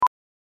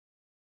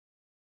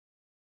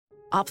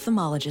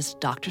Ophthalmologist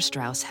Dr.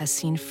 Strauss has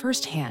seen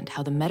firsthand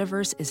how the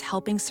metaverse is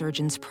helping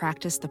surgeons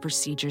practice the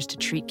procedures to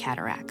treat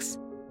cataracts.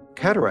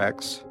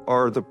 Cataracts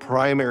are the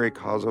primary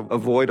cause of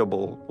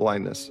avoidable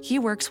blindness. He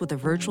works with a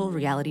virtual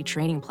reality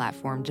training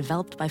platform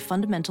developed by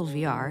Fundamental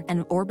VR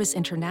and Orbis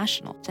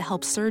International to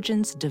help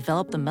surgeons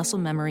develop the muscle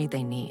memory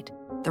they need.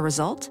 The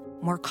result?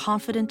 More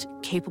confident,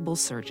 capable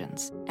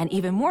surgeons. And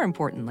even more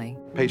importantly,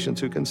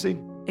 Patients who can see.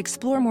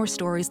 explore more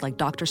stories like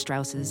Dr.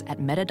 Strauss's at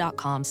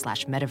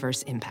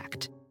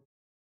meta.com/metaverseimpact.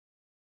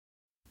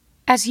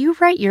 As you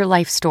write your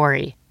life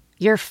story,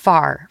 you're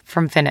far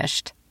from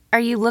finished. Are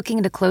you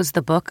looking to close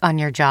the book on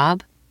your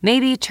job?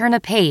 Maybe turn a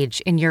page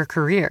in your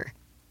career?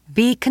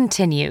 Be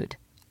continued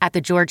at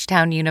the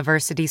Georgetown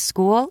University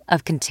School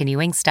of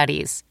Continuing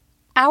Studies.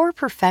 Our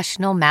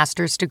professional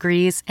master's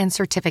degrees and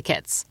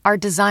certificates are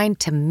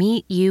designed to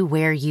meet you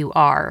where you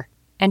are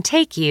and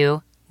take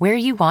you where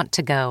you want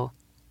to go.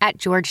 At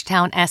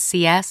Georgetown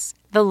SCS,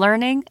 the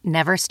learning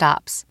never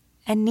stops,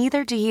 and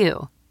neither do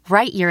you.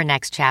 Write your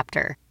next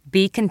chapter.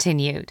 Be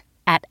continued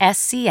at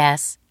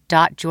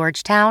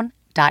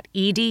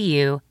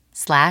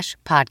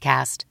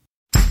scs.georgetown.edu/podcast.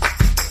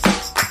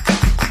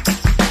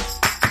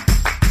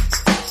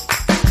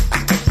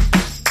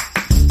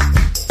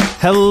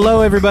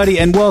 Hello, everybody,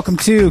 and welcome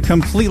to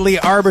Completely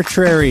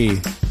Arbitrary,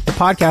 the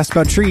podcast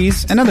about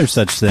trees and other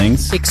such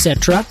things,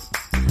 etc.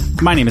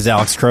 My name is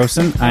Alex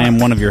Croson. I am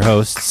one of your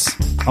hosts,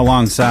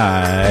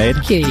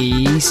 alongside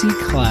Casey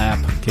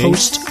Clapp,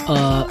 Case.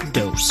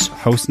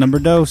 Host number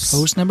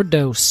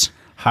dose.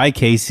 Hi,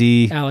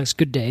 Casey. Alex,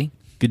 good day.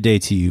 Good day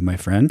to you, my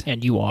friend.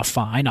 And you are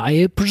fine,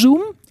 I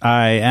presume?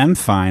 I am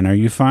fine. Are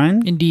you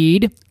fine?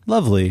 Indeed.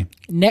 Lovely.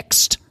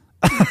 Next.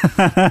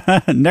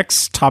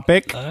 Next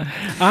topic.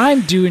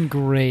 I'm doing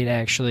great,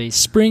 actually.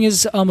 Spring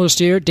is almost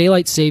here.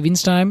 Daylight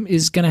savings time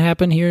is going to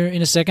happen here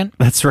in a second.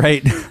 That's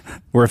right.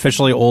 We're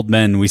officially old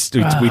men. We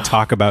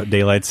talk about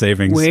daylight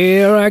savings.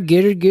 Well, I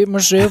get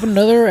myself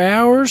another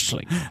hour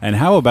sleep. And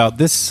how about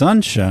this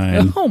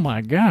sunshine? Oh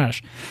my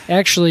gosh!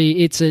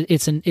 Actually, it's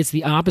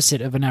the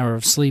opposite of an hour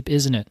of sleep,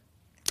 isn't it?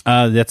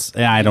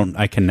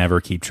 I can never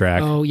keep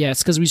track. Oh yeah,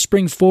 it's because we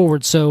spring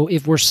forward. So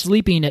if we're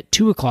sleeping at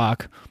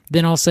 2:00,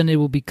 then all of a sudden it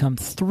will become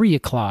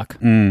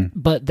 3:00.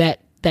 But that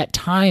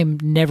time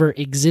never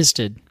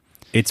existed.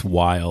 It's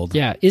wild.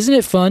 Yeah, isn't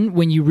it fun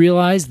when you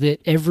realize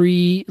that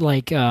everything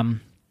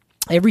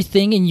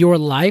in your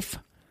life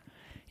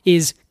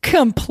is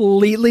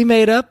completely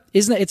made up?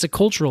 Isn't it? It's a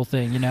cultural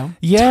thing, you know?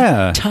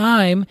 Yeah.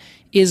 Time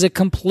is a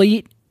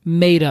complete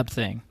made-up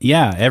thing.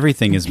 Yeah,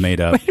 everything is made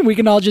up. We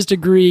can all just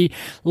agree,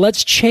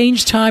 let's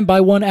change time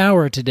by 1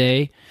 hour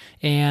today,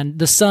 and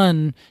the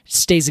sun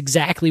stays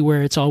exactly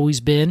where it's always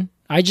been.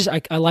 I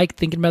like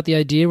thinking about the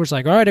idea where it's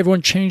like, all right,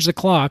 everyone change the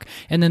clock,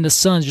 and then the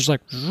sun's just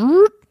like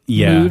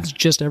moves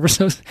just ever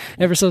so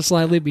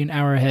slightly, be an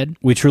hour ahead.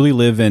 We truly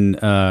live in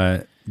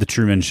The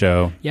Truman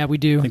Show. Yeah, we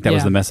do. I think that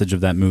was the message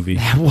of that movie.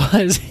 That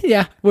was,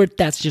 yeah.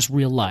 That's just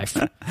real life.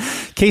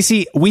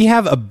 Casey, we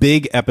have a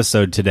big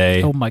episode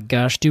today. Oh my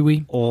gosh, do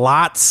we?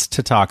 Lots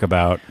to talk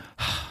about.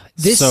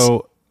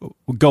 So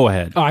go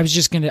ahead. Oh, I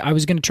was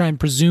gonna try and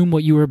presume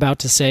what you were about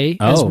to say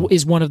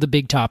is one of the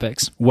big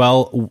topics.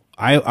 Well,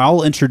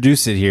 I'll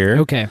introduce it here.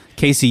 Okay.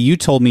 Casey, you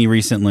told me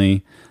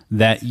recently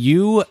that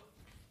you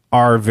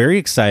are very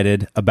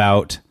excited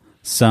about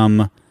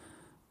some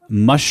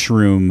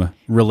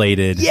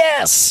mushroom-related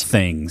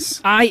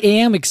things. I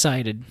am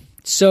excited.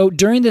 So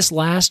during this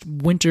last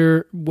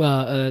winter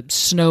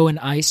snow and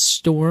ice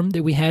storm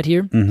that we had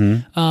here,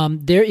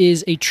 there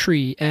is a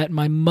tree at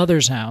my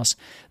mother's house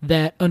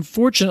that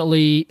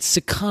unfortunately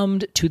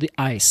succumbed to the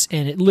ice,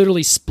 and it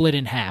literally split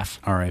in half.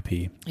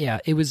 R.I.P. Yeah,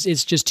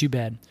 it's just too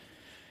bad.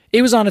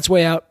 It was on its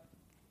way out.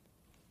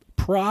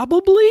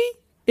 Probably.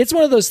 It's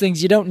one of those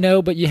things you don't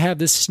know, but you have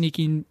this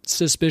sneaking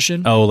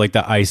suspicion. Oh, like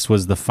the ice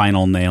was the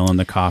final nail in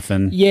the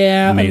coffin?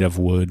 Yeah. Made of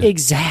wood.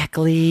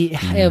 Exactly.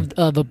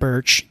 Of a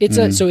birch. It's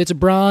a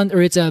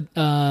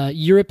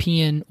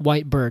European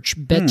white birch,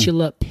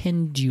 Betula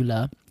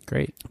pendula.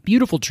 Great.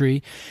 Beautiful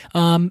tree.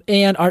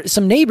 And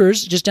some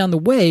neighbors just down the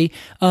way,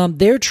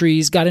 their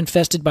trees got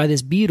infested by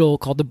this beetle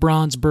called the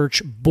bronze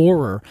birch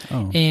borer.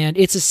 Oh. And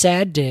it's a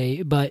sad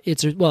day, but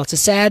it's a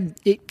sad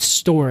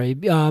story.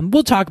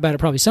 We'll talk about it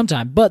probably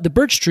sometime. But the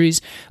birch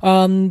trees,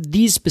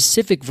 these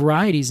specific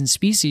varieties and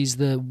species,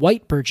 the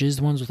white birches,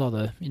 the ones with all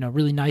the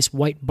really nice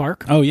white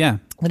bark. Oh, yeah.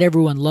 That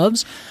everyone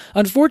loves.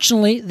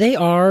 Unfortunately, they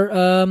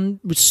are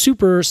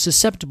super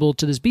susceptible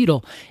to this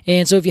beetle.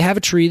 And so if you have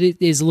a tree that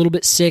is a little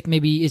bit sick,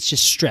 maybe it's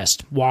just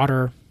stressed,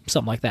 water,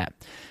 something like that.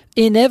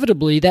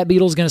 Inevitably, that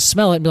beetle is going to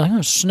smell it and be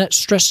like,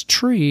 stressed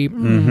tree,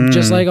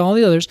 just like all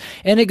the others.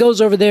 And it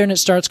goes over there and it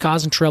starts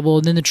causing trouble,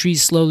 and then the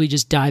trees slowly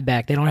just die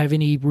back. They don't have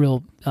any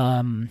real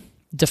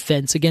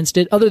defense against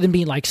it other than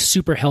being like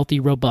super healthy,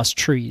 robust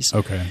trees.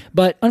 Okay.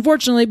 But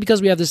unfortunately,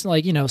 because we have this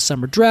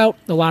summer drought,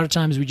 a lot of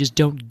times we just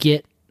don't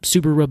get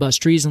super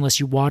robust trees unless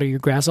you water your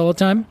grass all the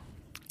time.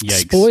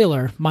 Yikes.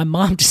 Spoiler, my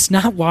mom does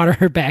not water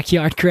her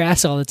backyard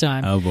grass all the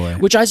time. Oh, boy.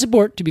 Which I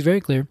support, to be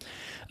very clear.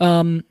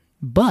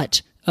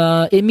 But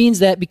it means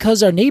that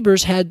because our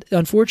neighbors had,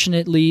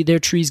 unfortunately, their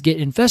trees get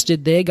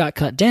infested, they got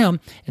cut down,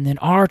 and then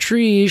our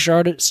tree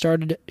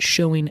started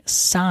showing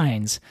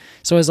signs.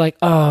 So I was like,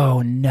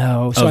 oh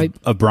no. So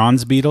a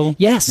bronze beetle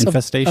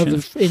infestation?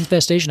 Of the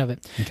infestation of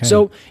it. Okay.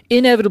 So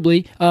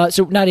inevitably,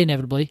 not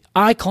inevitably,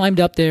 I climbed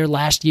up there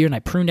last year and I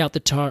pruned out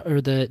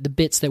the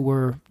bits that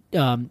were...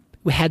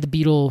 we had the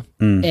beetle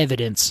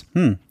evidence.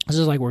 So I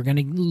was like, we're going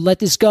to let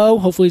this go.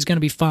 Hopefully it's going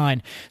to be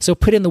fine. So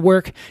put in the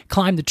work,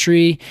 climbed the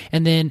tree,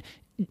 and then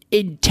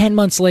 10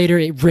 months later,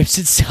 it rips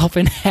itself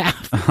in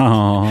half.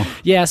 Oh.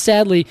 Yeah,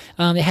 sadly,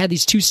 it had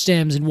these 2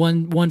 stems, and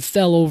one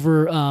fell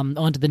over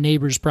onto the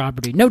neighbor's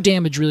property. No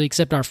damage, really,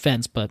 except our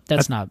fence, but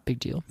that's not a big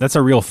deal. That's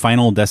a real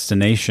Final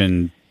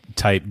Destination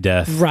type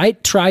death.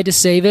 Right? Tried to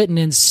save it, and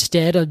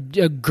instead a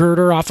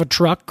girder off a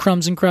truck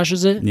crumbs and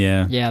crushes it.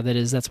 Yeah. Yeah,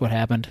 that's what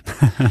happened.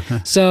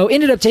 So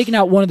ended up taking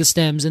out one of the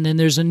stems, and then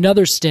there's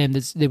another stem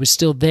that was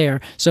still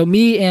there. So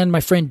me and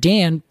my friend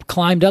Dan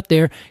climbed up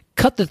there,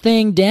 cut the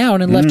thing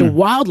down, and left a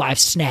wildlife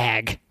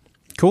snag.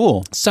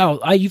 Cool. So,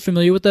 are you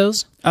familiar with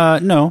those?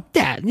 No.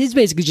 Yeah, it's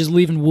basically just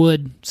leaving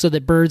wood so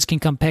that birds can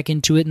come peck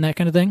into it and that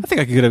kind of thing. I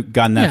think I could have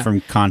gotten that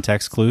from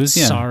context clues.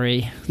 Yeah.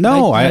 Sorry.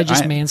 No, I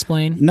just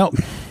mansplain. No.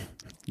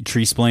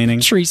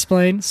 Tree-splaining.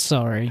 Tree-splain.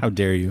 Sorry. How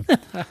dare you?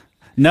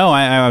 No,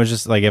 I was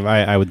just like, if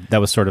I would, that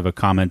was sort of a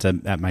comment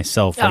at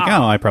myself. Like,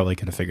 I probably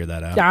could have figured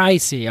that out. I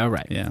see. All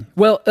right. Yeah.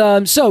 Well,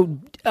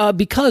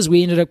 because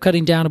we ended up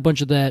cutting down a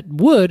bunch of that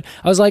wood,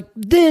 I was like,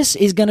 this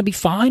is going to be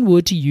fine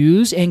wood to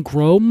use and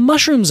grow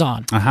mushrooms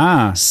on.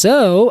 Aha.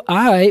 So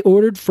I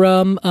ordered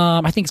from,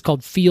 I think it's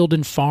called Field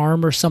and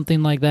Farm or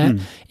something like that,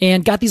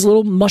 and got these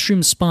little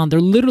mushroom spawn. They're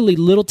literally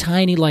little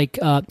tiny, like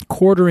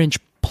 1/4-inch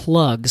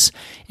plugs,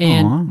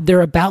 and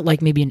they're about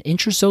like maybe 1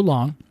 inch or so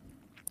long.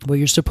 What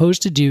you're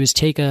supposed to do is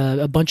take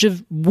a bunch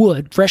of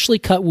wood, freshly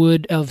cut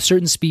wood of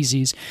certain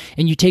species,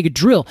 and you take a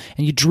drill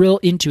and you drill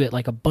into it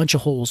like a bunch of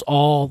holes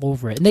all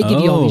over it. And they give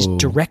you all these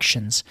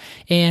directions.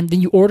 And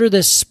then you order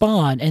this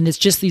spawn, and it's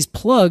just these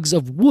plugs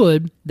of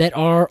wood that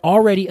are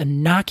already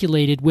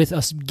inoculated with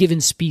a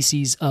given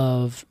species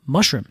of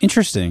mushroom.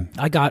 Interesting.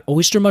 I got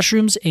oyster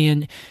mushrooms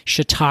and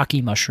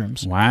shiitake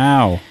mushrooms.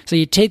 Wow. So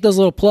you take those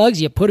little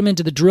plugs, you put them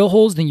into the drill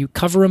holes, then you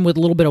cover them with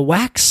a little bit of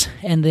wax,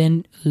 and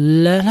then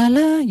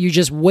you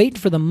just wait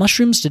for the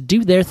mushrooms to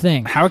do their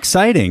thing. How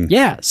exciting.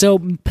 Yeah. So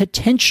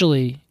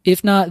potentially,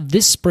 if not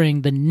this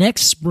spring, the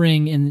next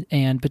spring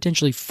and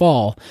potentially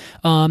fall,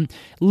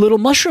 little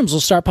mushrooms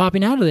will start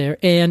popping out of there.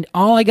 And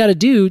all I got to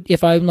do,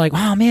 if I'm like,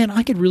 oh man,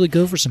 I could really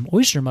go for some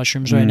oyster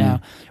mushrooms right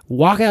now,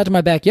 walk out to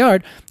my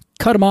backyard,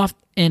 cut them off,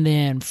 and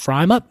then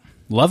fry them up.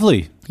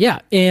 Lovely. Yeah.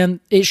 And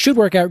it should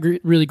work out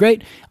really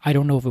great. I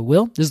don't know if it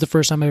will. This is the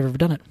first time I've ever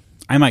done it.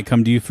 I might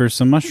come to you for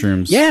some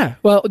mushrooms. Yeah.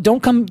 Well,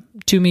 don't come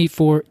to me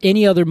for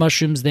any other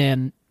mushrooms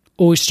than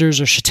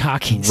oysters or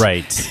shiitakes.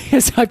 Right.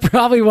 Because I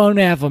probably won't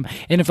have them.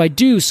 And if I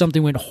do,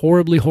 something went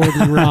horribly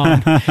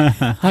wrong.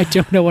 I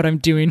don't know what I'm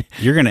doing.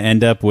 You're going to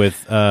end up with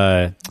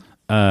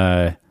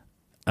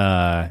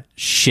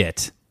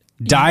shit.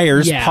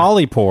 Dyer's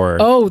polypore.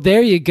 Oh,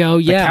 there you go.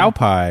 Yeah. The cow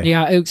pie.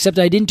 Yeah, except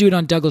I didn't do it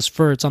on Douglas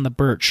fir. It's on the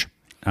birch.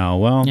 Oh,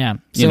 well. Yeah.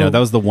 That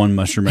was the one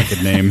mushroom I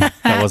could name.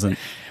 That wasn't...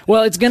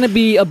 Well, it's going to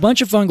be a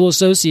bunch of fungal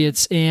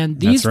associates,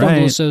 and these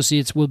fungal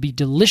associates will be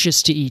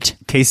delicious to eat.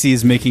 Casey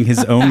is making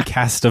his own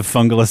cast of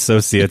fungal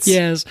associates.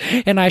 Yes,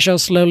 and I shall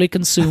slowly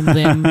consume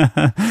them.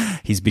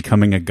 He's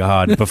becoming a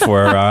god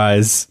before our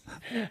eyes.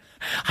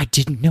 I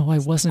didn't know I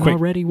wasn't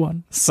already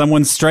one.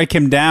 Someone strike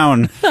him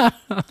down.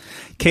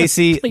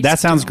 Casey, that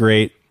sounds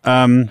great.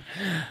 But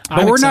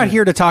we're not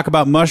here to talk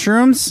about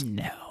mushrooms.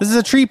 No. This is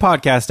a tree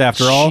podcast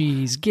after all.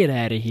 Jeez, get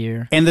out of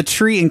here. And the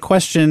tree in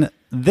question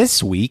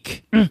this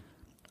week...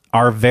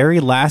 Our very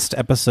last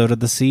episode of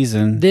the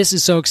season. This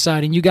is so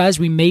exciting. You guys,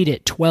 we made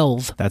it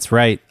 12. That's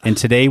right. And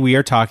today we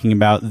are talking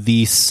about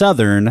the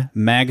Southern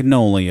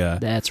Magnolia.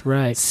 That's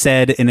right.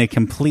 Said in a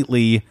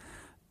completely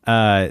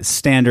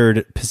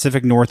standard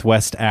Pacific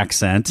Northwest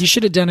accent. You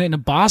should have done it in a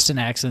Boston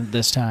accent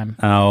this time.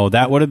 Oh,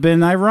 that would have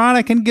been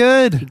ironic and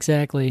good.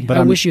 Exactly. But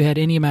I wish you had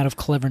any amount of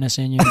cleverness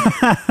in you.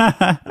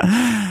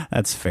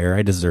 That's fair.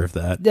 I deserve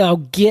that. Oh,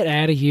 get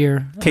out of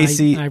here.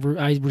 Casey. I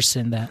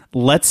rescind that.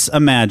 Let's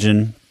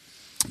imagine...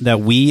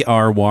 that we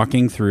are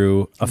walking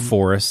through a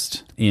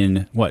forest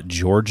in,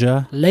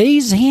 Georgia?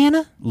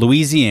 Louisiana.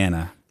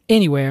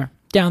 Anywhere.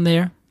 Down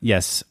there.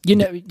 Yes.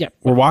 Yeah.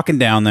 We're walking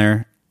down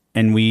there,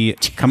 and we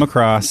come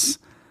across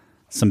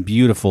some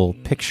beautiful,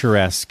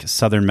 picturesque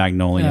southern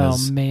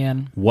magnolias. Oh,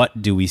 man.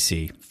 What do we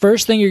see?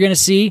 First thing you're going to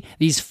see,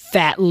 these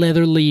fat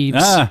leather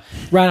leaves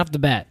right off the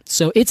bat.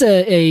 So it's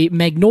a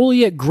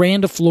Magnolia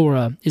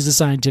grandiflora is the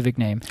scientific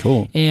name.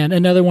 Cool. And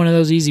another one of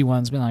those easy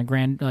ones,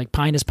 like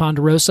Pinus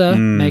ponderosa,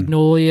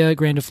 Magnolia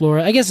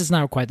grandiflora. I guess it's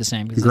not quite the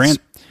same. So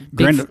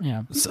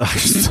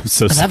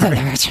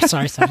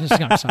sorry.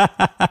 sorry.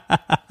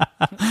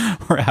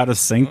 We're out of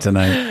sync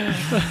tonight.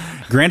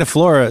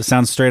 Grandiflora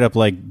sounds straight up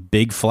like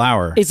big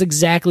flower. It's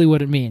exactly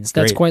what it means.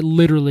 That's Great. quite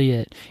literally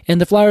it. And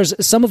the flowers,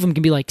 some of them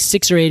can be like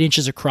 6 or 8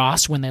 inches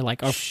across when they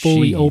are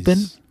fully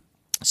open.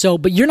 So,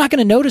 but you're not going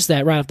to notice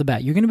that right off the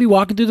bat. You're going to be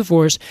walking through the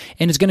forest,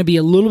 and it's going to be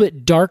a little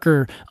bit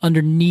darker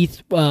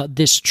underneath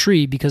this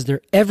tree because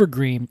they're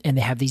evergreen, and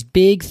they have these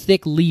big,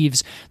 thick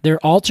leaves. They're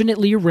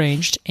alternately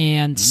arranged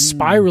and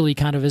spirally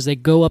kind of as they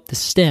go up the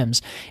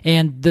stems.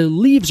 And the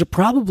leaves are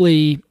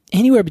probably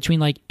anywhere between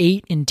like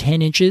 8 and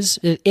 10 inches.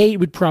 8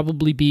 would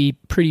probably be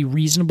pretty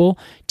reasonable.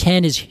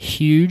 10 is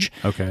huge.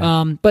 Okay.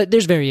 But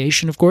there's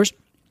variation, of course.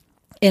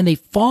 And they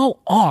fall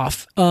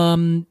off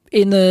they're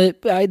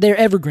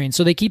evergreen,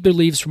 so they keep their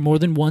leaves for more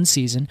than one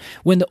season.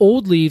 When the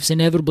old leaves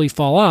inevitably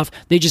fall off,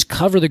 they just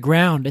cover the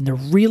ground, and they're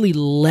really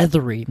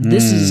leathery.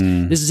 This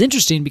is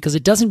interesting because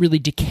it doesn't really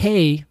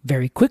decay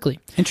very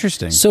quickly.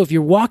 Interesting. So if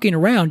you're walking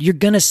around, you're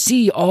going to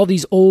see all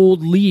these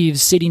old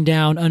leaves sitting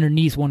down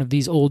underneath one of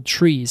these old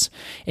trees,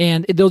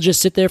 and they'll just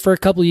sit there for a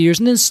couple of years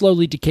and then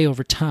slowly decay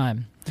over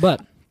time.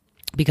 But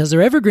because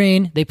they're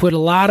evergreen, they put a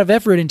lot of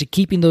effort into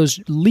keeping those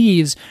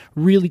leaves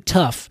really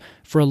tough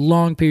for a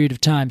long period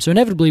of time. So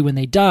inevitably, when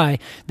they die,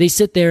 they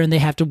sit there and they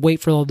have to wait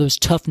for all those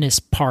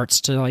toughness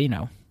parts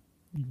to,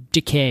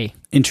 decay.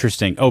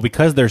 Interesting. Oh,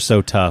 because they're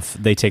so tough,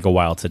 they take a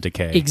while to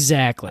decay.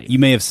 Exactly. You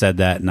may have said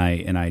that, and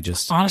I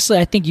just... Honestly,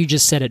 I think you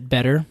just said it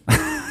better.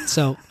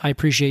 So I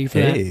appreciate you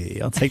for that.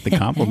 Hey, I'll take the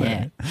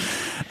compliment.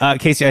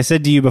 Casey, I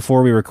said to you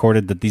before we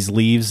recorded that these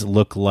leaves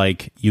look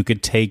like you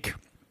could take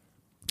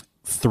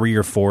 3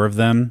 or 4 of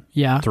them,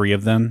 3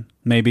 of them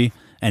maybe,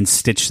 and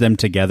stitch them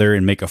together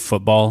and make a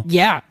football.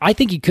 Yeah, I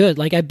think you could.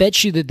 Like, I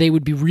bet you that they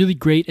would be really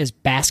great as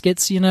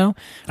baskets, Or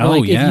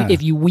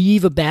if you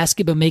weave a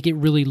basket but make it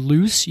really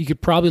loose, you could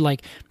probably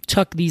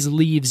tuck these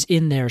leaves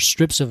in there,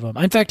 strips of them.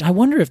 In fact, I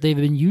wonder if they've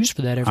been used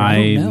for that ever.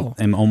 I don't know.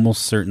 I'm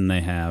almost certain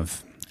they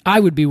have. I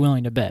would be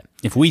willing to bet.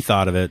 If we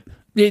thought of it.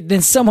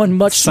 Then someone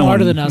much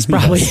smarter than us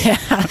probably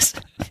has.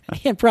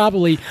 And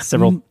probably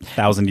several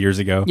thousand years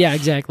ago. Yeah,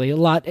 exactly. A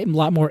lot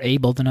more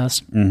able than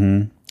us.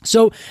 Mm-hmm.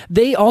 So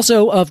they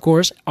also, of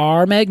course,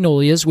 are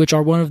magnolias, which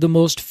are one of the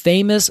most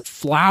famous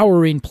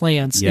flowering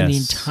plants in the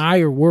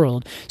entire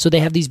world. So they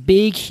have these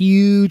big,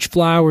 huge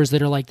flowers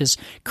that are like this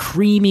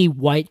creamy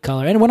white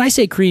color. And when I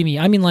say creamy,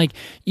 I mean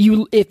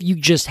if you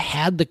just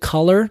had the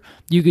color,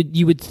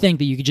 you would think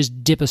that you could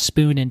just dip a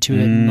spoon into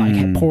it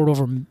and pour it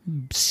over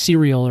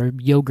cereal or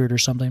yogurt or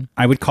something.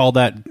 I would call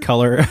that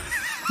color.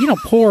 You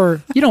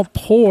don't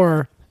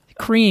pour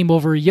cream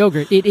over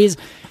yogurt. It is.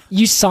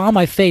 You saw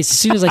my face. As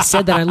soon as I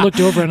said that, I looked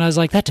over and I was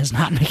like, that does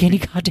not make any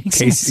goddamn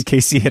sense.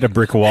 Casey hit a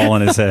brick wall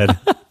on his head.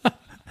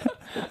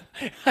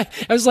 I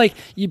was like,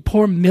 you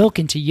pour milk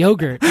into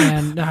yogurt,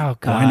 and oh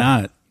God. Why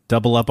not?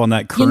 Double up on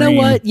that cream. You know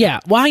what? Yeah,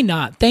 why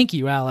not? Thank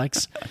you,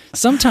 Alex.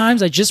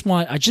 Sometimes I just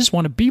want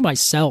to be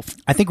myself.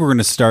 I think we're going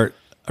to start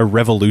a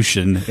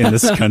revolution in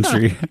this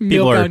country.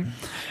 People are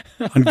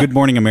on Good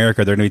Morning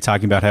America. They're going to be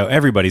talking about how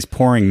everybody's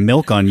pouring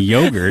milk on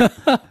yogurt.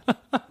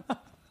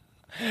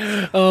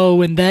 Oh,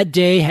 when that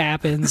day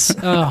happens,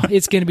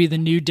 it's going to be the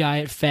new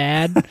diet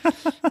fad.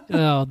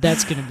 Oh,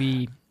 that's going to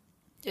be...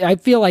 I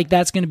feel like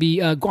that's going to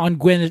be on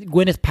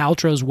Gwyneth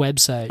Paltrow's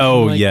website.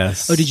 Oh,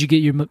 yes. Oh, did you get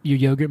your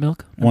yogurt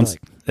milk? Once,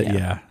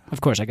 yeah. Of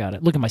course I got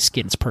it. Look at my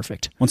skin. It's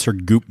perfect. Once her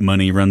goop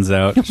money runs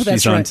out,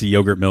 she's on to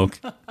yogurt milk.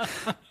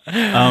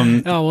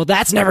 Oh, well,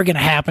 that's never going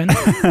to happen.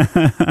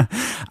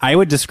 I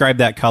would describe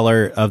that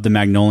color of the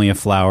magnolia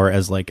flower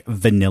as like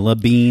vanilla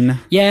bean.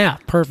 Yeah,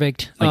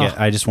 perfect.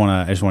 I just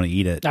want to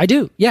eat it. I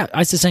do. Yeah,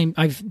 it's the same.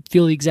 I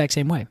feel the exact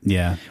same way.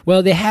 Yeah.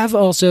 Well, they have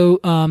also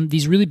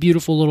these really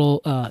beautiful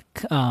little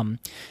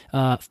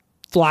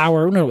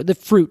the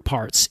fruit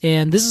parts.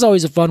 And this is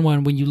always a fun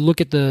one when you look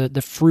at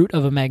the fruit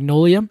of a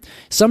magnolia.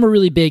 Some are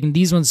really big, and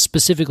these ones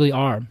specifically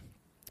are.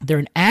 They're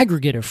an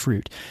aggregate of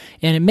fruit.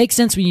 And it makes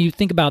sense when you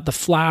think about the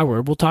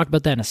flower. We'll talk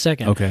about that in a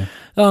second. Okay.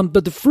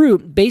 But the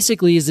fruit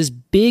basically is this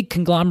big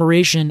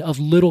conglomeration of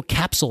little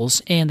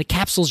capsules, and the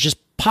capsules just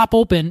pop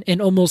open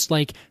and almost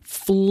like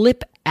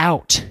flip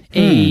out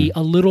a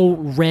little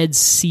red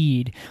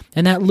seed.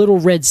 And that little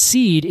red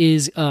seed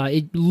is,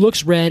 it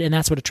looks red, and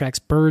that's what attracts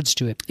birds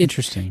to it.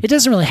 Interesting. It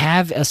doesn't really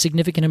have a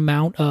significant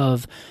amount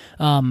of,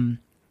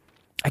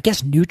 I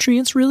guess,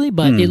 nutrients really,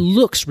 but it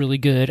looks really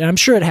good. And I'm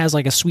sure it has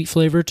like a sweet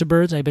flavor to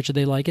birds. I bet you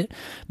they like it.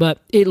 But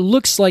it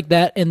looks like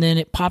that, and then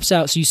it pops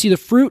out. So you see the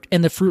fruit,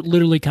 and the fruit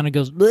literally kind of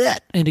goes bleh,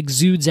 and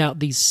exudes out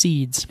these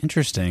seeds.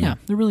 Interesting. Yeah,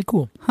 they're really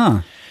cool.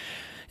 Huh.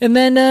 And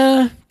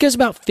then goes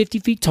about 50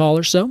 feet tall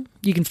or so.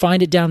 You can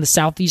find it down the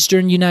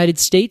southeastern United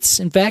States.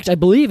 In fact, I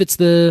believe it's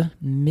the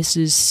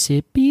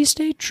Mississippi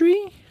state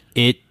tree.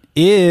 It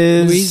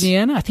is.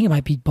 Louisiana? I think it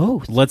might be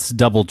both. Let's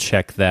double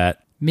check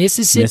that.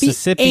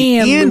 Mississippi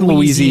and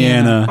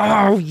Louisiana.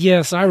 Oh,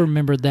 yes, I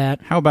remembered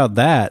that. How about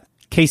that?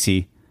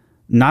 Casey,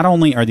 not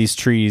only are these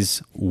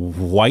trees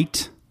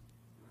white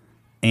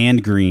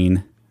and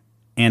green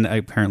and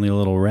apparently a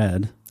little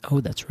red.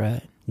 Oh, that's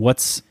right.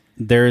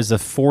 There is a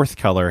fourth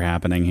color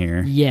happening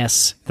here.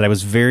 Yes. That I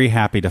was very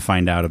happy to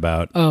find out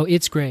about. Oh,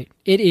 it's great.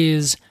 It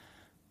is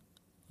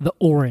the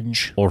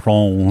orange.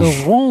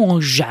 Orange.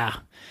 Orange.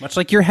 Much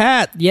like your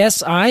hat.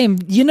 Yes, I am.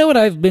 You know what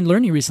I've been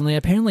learning recently?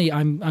 Apparently,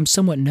 I'm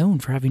somewhat known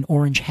for having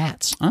orange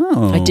hats.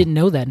 Oh. I didn't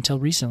know that until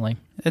recently.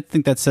 I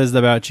think that says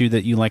about you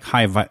that you like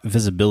high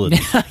visibility.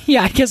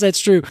 Yeah, I guess that's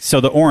true. So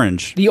the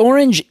orange,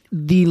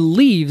 the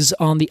leaves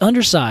on the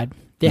underside,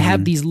 they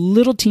have these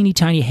little teeny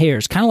tiny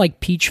hairs, kind of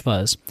like peach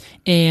fuzz.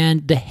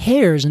 And the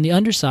hairs in the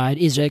underside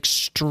is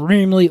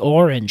extremely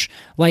orange,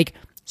 like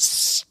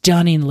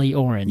stunningly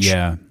orange.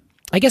 Yeah.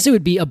 I guess it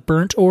would be a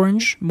burnt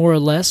orange, more or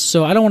less.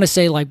 So I don't want to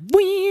say like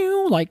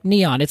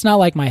neon. It's not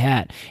like my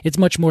hat. It's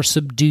much more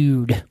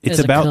subdued. It's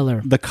as about a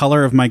color. The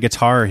color of my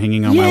guitar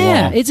hanging on my wall.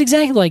 Yeah, it's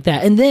exactly like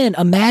that. And then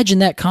imagine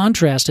that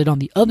contrasted on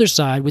the other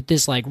side with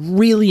this like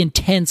really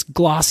intense,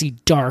 glossy,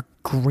 dark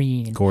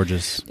green.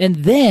 Gorgeous. And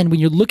then when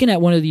you're looking at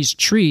one of these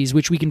trees,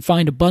 which we can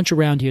find a bunch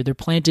around here, they're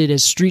planted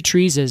as street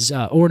trees, as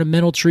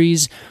ornamental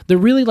trees. They're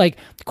really like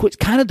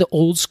kind of the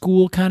old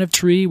school kind of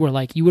tree where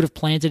like you would have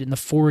planted in the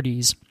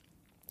 40s.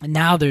 And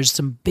now there's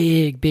some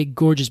big,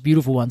 gorgeous,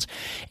 beautiful ones.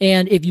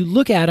 And if you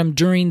look at them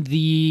during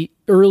the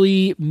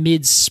early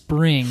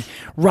mid-spring,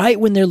 right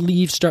when their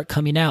leaves start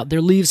coming out,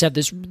 their leaves have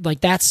this, like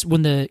that's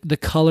when the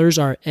colors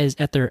are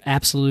at their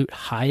absolute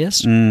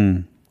highest.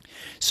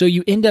 So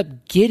you end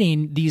up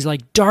getting these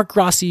like dark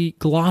glossy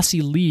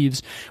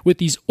leaves with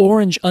these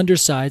orange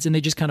undersides, and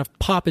they just kind of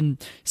pop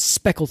and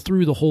speckle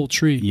through the whole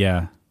tree.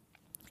 Yeah.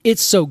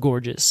 It's so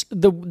gorgeous.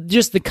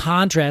 Just the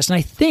contrast. And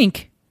I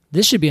think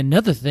this should be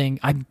another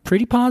thing. I'm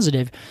pretty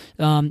positive.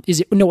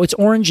 It's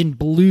orange and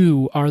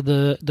blue are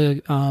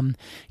the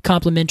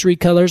complementary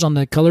colors on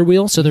the color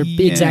wheel. So they're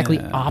exactly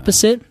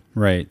opposite.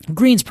 Right.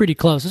 Green's pretty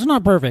close. It's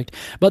not perfect,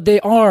 but they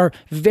are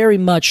very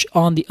much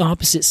on the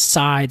opposite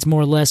sides,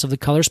 more or less, of the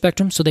color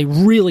spectrum. So they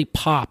really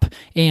pop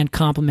and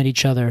complement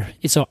each other.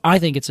 So I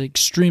think it's an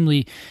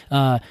extremely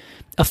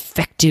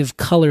effective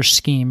color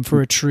scheme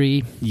for a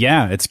tree.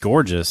 Yeah, it's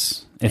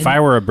gorgeous. If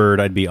I were a bird,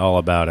 I'd be all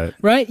about it.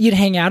 Right? You'd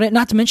hang out it.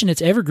 Not to mention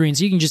it's evergreen,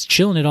 so you can just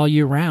chill in it all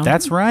year round.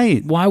 That's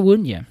right. Why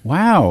wouldn't you?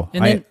 Wow.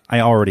 And then,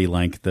 I already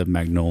like the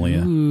magnolia.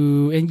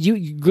 Ooh, and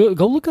you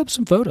go look up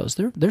some photos.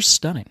 They're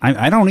stunning.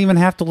 I don't even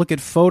have to look at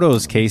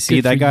photos,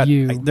 Casey. Good for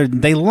you.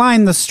 They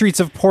line the streets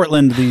of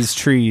Portland, these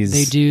trees.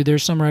 They do.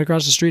 There's some right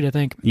across the street, I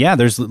think. Yeah,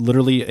 there's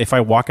literally, if I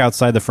walk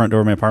outside the front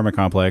door of my apartment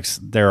complex,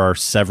 there are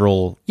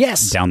several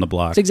down the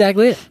block. That's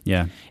exactly it.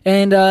 Yeah.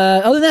 And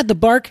other than that, the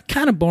bark,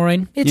 kind of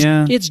boring.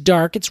 It's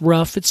dark, it's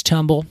rough, it's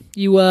tumble.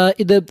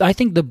 I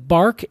think the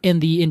bark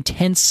and the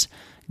intense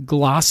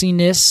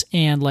glossiness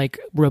and like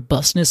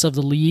robustness of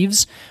the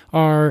leaves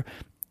are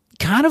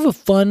kind of a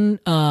fun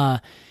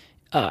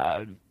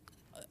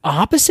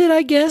opposite,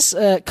 I guess.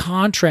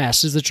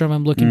 Contrast is the term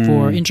I'm looking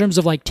for in terms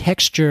of like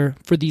texture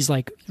for these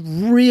like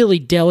really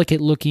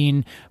delicate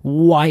looking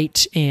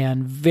white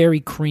and very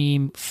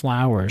cream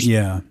flowers.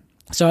 Yeah.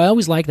 So I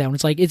always like that one.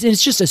 It's like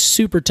it's just a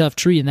super tough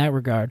tree in that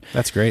regard.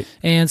 That's great.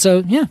 And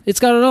so yeah, it's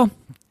got it all.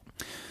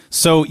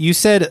 So you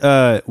said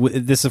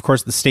this, of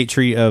course, the state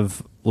tree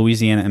of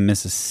Louisiana and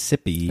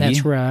Mississippi.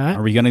 That's right.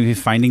 Are we going to be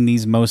finding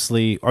these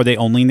mostly? Are they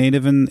only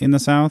native in the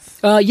South?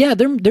 Yeah,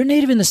 they're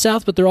native in the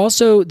South, but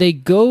they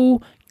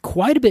go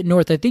quite a bit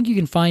north. I think you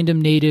can find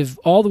them native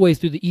all the way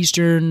through the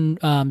eastern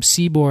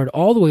seaboard,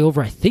 all the way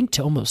over, I think,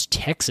 to almost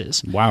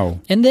Texas. Wow.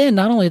 And then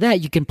not only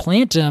that, you can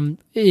plant them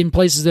in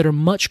places that are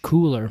much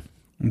cooler.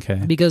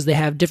 Okay. Because they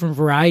have different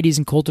varieties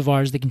and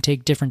cultivars that can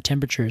take different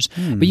temperatures.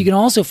 But you can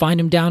also find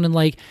them down in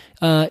like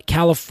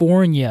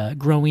California,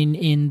 growing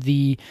in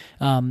the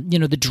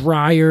the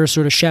drier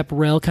sort of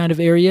chaparral kind of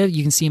area.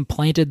 You can see them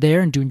planted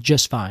there and doing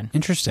just fine.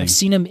 Interesting. I've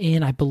seen them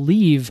in, I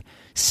believe,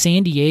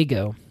 San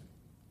Diego,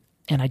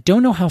 and I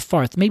don't know how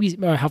far.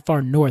 How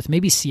far north?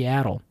 Maybe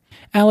Seattle.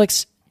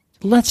 Alex,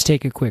 let's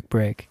take a quick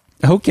break.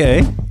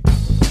 Okay.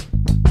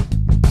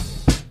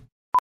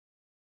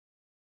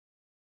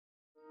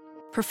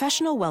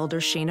 Professional welder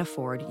Shayna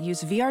Ford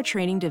used VR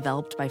training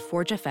developed by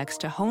ForgeFX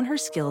to hone her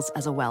skills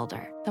as a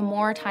welder. The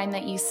more time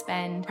that you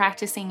spend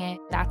practicing it,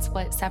 that's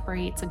what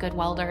separates a good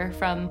welder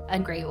from a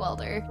great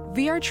welder.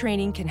 VR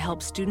training can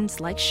help students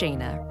like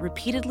Shayna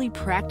repeatedly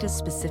practice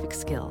specific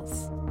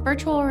skills.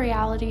 Virtual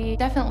reality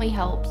definitely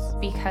helps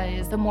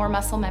because the more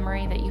muscle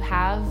memory that you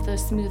have, the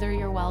smoother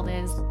your weld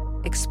is.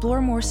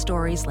 Explore more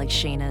stories like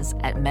Shayna's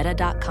at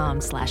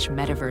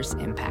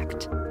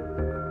meta.com/metaverseimpact.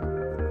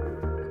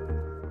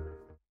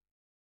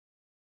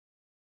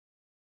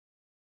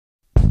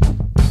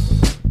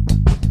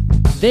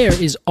 There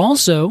is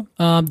also,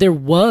 there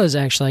was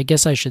actually, I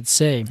guess I should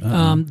say,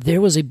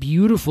 there was a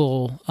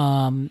beautiful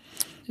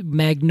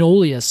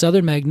magnolia,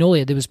 southern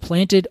magnolia, that was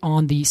planted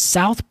on the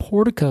south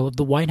portico of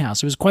the White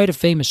House. It was quite a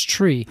famous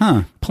tree,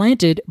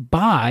 planted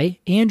by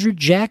Andrew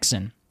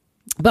Jackson.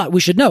 But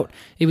we should note,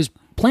 it was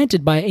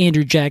planted by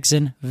Andrew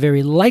Jackson,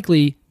 very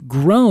likely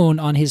grown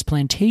on his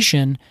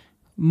plantation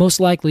most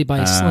likely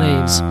by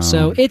slaves.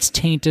 So it's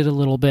tainted a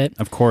little bit.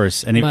 Of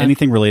course.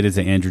 Anything related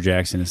to Andrew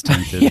Jackson is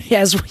tainted.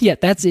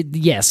 That's it.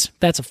 Yes,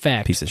 that's a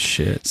fact. Piece of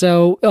shit.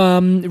 So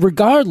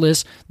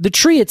regardless, the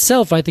tree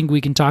itself, I think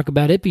we can talk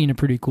about it being a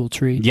pretty cool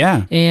tree.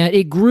 Yeah. And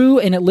it grew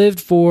and it lived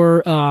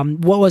for,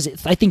 what was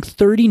it? I think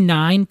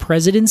 39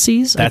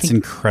 presidencies. That's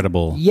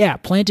incredible. Yeah,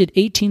 planted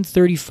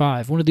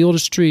 1835, one of the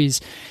oldest trees.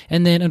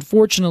 And then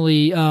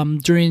unfortunately,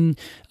 during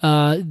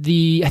I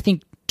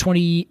think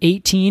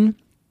 2018,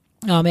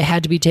 it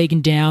had to be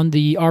taken down.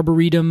 The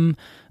Arboretum,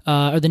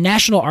 or the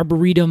National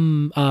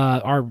Arboretum,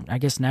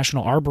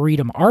 National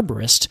Arboretum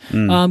Arborist,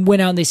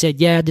 went out and they said,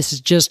 yeah,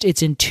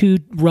 it's in too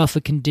rough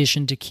a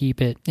condition to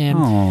keep it.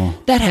 And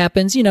that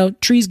happens.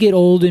 Trees get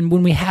old, and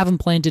when we have them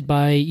planted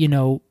by,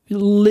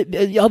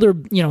 other,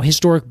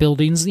 historic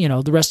buildings,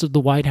 the rest of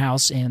the White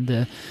House and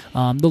the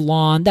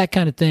lawn, that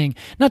kind of thing.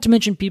 Not to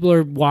mention people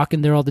are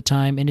walking there all the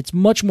time, and it's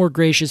much more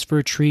gracious for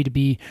a tree to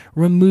be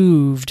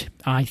removed,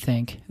 I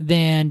think,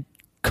 than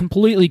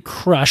completely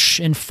crush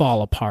and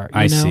fall apart.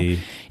 I see.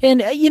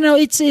 And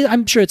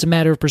I'm sure it's a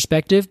matter of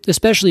perspective,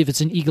 especially if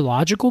it's an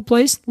ecological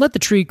place. Let the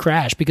tree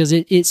crash, because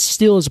it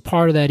still is a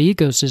part of that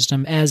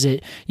ecosystem as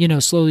it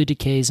slowly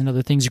decays and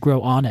other things grow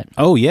on it.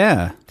 Oh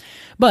yeah.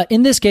 But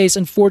in this case,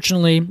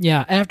 unfortunately,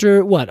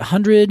 after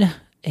 100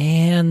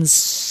 and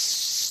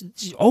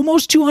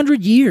almost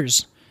 200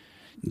 years.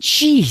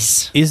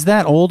 Jeez. Is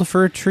that old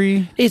for a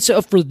tree? It's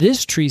for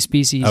this tree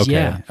species, okay,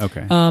 yeah.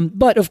 Okay.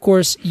 But of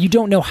course, you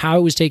don't know how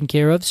it was taken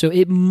care of, so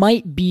it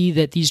might be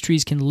that these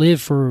trees can live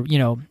for,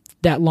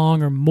 that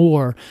long or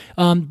more.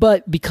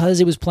 But because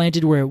it was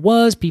planted where it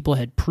was, people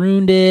had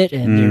pruned it,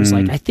 and there's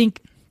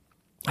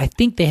I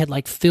think they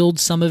had filled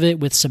some of it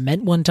with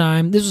cement one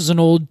time. This was an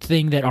old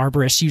thing that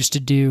arborists used to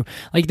do.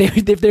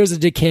 If there's a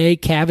decay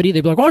cavity, they'd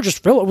be like, "Oh,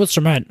 just fill it with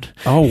cement."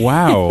 Oh,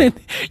 wow!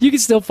 You can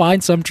still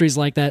find some trees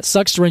like that.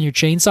 Sucks to run your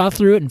chainsaw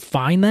through it and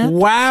find that.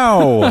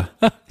 Wow,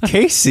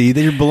 Casey,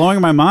 you're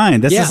blowing my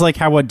mind. This is like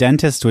how a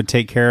dentist would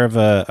take care of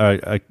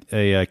a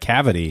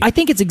cavity. I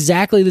think it's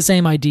exactly the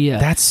same idea.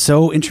 That's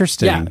so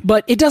interesting. Yeah,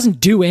 but it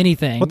doesn't do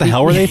anything. What the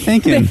hell were they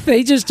thinking?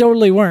 They just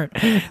totally weren't.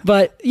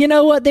 But you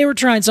know what? They were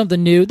trying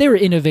something new. They were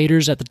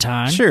innovators at the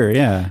time. Sure,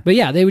 yeah. But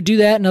yeah, they would do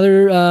that.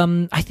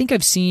 And I think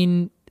I've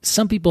seen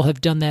some people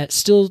have done that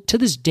still to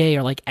this day,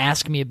 or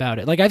ask me about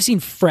it. I've seen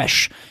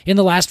fresh in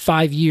the last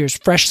 5 years,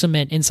 fresh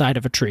cement inside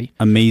of a tree.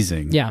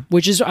 Amazing. Yeah,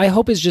 which is, I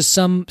hope, is just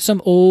some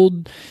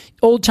old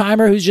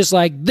timer who's just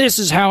like, this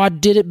is how I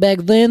did it back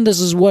then. This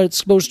is what it's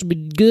supposed to be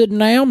good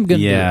now. I'm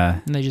gonna do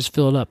it. And they just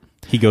fill it up.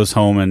 He goes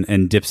home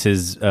and dips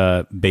his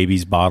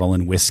baby's bottle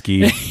in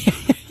whiskey.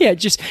 Yeah,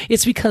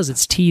 it's because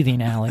it's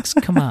teething, Alex.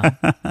 Come on.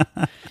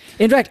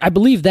 In fact, I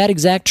believe that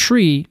exact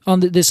tree on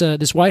this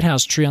White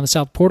House tree on the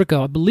South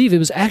Portico, I believe it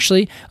was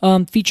actually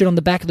featured on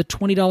the back of the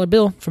 $20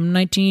 bill from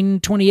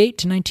 1928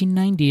 to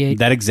 1998.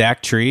 That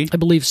exact tree? I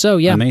believe so,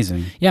 yeah.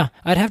 Amazing. Yeah,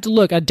 I'd have to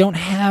look. I don't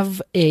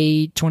have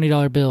a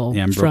 $20 bill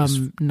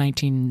from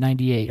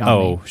 1998 on me.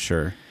 Oh,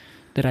 sure.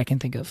 That I can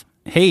think of.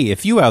 Hey,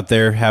 if you out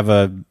there have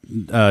a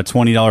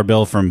 $20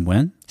 bill from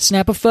when?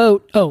 Snap a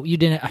photo. Oh, you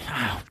didn't.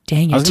 Oh,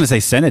 dang it. I was going to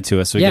say send it to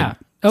us. So yeah.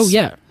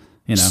 Yeah.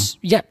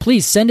 Yeah,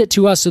 please send it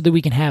to us so that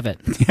we can have it.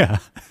 Yeah.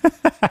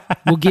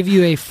 We'll give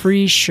you a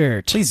free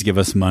shirt. Please give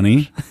us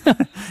money. Yeah,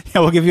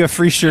 we'll give you a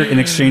free shirt in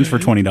exchange for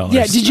 $20.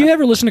 Yeah, did you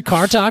ever listen to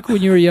Car Talk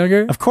when you were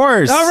younger? Of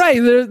course. All right.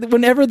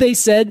 Whenever they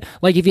said,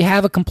 if you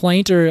have a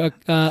complaint or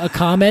a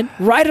comment,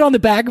 write it on the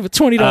back of a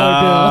 $20 bill.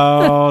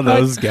 Oh,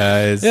 those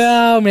guys.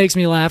 Yeah, it makes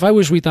me laugh. I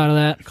wish we thought of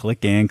that.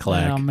 Click and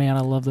clack. Oh, man,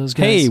 I love those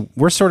guys. Hey,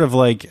 we're sort of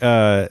like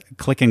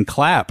click and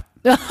clap.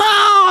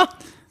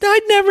 I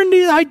never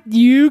knew.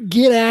 You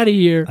get out of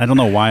here. I don't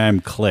know why I'm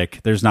click.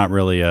 There's not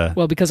really a...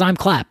 Well, because I'm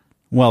clap.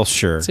 Well,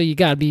 sure. So you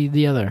got to be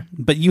the other.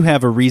 But you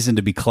have a reason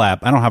to be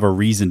clap. I don't have a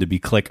reason to be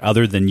click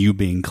other than you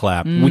being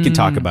clap. We can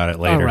talk about it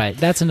later. All right.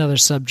 That's another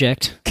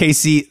subject.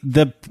 Casey,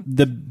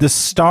 the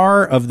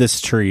star of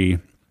this tree,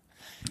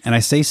 and I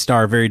say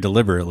star very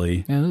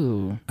deliberately,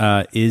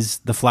 is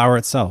the flower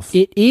itself.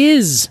 It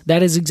is.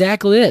 That is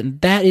exactly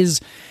it. That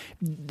is...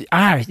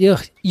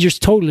 you're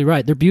totally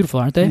right. They're beautiful,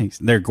 aren't they? Thanks.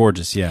 They're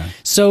gorgeous, yeah.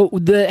 So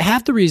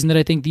half the reason that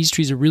I think these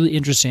trees are really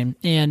interesting,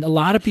 and a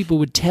lot of people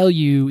would tell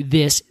you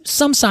this,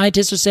 some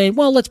scientists are saying,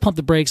 well, let's pump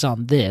the brakes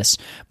on this.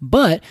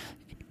 But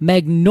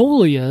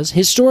magnolias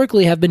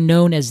historically have been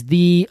known as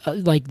the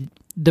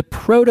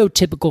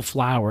prototypical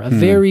flower, a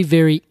very,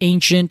 very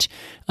ancient,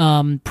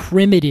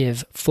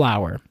 primitive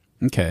flower.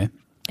 Okay.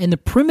 And the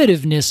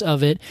primitiveness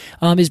of it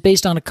is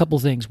based on a couple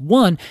things.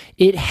 One,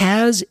 it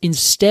has,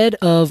 instead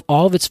of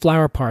all of its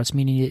flower parts,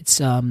 meaning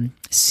its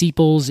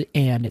sepals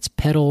and its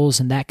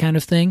petals and that kind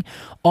of thing,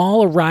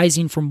 all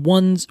arising from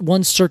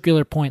one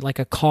circular point, like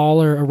a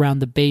collar around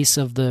the base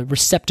of the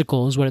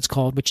receptacle is what it's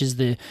called, which is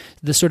the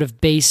sort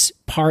of base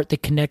part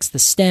that connects the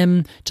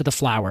stem to the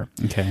flower.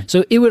 Okay.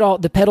 So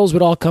the petals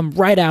would all come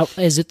right out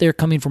as if they're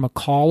coming from a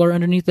collar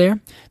underneath there.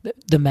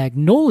 The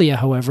magnolia,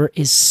 however,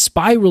 is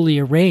spirally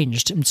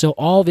arranged, and so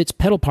all of its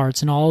petal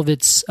parts and all of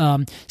its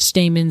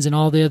stamens and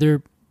all the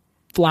other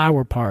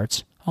flower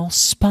parts all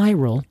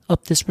spiral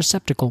up this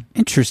receptacle.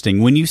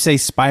 Interesting. When you say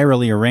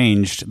spirally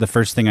arranged, the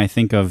first thing I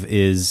think of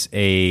is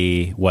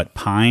a,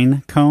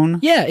 pine cone?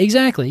 Yeah,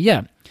 exactly.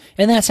 Yeah.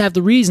 And that's half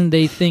the reason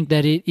they think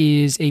that it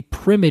is a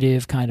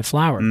primitive kind of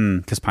flower.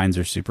 Because pines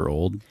are super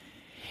old.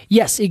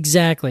 Yes,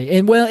 exactly.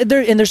 And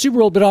they're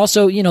super old, but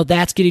also,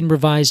 that's getting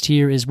revised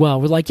here as well.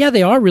 We're like, yeah,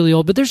 they are really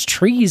old, but there's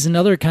trees and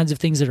other kinds of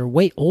things that are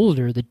way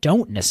older that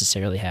don't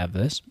necessarily have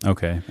this.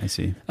 Okay, I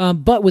see.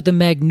 But with the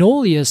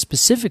magnolia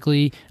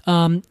specifically,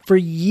 for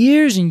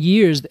years and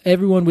years,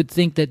 everyone would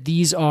think that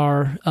these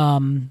are...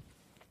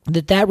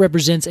 that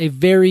represents a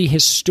very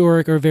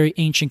historic or very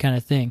ancient kind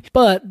of thing.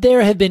 But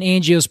there have been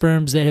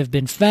angiosperms that have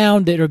been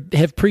found that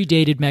have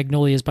predated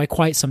magnolias by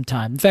quite some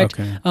time. In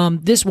fact,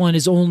 this one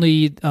is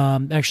only,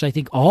 actually I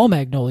think all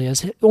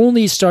magnolias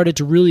only started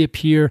to really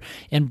appear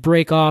and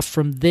break off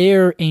from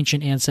their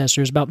ancient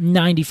ancestors about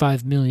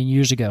 95 million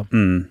years ago.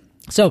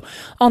 So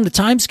on the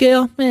time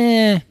scale,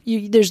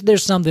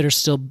 there's some that are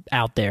still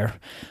out there.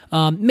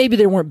 Maybe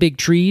there weren't big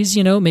trees,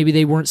 maybe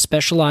they weren't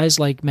specialized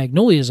like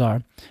magnolias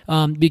are.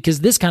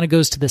 Because this kind of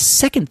goes to the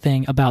second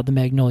thing about the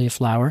magnolia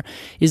flower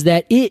is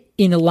that it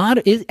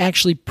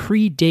actually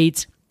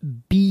predates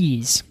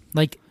bees.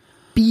 Like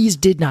bees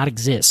did not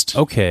exist.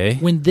 Okay.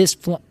 When this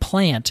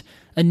plant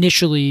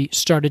initially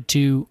started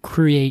to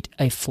create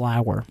a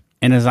flower.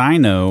 And as I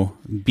know,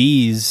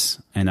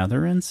 bees and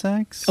other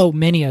insects? Oh,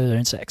 many other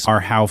insects. Are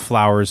how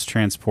flowers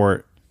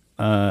transport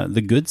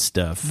the good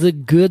stuff. The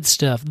good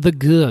stuff. The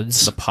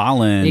goods. The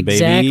pollen,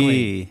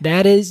 exactly.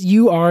 baby.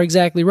 You are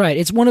exactly right.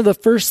 It's one of the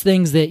first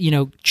things that,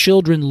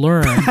 children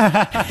learn.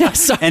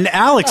 And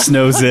Alex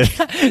knows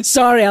it.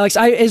 Sorry, Alex.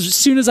 As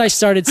soon as I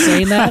started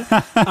saying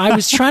that, I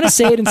was trying to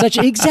say it in such...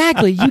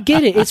 Exactly. You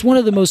get it. It's one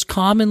of the most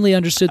commonly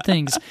understood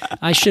things.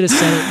 I should have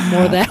said it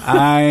more that way.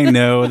 I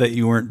know that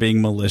you weren't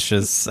being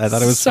malicious. I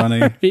thought it was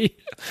funny.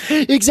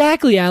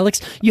 Exactly,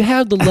 Alex. You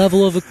have the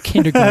level of a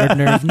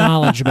kindergartner of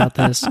knowledge about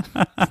this.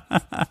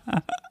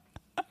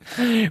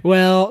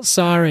 Well,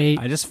 sorry.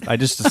 I just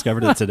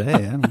discovered it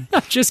today. I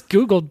just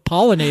Googled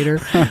pollinator.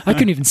 I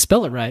couldn't even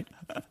spell it right.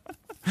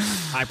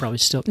 I probably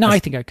still... No, I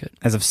think I could.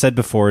 As I've said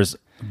before...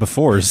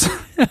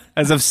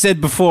 As I've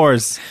said before...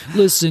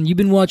 Listen, you've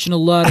been watching a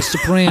lot of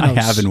Sopranos.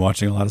 I have been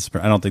watching a lot of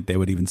Sopranos. I don't think they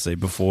would even say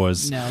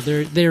befores. No,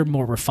 they're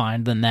more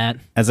refined than that.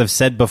 As I've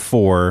said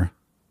before...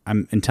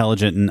 I'm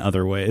intelligent in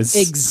other ways.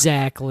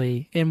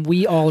 Exactly. And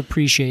we all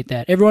appreciate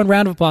that. Everyone,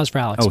 round of applause for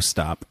Alex. Oh,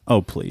 stop.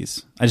 Oh,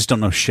 please. I just don't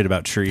know shit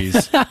about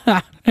trees.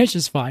 That's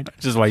just fine.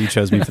 Which is why you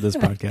chose me for this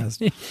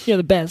podcast. You're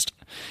the best.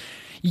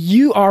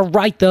 You are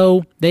right,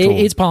 though. Cool.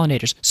 It's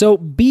pollinators. So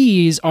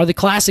bees are the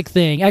classic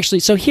thing. Actually,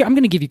 so here, I'm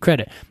going to give you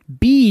credit.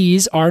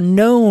 Bees are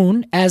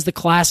known as the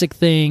classic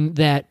thing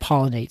that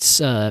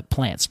pollinates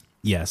plants.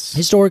 Yes.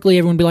 Historically,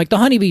 everyone would be like, the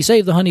honeybee,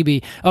 save the honeybee.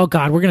 Oh,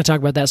 God, we're going to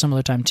talk about that some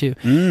other time, too.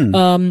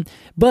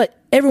 But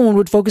everyone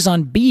would focus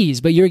on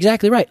bees, but you're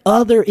exactly right.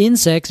 Other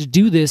insects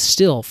do this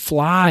still.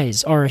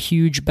 Flies are a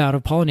huge bout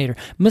of pollinator.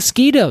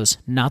 Mosquitoes,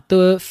 not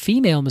the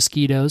female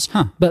mosquitoes,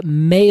 but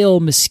male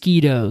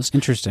mosquitoes.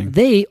 Interesting.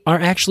 They are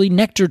actually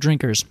nectar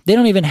drinkers. They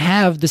don't even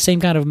have the same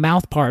kind of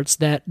mouth parts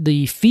that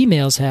the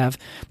females have,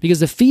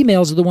 because the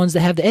females are the ones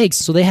that have the eggs,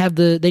 so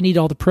they need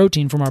all the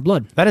protein from our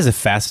blood. That is a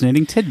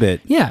fascinating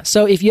tidbit. Yeah,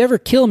 so if you ever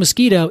kill a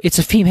mosquito, it's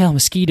a female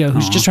mosquito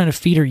who's just trying to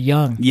feed her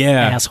young.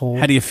 Yeah. Asshole.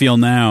 How do you feel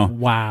now?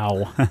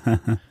 Wow.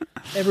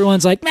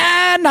 Everyone's like,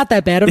 not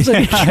that bad. I'm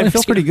I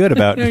feel pretty good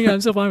about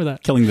I'm so fine with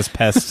that. Killing this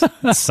pest,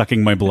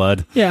 sucking my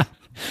blood. Yeah.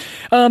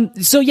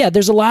 So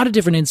there's a lot of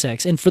different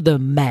insects, and for the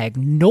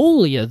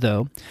magnolia,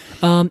 though,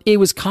 it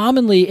was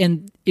commonly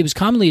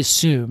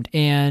assumed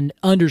and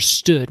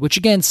understood. Which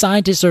again,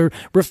 scientists are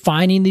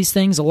refining these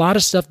things. A lot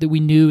of stuff that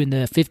we knew in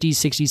the 50s,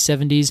 60s,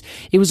 70s,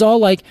 it was all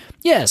like,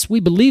 yes, we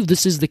believe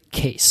this is the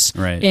case,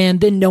 right? And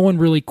then no one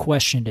really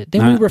questioned it.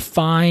 Then we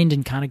refined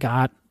and kind of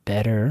got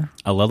better.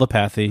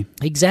 Allelopathy.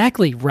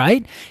 Exactly,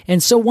 right?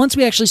 And so once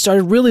we actually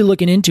started really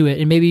looking into it,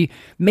 and maybe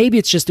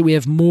it's just that we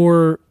have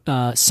more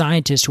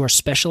scientists who are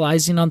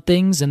specializing on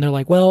things, and they're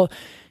like, well,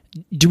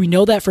 do we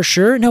know that for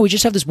sure? No, we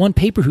just have this one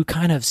paper who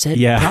kind of said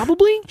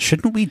probably.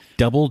 Shouldn't we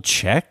double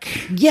check?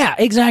 Yeah,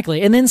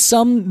 exactly. And then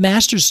some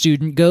master's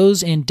student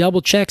goes and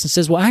double checks and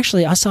says, well,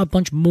 actually, I saw a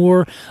bunch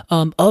more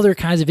other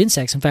kinds of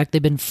insects. In fact,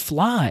 they've been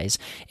flies.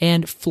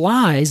 And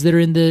flies that are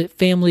in the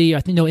family,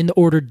 in the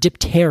order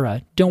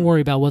Diptera. Don't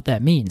worry about what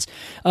that means.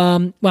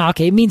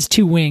 It means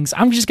two wings.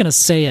 I'm just going to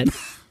say it.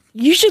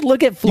 You should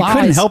look at flies.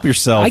 You couldn't help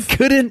yourself. I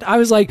couldn't. I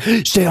was like,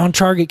 stay on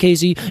target,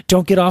 Casey.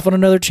 Don't get off on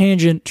another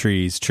tangent.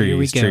 Trees.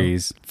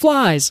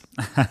 Flies.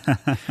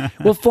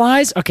 Well,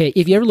 flies, okay,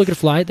 if you ever look at a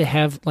fly, they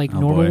have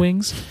normal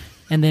wings,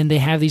 and then they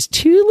have these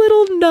two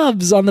little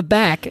nubs on the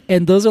back,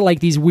 and those are like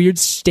these weird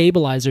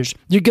stabilizers.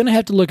 You're going to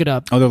have to look it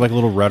up. Oh, they're like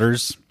little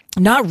rudders?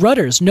 Not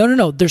rudders.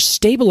 No. They're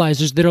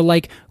stabilizers that are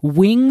like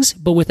wings,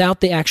 but without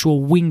the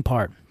actual wing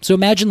part. So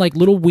imagine like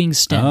little wing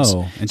stems.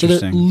 Oh,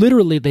 interesting.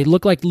 So they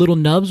look like little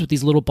nubs with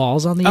these little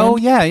balls on the end. Oh,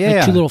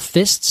 yeah. Two little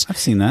fists. I've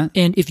seen that.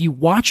 And if you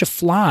watch a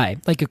fly,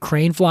 like a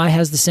crane fly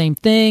has the same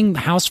thing,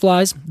 house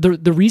flies,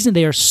 the reason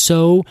they are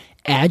so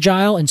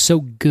agile and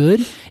so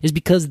good is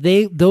because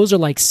those are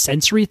like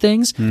sensory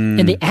things,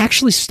 and they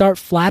actually start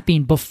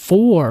flapping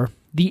before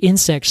the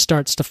insect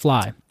starts to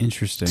fly.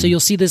 Interesting. So you'll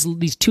see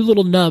these two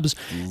little nubs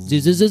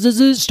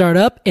start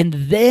up, and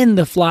then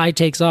the fly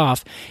takes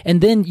off.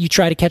 And then you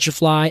try to catch a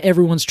fly.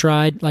 Everyone's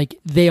tried. Like,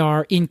 they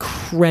are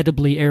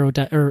incredibly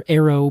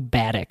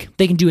aerobatic.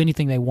 They can do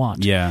anything they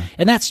want. Yeah.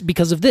 And that's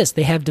because of this.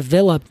 They have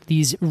developed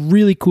these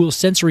really cool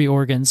sensory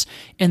organs,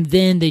 and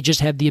then they just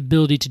have the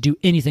ability to do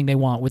anything they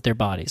want with their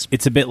bodies.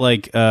 It's a bit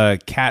like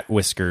cat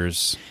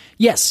whiskers.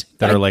 Yes.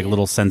 That are like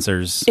little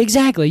sensors.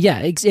 Exactly,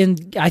 yeah.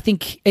 And I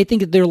think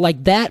they're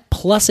like that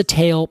plus a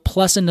tail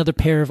plus another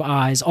pair of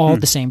eyes all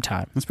at the same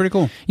time. That's pretty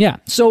cool. Yeah.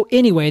 So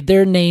anyway,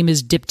 their name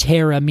is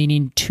Diptera,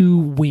 meaning two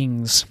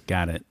wings.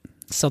 Got it.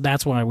 So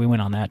that's why we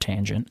went on that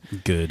tangent.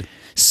 Good.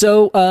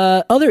 So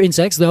other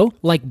insects, though,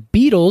 like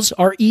beetles,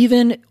 are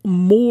even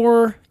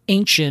more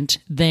ancient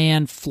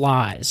than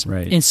flies.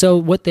 Right. And so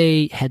what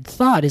they had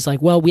thought is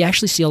like, well, we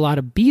actually see a lot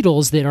of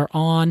beetles that are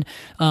on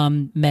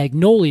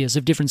magnolias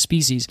of different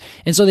species.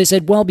 And so they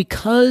said, well,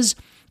 because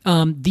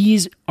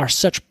these are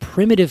such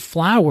primitive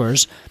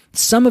flowers,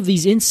 some of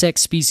these insect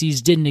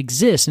species didn't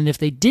exist. And if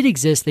they did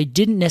exist, they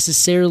hadn't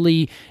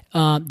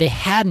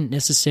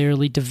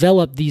necessarily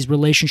developed these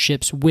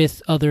relationships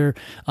with other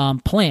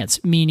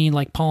plants, meaning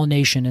like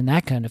pollination and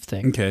that kind of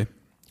thing. Okay.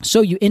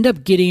 So you end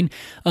up getting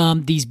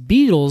these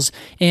beetles,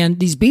 and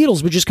these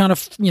beetles would just kind of,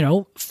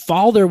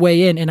 fall their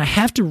way in. And I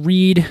have to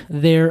read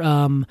their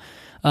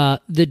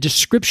the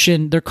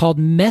description. They're called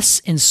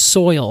mess and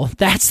soil.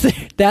 That's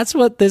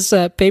what this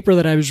paper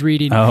that I was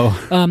reading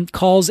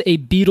calls a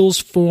beetle's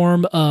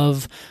form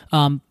of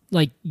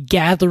like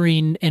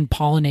gathering food and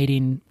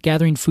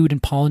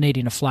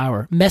pollinating a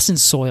flower. Mess and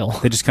soil.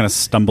 They just kind of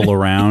stumble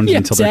around yeah,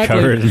 until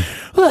exactly. they're covered.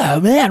 Oh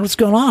man, what's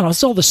going on? I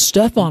saw all this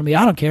stuff on me.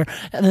 I don't care.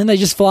 And then they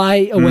just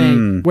fly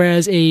away.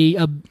 Whereas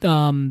a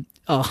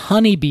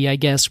honeybee, I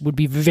guess, would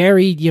be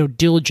very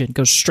diligent,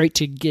 goes straight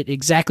to get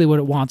exactly what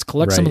it wants,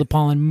 collects some of the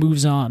pollen,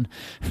 moves on.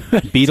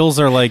 Beetles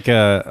are like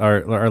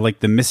are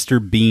like the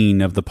Mr. Bean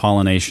of the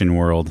pollination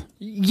world.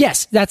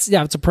 Yes,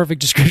 it's a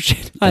perfect description.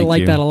 I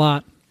like that a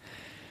lot.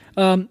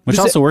 Which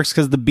also works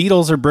because the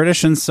Beatles are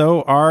British, and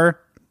so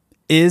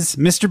is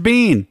Mr.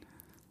 Bean.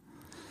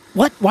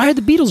 What? Why are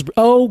the Beatles?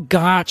 Oh,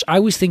 gosh. I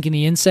was thinking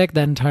the insect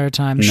that entire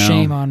time. No,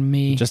 shame on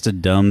me. Just a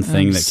dumb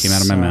thing that came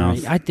out of my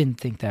mouth. I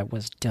didn't think that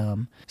was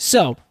dumb.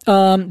 So,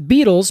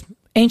 beetles,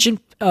 ancient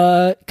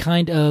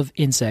kind of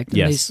insect.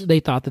 Yes.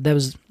 They thought that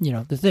was,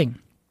 the thing.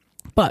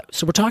 But,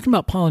 so we're talking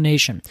about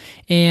pollination.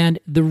 And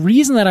the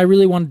reason that I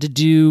really wanted to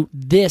do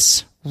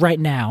this right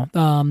now,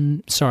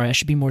 sorry, I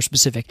should be more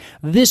specific.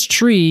 This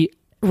tree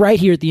right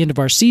here at the end of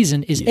our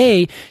season is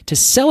to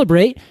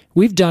celebrate.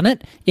 We've done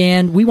it,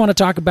 and we want to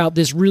talk about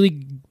this really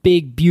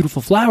big,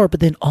 beautiful flower, but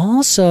then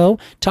also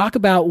talk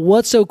about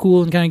what's so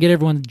cool and kind of get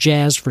everyone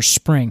jazzed for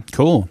spring.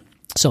 Cool.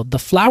 So the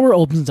flower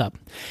opens up.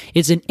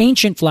 It's an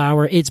ancient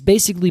flower. It's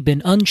basically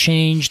been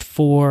unchanged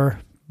for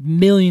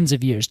millions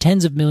of years,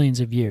 tens of millions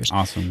of years.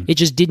 Awesome. It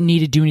just didn't need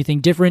to do anything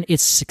different.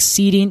 It's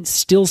succeeding,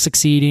 still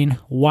succeeding.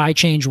 Why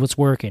change what's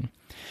working?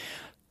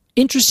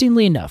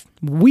 Interestingly enough,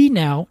 we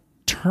now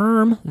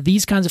term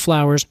these kinds of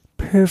flowers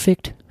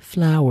perfect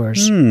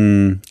flowers.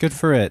 Good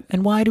for it.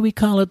 And why do we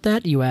call it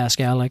that, you ask,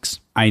 Alex?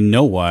 I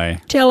know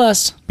why. Tell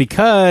us.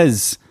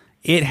 Because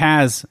it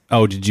has...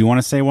 Oh, did you want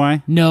to say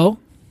why? No.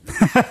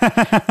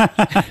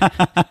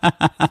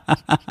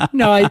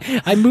 No,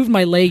 I moved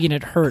my leg and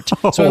it hurt.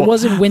 So I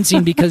wasn't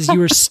wincing because you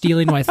were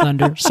stealing my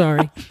thunder.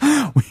 Sorry.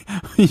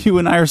 You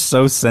and I are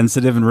so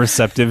sensitive and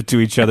receptive to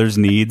each other's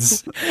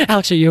needs.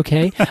 Alex, are you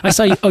okay? I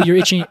saw you. Oh, you're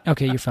itching.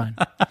 Okay, you're fine.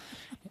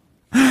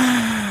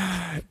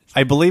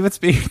 I believe it's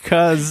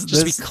because...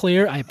 Just to be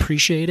clear, I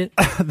appreciate it.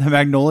 The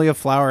magnolia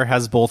flower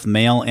has both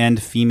male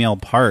and female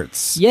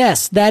parts.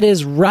 Yes, that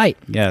is right.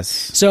 Yes.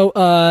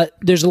 So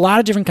there's a lot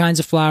of different kinds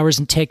of flowers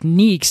and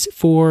techniques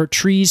for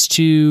trees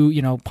to,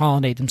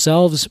 pollinate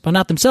themselves, but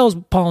not themselves,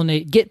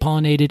 get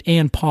pollinated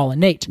and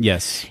pollinate.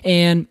 Yes.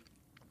 And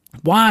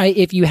why,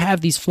 if you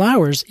have these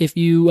flowers, if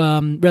you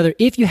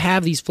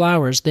have these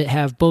flowers that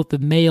have both the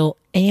male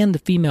and the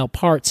female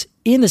parts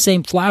in the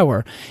same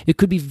flower, it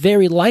could be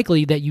very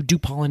likely that you do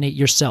pollinate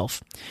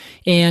yourself.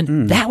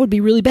 And that would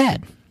be really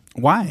bad.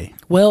 Why?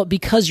 Well,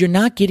 because you're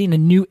not getting a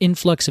new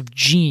influx of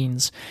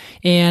genes.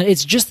 And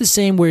it's just the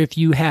same where if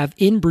you have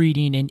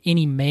inbreeding in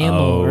any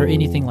mammal or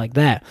anything like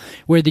that,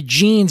 where the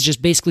genes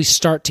just basically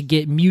start to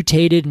get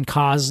mutated and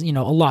cause, a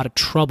lot of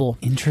trouble.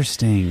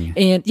 Interesting.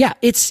 And yeah,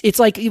 it's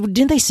like,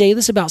 didn't they say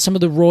this about some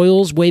of the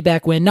royals way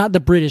back when? Not the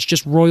British,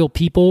 just royal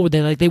people.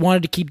 They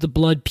wanted to keep the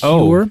blood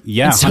pure. Oh,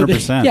 yeah, so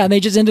 100%. And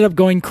they just ended up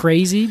going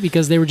crazy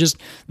because they were just,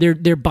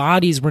 their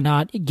bodies were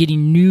not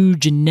getting new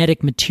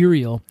genetic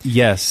material.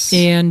 Yes.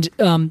 And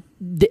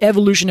the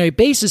evolutionary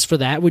basis for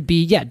that would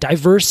be,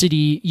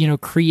 diversity,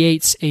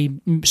 creates a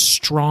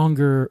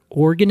stronger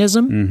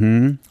organism.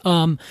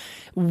 Mm-hmm.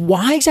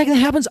 Why exactly that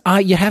happens?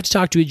 You have to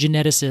talk to a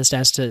geneticist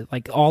as to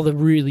like all the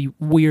really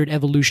weird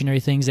evolutionary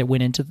things that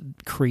went into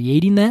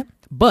creating that.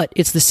 But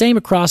it's the same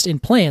across in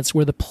plants,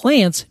 where the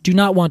plants do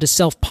not want to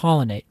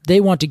self-pollinate.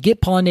 They want to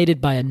get pollinated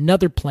by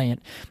another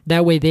plant.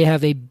 That way they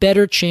have a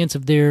better chance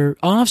of their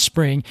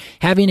offspring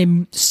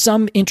having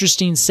some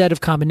interesting set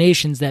of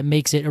combinations that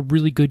makes it a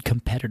really good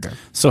competitor.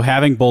 So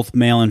having both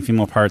male and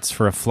female parts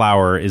for a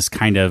flower is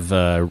kind of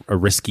a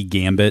risky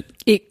gambit?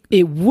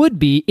 It would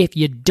be if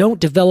you don't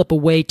develop a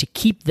way to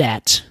keep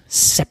that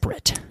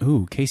separate.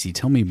 Ooh, Casey,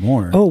 tell me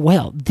more. Oh,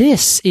 well,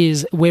 this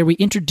is where we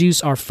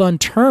introduce our fun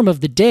term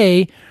of the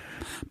day,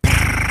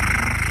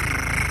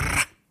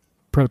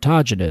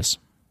 protogynous.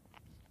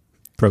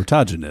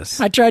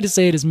 Protogynous. I tried to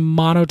say it as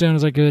monotone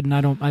as I could, and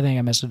I think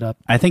I messed it up.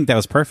 I think that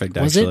was perfect,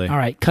 was actually. It? All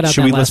right, cut out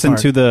Should that we last listen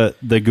part. to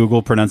the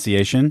Google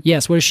pronunciation?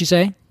 Yes, what does she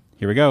say?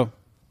 Here we go.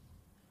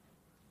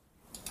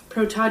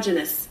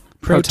 Protogynous.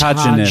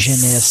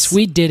 Protogynous.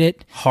 We did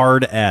it.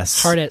 Hard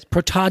S. Hard S.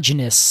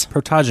 Protogynous.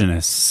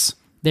 Protogynous.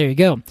 There you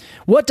go.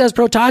 What does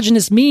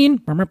protogynous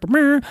mean?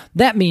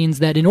 That means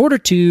that in order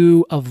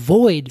to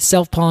avoid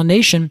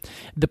self-pollination,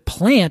 the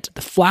plant,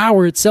 the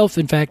flower itself,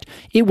 in fact,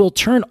 it will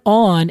turn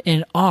on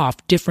and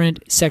off different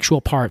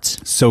sexual parts.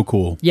 So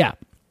cool. Yeah.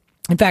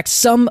 In fact,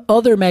 some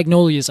other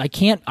magnolias,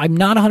 I'm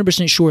not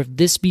 100% sure if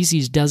this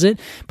species does it,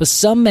 but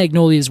some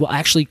magnolias will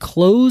actually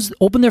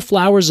open their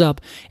flowers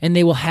up, and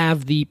they will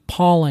have the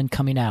pollen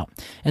coming out.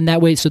 And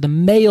that way, so the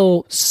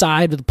male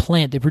side of the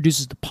plant that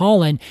produces the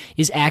pollen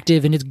is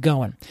active and it's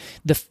going.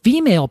 The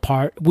female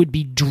part would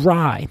be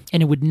dry,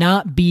 and it would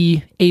not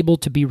be able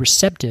to be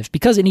receptive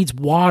because it needs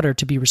water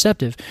to be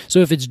receptive. So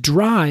if it's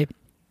dry,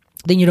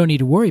 then you don't need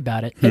to worry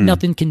about it. And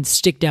nothing can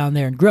stick down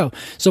there and grow.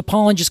 So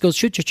pollen just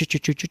goes,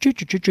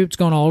 it's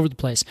going all over the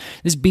place.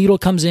 This beetle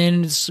comes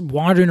in, it's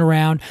wandering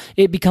around,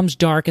 it becomes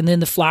dark, and then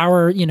the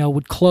flower,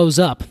 would close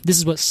up. This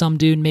is what some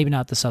do, maybe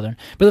not the southern.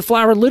 But the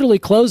flower literally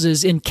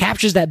closes and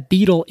captures that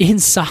beetle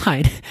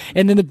inside,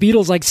 and then the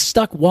beetle's like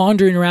stuck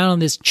wandering around in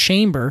this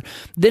chamber.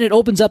 Then it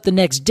opens up the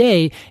next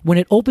day. When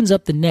it opens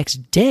up the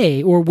next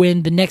day, or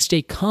when the next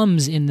day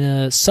comes in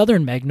the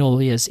southern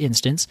magnolia's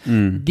instance,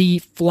 the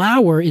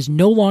flower is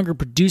no longer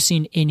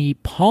producing any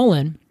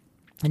pollen,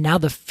 and now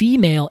the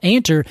female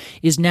anther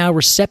is now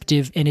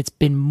receptive, and it's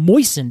been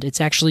moistened. It's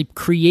actually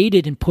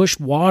created and pushed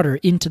water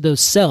into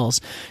those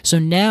cells. So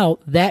now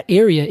that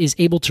area is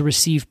able to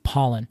receive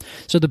pollen.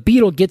 So the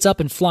beetle gets up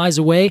and flies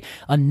away.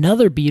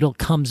 Another beetle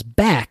comes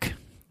back,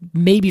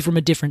 maybe from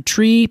a different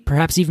tree,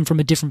 perhaps even from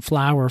a different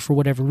flower for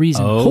whatever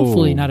reason.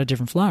 Hopefully not a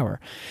different flower.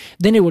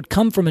 Then it would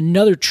come from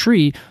another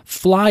tree,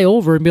 fly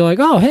over and be like,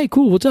 oh, hey,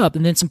 cool, what's up?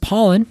 And then some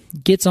pollen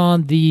gets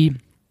on the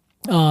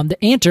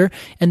anther,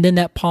 and then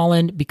that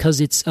pollen, because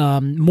it's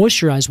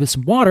moisturized with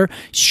some water,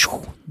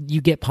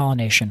 you get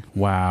pollination.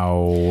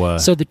 Wow.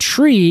 So the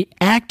tree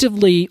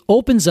actively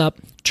opens up,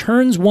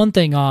 turns one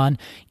thing on,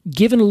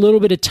 given a little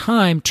bit of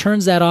time,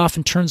 turns that off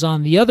and turns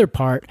on the other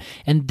part,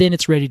 and then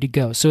it's ready to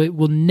go. So it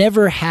will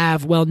never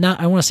have, I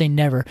want to say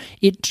never,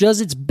 it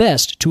does its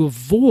best to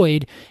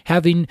avoid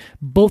having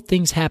both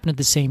things happen at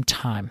the same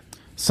time.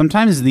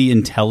 Sometimes the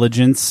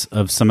intelligence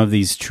of some of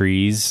these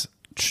trees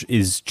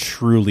is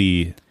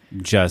truly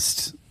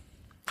just,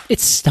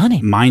 it's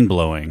stunning,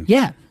 mind-blowing.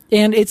 Yeah,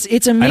 and it's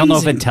amazing. I don't know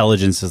if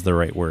intelligence is the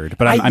right word,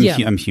 but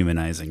I'm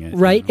humanizing it,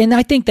 right? And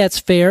I think that's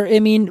fair.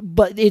 I mean,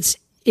 but it's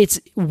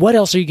what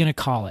else are you going to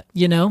call it?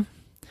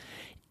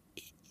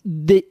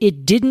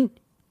 It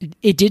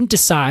didn't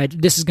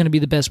decide this is going to be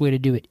the best way to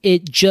do it.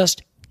 It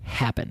just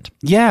happened.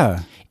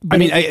 Yeah.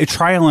 But a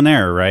trial and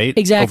error, right?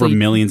 Exactly. Over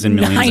millions and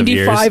millions of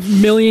years.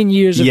 95 million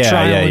years of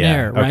trial and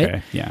error, right?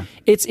 Okay, yeah.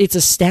 It's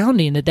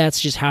astounding that that's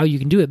just how you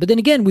can do it. But then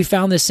again, we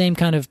found this same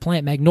kind of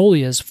plant,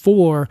 magnolias,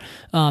 for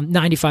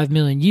 95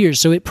 million years.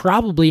 So it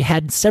probably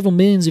had several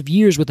millions of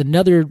years with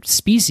another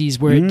species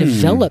where it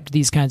developed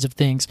these kinds of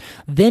things,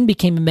 then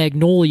became a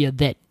magnolia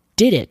that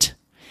did it.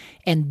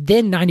 And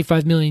then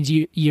 95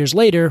 million years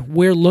later,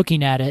 we're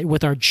looking at it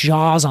with our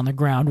jaws on the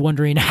ground,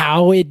 wondering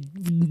how it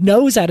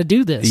knows how to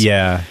do this.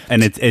 Yeah,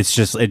 and it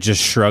just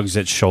shrugs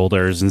its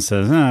shoulders and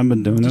says, I've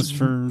been doing this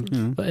for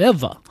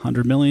forever,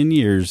 100 million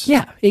years.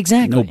 Yeah,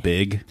 exactly. No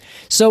big.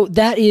 So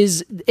that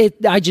is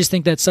it. I just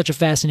think that's such a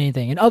fascinating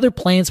thing. And other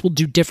plants will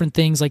do different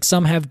things. Like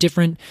some have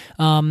different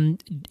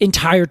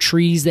entire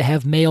trees that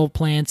have male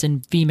plants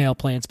and female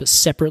plants, but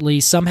separately.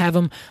 Some have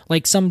them,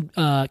 like some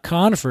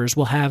conifers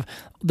will have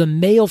the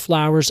male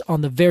flowers on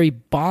the very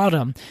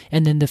bottom,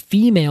 and then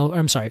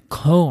the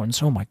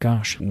cones. Oh my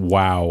gosh.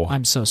 Wow.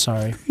 I'm so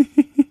sorry.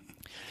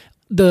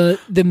 The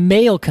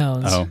male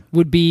cones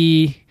would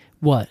be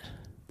what?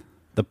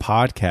 The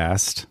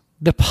podcast.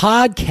 The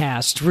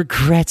podcast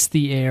regrets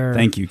the error.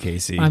 Thank you,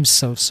 Casey. I'm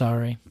so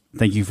sorry.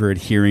 Thank you for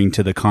adhering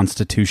to the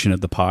constitution of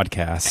the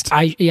podcast.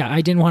 I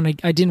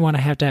didn't want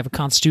to have a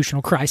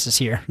constitutional crisis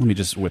here. Let me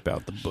just whip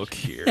out the book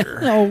here.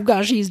 Oh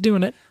gosh, he's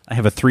doing it. I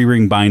have a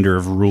 3-ring binder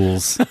of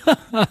rules.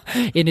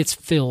 And it's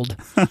filled.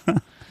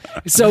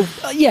 So,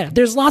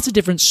 there's lots of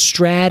different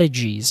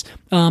strategies.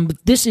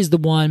 But this is the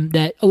one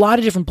that a lot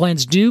of different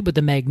plants do, but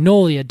the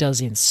magnolia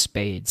does in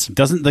spades.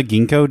 Doesn't the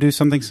ginkgo do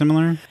something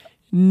similar?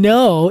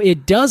 No,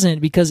 it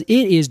doesn't, because it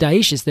is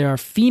dioecious. There are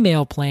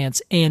female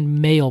plants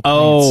and male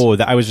plants. Oh,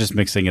 I was just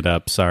mixing it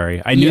up.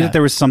 Sorry. I knew that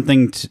there was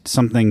something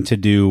to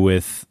do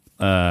with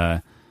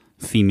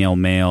female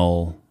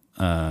male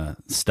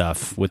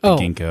stuff with the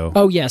ginkgo.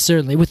 Oh, yeah,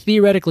 certainly. With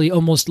theoretically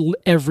almost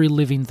every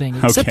living thing,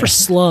 except for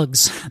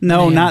slugs.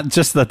 No, not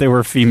just that they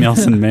were females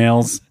and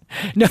males.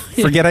 No,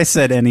 Forget I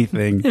said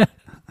anything.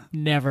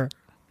 Never.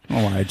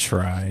 Oh, I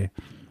try.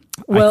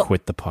 Well, I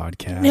quit the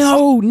podcast.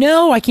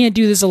 No, I can't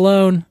do this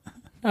alone.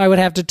 I would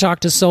have to talk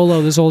to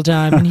Solo this whole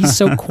time, and he's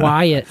so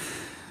quiet.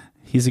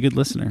 He's a good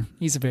listener.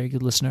 He's a very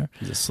good listener.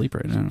 He's asleep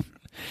right now.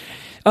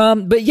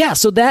 But yeah,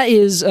 so that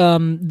is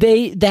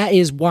that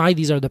is why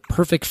these are the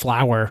perfect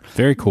flower.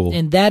 Very cool.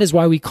 And that is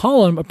why we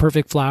call them a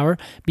perfect flower,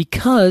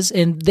 because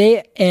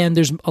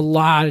there's a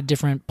lot of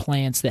different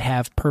plants that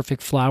have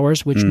perfect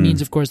flowers, which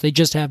means, of course, they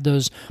just have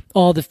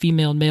all the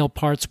female and male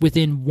parts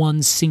within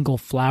one single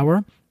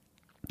flower.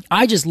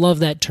 I just love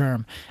that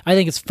term. I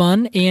think it's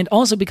fun, and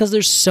also because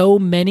there's so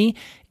many,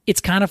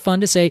 it's kind of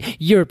fun to say,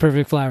 you're a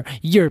perfect flower,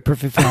 you're a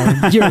perfect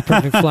flower, you're a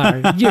perfect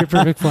flower, you're a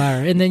perfect flower.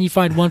 And then you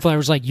find one flower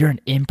is like, you're an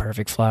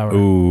imperfect flower.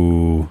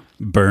 Ooh,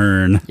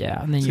 burn.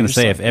 Yeah. And then I was going to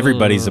say, if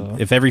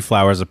every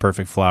flower is a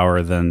perfect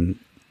flower, then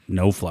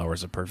no flower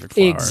is a perfect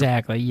flower.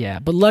 Exactly, yeah.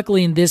 But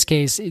luckily in this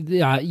case,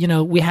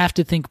 we have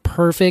to think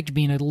perfect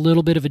being a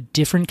little bit of a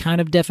different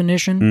kind of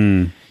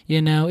definition.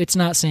 It's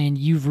not saying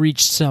you've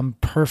reached some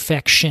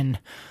perfection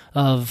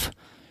of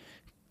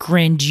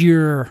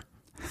grandeur.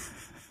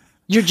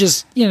 You're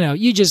just, you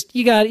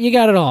got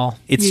it all.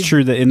 It's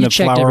true that in the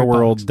flower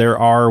world, there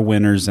are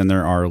winners and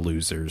there are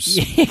losers.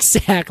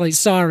 Exactly.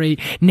 Sorry,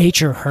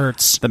 nature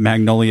hurts. The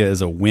magnolia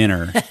is a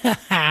winner.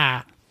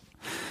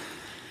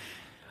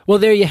 Well,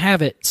 there you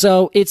have it.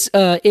 So it's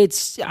I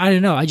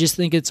don't know. I just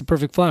think it's a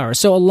perfect flower.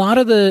 So a lot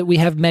of we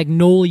have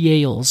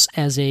magnoliales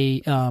as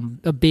a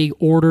big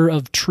order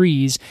of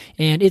trees,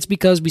 and it's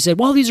because we said,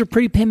 well, these are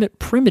pretty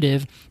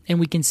primitive, and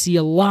we can see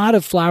a lot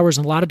of flowers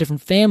and a lot of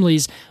different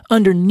families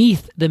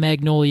underneath the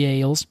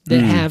magnoliales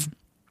that have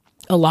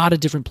a lot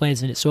of different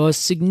plants in it. So a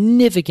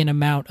significant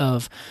amount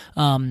of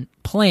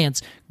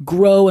plants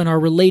grow and are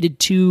related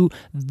to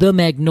the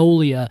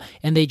magnolia,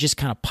 and they just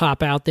kind of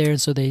pop out there. And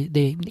so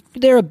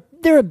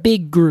they're a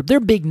big group. They're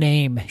a big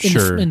name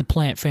in the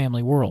plant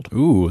family world.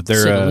 Ooh,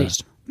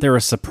 they're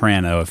a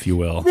soprano, if you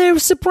will. They're a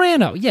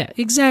soprano. Yeah,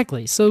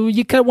 exactly. So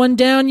you cut one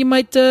down, you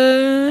might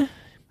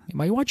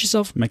watch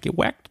yourself. Might get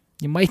whacked.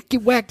 You might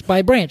get whacked by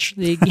a branch.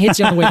 It hits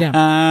you on the way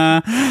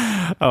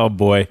down. Oh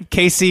boy,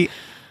 Casey,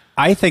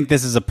 I think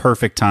this is a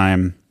perfect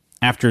time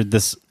after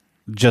this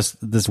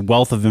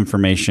wealth of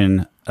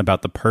information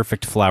about the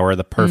perfect flower,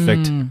 the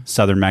perfect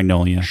southern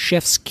magnolia.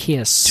 Chef's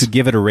kiss. To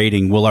give it a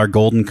rating, will our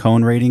golden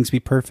cone ratings be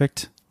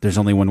perfect? There's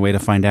only one way to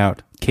find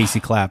out. Casey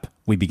Clapp,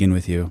 we begin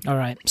with you. All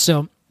right.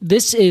 So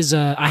this is,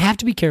 I have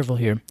to be careful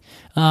here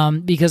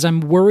because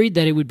I'm worried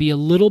that it would be a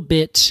little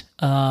bit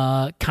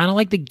kind of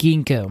like the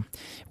ginkgo,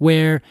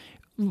 where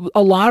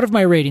a lot of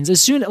my ratings,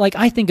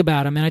 I think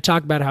about them and I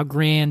talk about how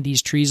grand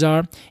these trees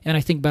are, and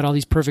I think about all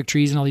these perfect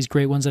trees and all these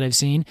great ones that I've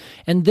seen.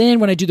 And then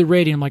when I do the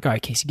rating, I'm like, all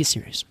right, Casey, get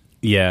serious.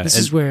 Yeah. This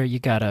is where you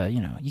gotta,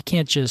 you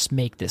can't just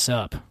make this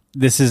up.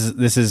 This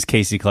is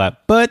Casey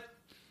Clapp, but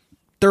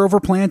they're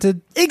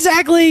overplanted.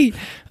 Exactly.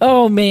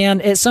 Oh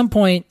man, at some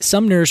point,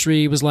 some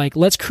nursery was like,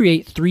 let's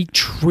create 3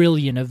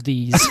 trillion of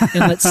these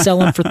and let's sell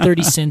them for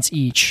 30 cents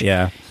each.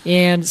 Yeah.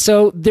 And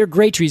so they're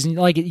great trees.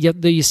 And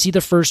you see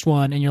the first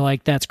one and you're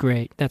like, that's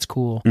great. That's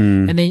cool.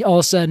 And then all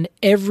of a sudden,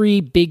 every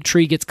big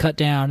tree gets cut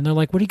down and they're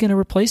like, what are you going to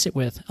replace it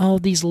with? Oh,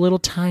 these little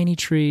tiny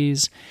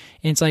trees.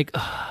 And it's like,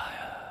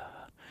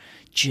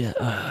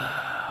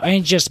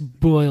 it just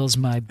boils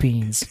my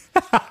beans.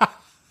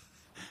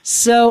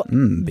 So,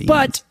 beans.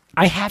 But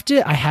I have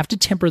to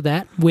temper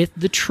that with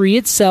the tree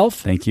itself.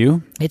 Thank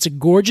you. It's a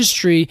gorgeous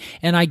tree,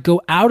 and I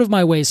go out of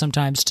my way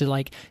sometimes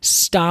to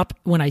stop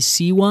when I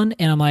see one,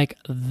 and I'm like,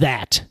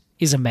 that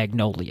is a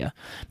magnolia,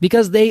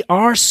 because they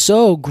are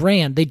so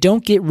grand. They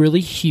don't get really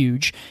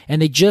huge,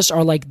 and they just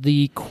are like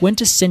the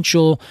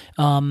quintessential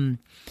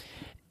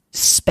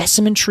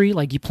specimen tree.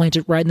 Like you plant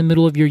it right in the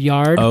middle of your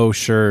yard. Oh,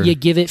 sure. You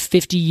give it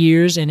 50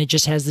 years, and it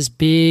just has this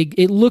big.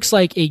 It looks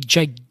like a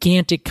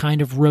gigantic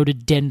kind of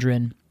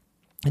rhododendron.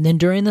 And then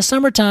during the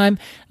summertime,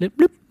 bloop,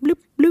 bloop,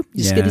 bloop,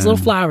 you just get these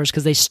little flowers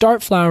because they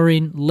start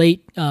flowering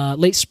late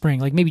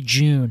spring, like maybe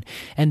June.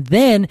 And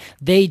then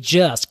they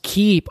just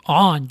keep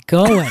on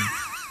going.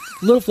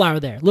 Little flower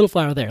there, little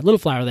flower there, little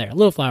flower there,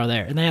 little flower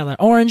there. And they have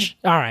that orange.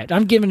 All right,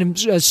 I'm giving them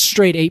a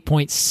straight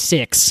 8.6.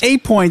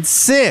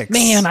 8.6?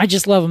 Man, I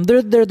just love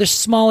them. They're the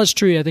smallest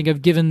tree I think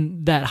I've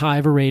given that high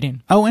of a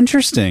rating. Oh,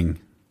 interesting.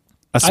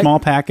 A small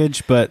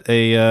package, but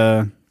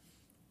a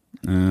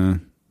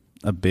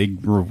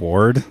big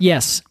reward?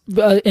 Yes,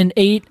 an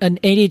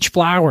 8-inch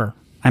flower.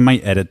 I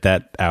might edit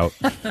that out.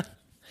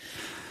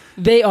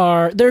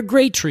 They're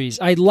great trees.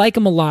 I like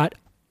them a lot.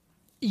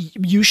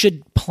 You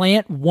should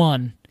plant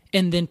one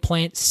and then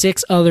plant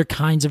 6 other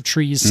kinds of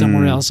trees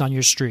somewhere else on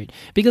your street.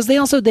 Because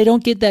they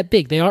don't get that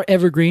big. They are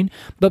evergreen,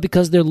 but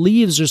because their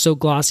leaves are so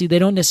glossy, they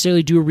don't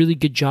necessarily do a really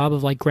good job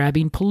of like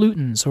grabbing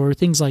pollutants or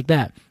things like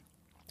that.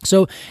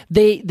 So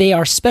they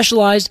are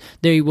specialized.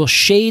 They will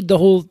shade the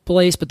whole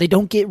place, but they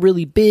don't get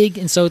really big.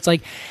 And so it's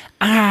like,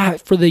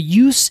 for the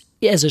use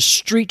as a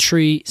street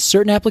tree,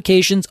 certain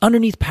applications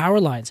underneath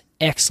power lines,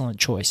 excellent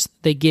choice.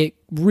 They get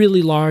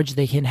really large.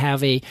 They can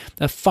have a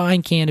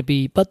fine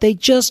canopy, but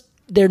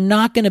they're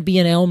not going to be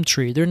an elm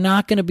tree. They're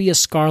not going to be a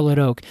scarlet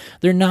oak.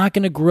 They're not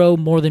going to grow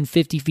more than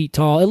 50 feet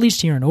tall, at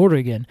least here in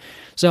Oregon.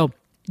 So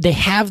they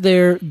have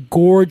their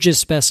gorgeous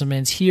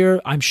specimens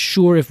here. I'm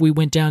sure if we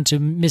went down to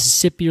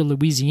Mississippi or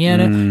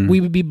Louisiana,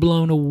 we would be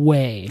blown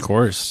away. Of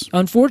course.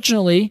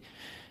 Unfortunately,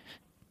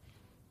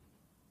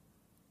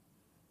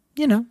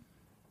 8.6.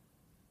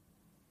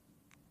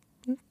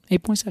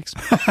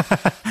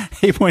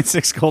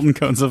 8.6 Golden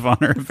Cones of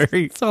Honor.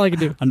 Very That's all I can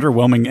do.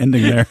 Underwhelming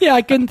ending there. Yeah,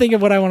 I couldn't think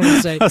of what I wanted to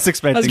say. I was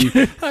expecting.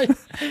 I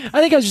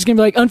think I was just going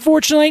to be like,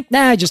 unfortunately,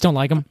 I just don't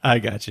like them. I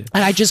got you.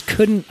 And I just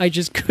couldn't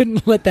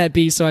let that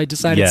be, so I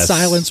decided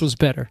silence was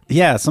better.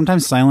 Yeah,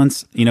 sometimes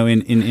silence, in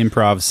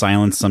improv,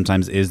 silence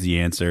sometimes is the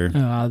answer.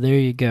 Oh, there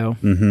you go.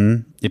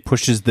 Mm-hmm. It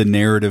pushes the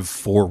narrative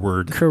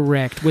forward.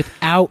 Correct,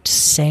 without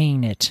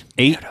saying it.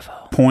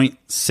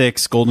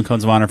 8.6 Golden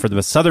Cones of Honor for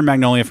the Southern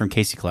Magnolia from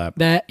Casey Clapp.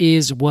 That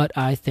is what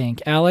I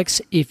think.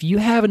 Alex, if you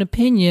have an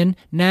opinion,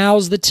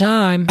 now's the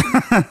time.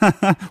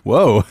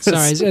 Whoa. Sorry,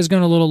 I was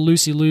going a little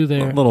Lucy-Lou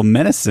there. A little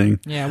menacing.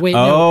 Yeah, wait,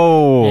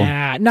 no.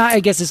 No, I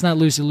guess it's not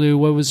Lucy-Lou.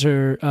 What was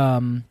her... oh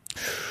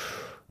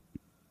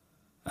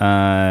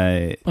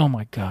my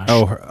gosh.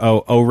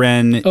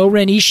 Oren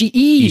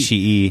Ishii.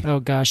 Ishii.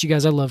 Oh gosh, you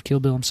guys, I love Kill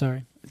Bill. I'm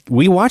sorry.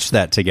 We watched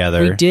that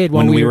together. We did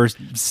when we were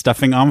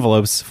stuffing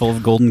envelopes full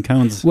of golden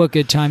cones. What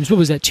good times. What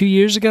was that, 2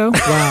 years ago?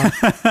 Wow.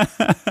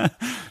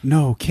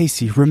 No,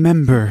 Casey,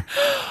 remember.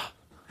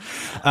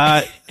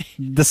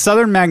 The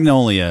Southern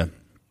Magnolia,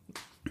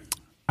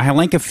 I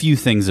like a few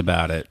things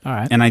about it. All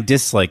right. And I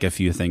dislike a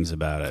few things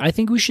about it. I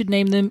think we should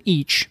name them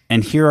each.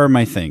 And here are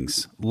my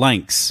things.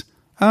 Lengths.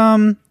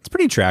 It's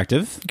pretty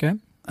attractive. Okay.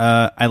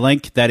 I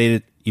like that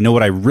it,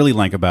 what I really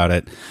like about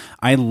it?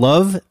 I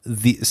love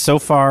so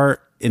far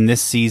in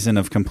this season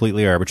of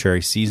Completely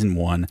Arbitrary, season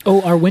 1.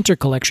 Oh, our winter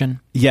collection.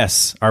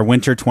 Yes, our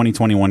winter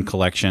 2021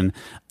 collection.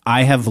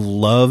 I have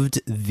loved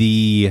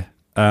the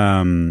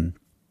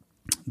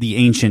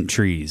ancient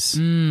trees.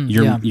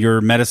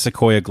 Your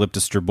Metasequoia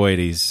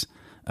glyptostroboides.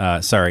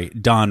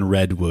 Don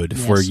Redwood,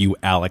 for you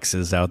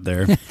Alexes out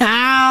there.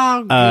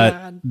 Oh,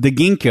 God. The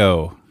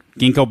ginkgo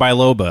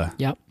biloba.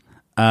 Yep.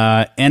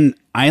 And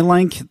I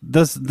like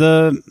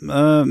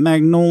the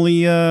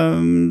Magnolia.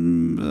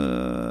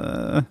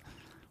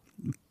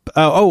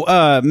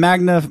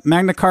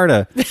 Magna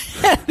Carta.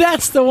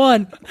 That's the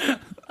one.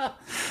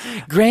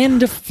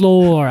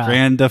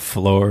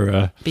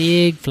 Grandiflora.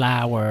 Big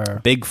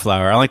flower.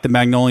 I like the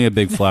Magnolia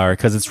big flower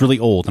because it's really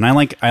old, and I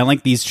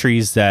like these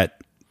trees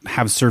that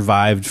have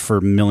survived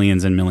for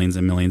millions and millions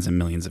and millions and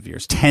millions of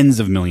years, tens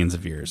of millions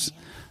of years.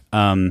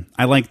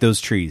 I like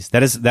those trees.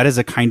 That is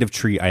a kind of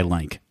tree I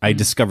like. I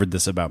discovered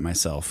this about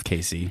myself,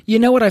 Casey. You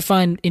know what I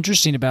find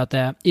interesting about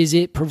that is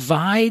it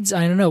provides,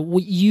 I don't know,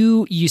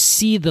 you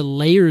see the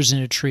layers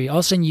in a tree. All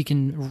of a sudden you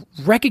can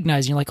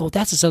recognize, you're like, oh,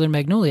 that's a Southern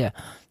Magnolia.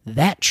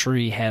 That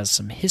tree has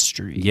some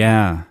history.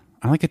 Yeah.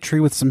 I like a tree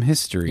with some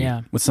history.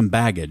 Yeah. With some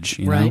baggage,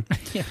 right?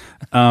 Yeah.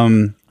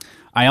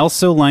 I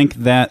also like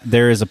that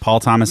there is a Paul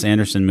Thomas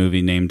Anderson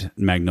movie named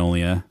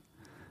Magnolia,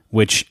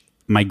 which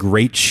my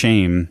great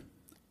shame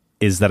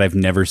is that I've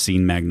never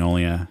seen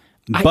Magnolia.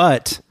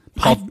 What?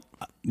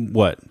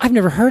 I've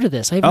never heard of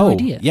this. I have no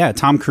idea. Yeah,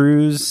 Tom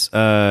Cruise,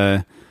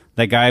 that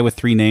guy with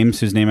 3 names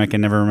whose name I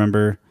can never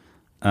remember.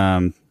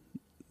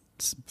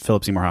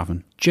 Philip Seymour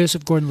Hoffman.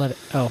 Joseph Gordon-Levitt.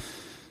 Oh.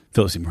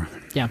 Philip Seymour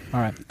Hoffman. Yeah, all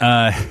right.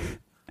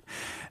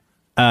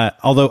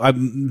 Although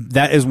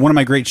that is one of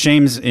my great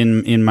shames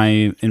in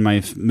my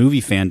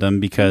movie fandom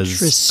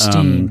because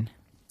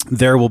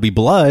There Will Be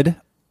Blood,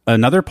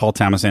 another Paul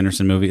Thomas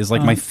Anderson movie, is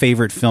like my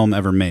favorite film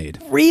ever made.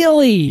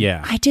 Really?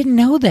 Yeah. I didn't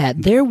know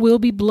that. There Will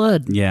Be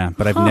Blood. Yeah,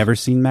 but I've never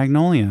seen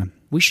Magnolia.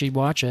 We should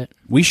watch it.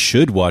 We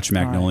should watch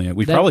Magnolia. Right.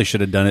 We probably should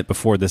have done it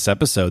before this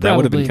episode. That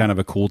would have been kind of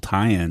a cool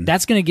tie-in.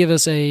 That's going to give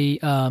us a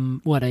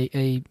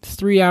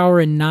 3-hour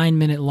and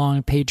 9-minute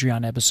long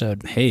Patreon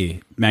episode.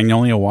 Hey,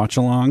 Magnolia watch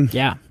along?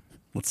 Yeah.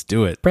 Let's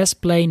do it. Press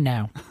play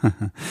now.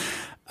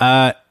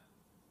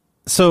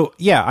 So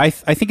yeah, I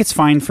think it's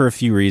fine for a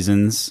few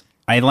reasons.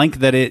 I like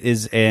that it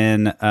is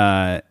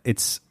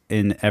it's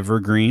in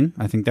evergreen.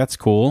 I think that's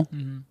cool.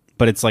 Mm-hmm.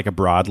 But it's like a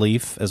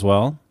broadleaf as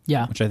well.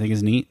 Yeah. Which I think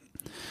is neat.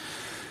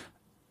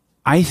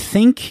 I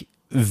think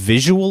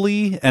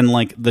visually and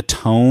like the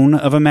tone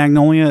of a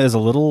Magnolia is a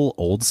little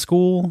old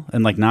school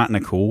and like not in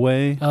a cool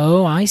way.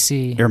 Oh, I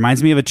see. It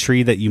reminds me of a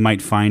tree that you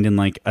might find in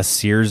like a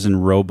Sears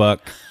and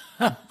Roebuck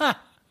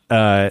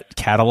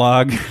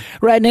catalog.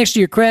 Right next to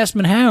your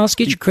Craftsman house.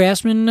 Get your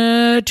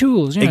Craftsman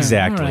tools.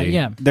 Exactly. Right,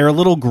 yeah. They're a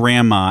little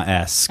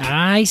grandma-esque.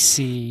 I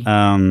see.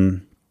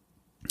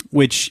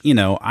 which,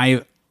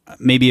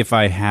 maybe if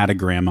I had a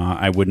grandma,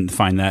 I wouldn't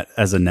find that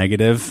as a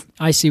negative.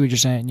 I see what you're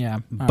saying. Yeah.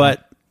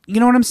 But you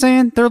know what I'm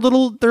saying? They're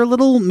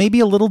maybe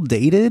a little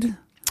dated.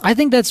 I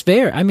think that's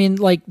fair. I mean,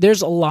 like,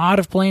 there's a lot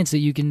of plants that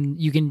you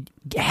can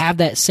have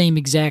that same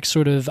exact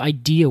sort of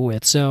idea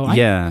with. So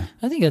I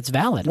think that's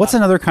valid. What's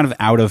another kind of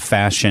out of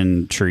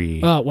fashion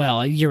tree? Oh,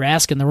 well, you're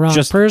asking the wrong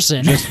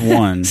person. Just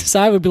one.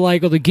 So I would be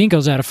like, the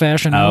ginkgo's out of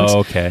fashion. Oh,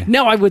 okay.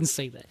 No, I wouldn't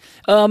say that.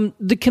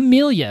 The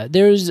camellia.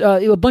 There's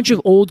a bunch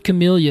of old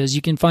camellias.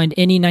 You can find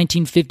any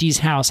 1950s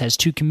house has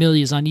 2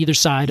 camellias on either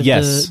side of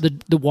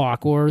the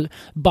walk, or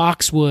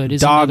boxwood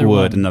is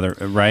dogwood, another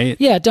right?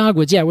 Yeah,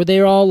 dogwoods. Yeah, where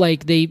they're all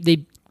like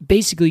they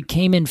basically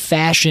came in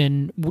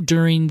fashion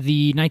during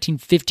the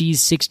 1950s,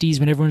 60s,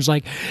 when everyone's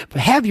like,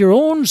 have your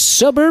own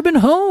suburban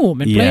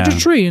home and plant a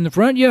tree in the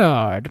front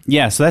yard.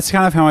 Yeah, so that's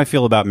kind of how I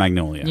feel about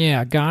Magnolia.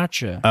 Yeah,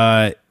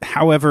 gotcha.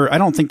 However, I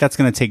don't think that's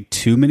going to take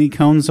too many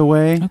cones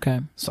away. Okay.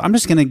 So I'm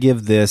just going to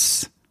give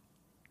this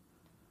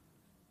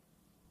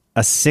a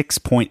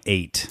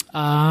 6.8.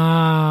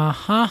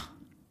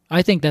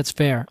 I think that's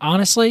fair.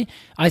 Honestly,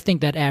 I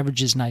think that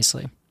averages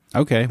nicely.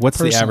 Okay. What's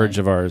the average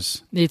of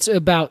ours? It's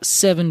about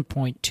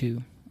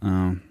 7.2.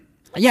 Oh.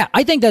 Yeah,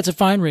 I think that's a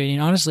fine rating,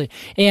 honestly.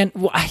 And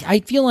I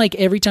feel like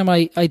every time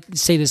I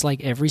say this,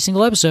 like every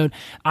single episode,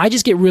 I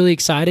just get really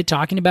excited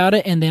talking about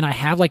it, and then I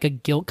have like a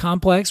guilt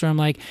complex where I'm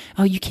like,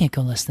 oh, you can't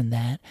go less than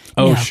that.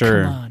 Oh, no,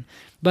 sure. Come on.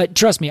 But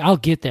trust me, I'll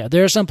get there.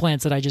 There are some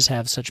plants that I just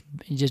have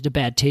just a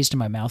bad taste in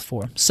my mouth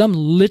for. Some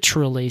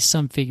literally,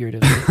 some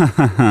figuratively.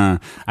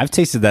 I've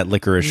tasted that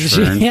licorice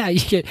fern. Yeah,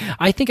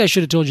 I think I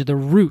should have told you the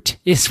root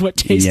is what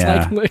tastes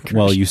like licorice.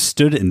 Well, you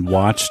stood and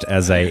watched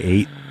as I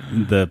ate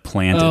the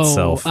plant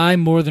itself. I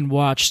more than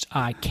watched.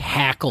 I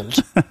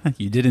cackled.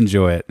 You did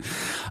enjoy it.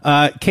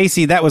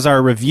 Casey, that was our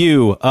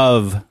review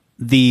of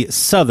the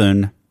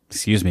Southern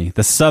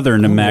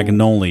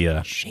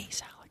Magnolia.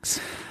 Jeez, Alex.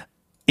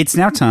 It's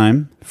now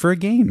time for a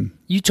game.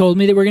 You told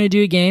me that we're going to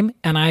do a game,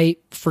 and I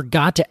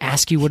forgot to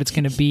ask you what it's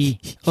going to be.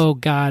 Oh,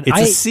 God. It's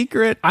a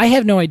secret. I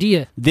have no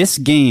idea. This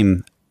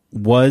game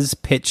was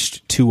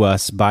pitched to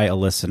us by a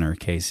listener,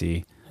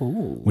 Casey,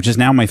 which is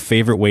now my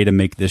favorite way to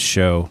make this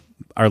show.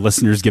 Our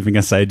listeners giving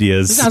us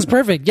ideas. This sounds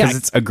perfect. Yeah. Because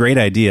it's a great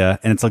idea,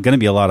 and it's going to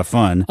be a lot of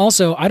fun.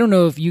 Also, I don't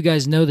know if you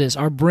guys know this.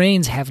 Our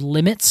brains have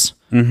limits.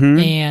 Mm-hmm.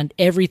 And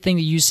everything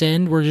that you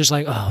send, we're just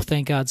like, oh,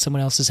 thank God someone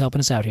else is helping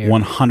us out here.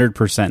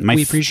 100%.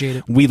 We appreciate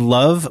it. We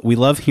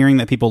love hearing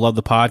that people love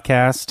the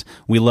podcast.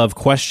 We love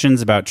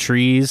questions about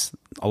trees.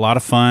 A lot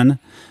of fun.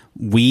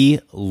 We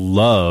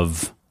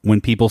love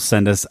when people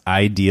send us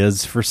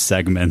ideas for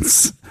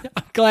segments.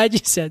 I'm glad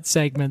you said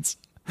segments.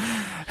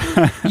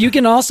 You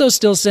can also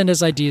still send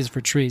us ideas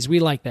for trees. We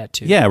like that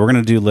too. Yeah, we're going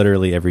to do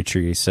literally every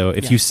tree. So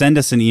if you send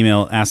us an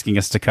email asking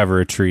us to cover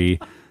a tree,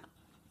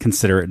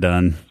 consider it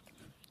done.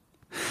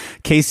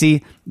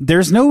 Casey,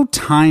 there's no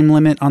time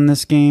limit on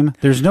this game.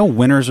 There's no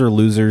winners or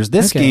losers.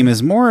 This game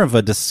is more of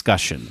a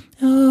discussion.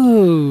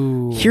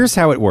 Oh. Here's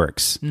how it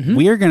works. Mm-hmm.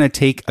 We are going to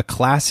take a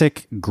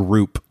classic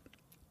group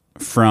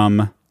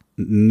from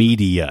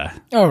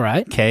media. All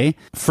right. Okay.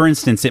 For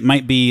instance, it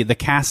might be the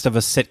cast of a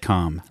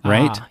sitcom,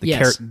 right?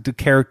 The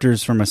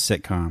characters from a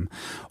sitcom.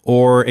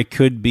 Or it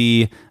could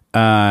be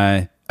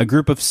a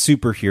group of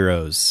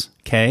superheroes.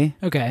 Okay.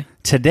 Okay.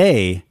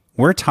 Today,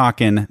 we're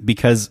talking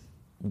because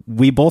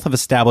we both have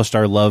established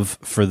our love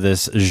for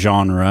this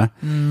genre.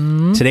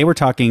 Mm. Today we're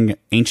talking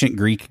ancient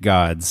Greek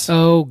gods.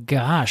 Oh,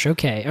 gosh.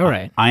 Okay. All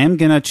right. I am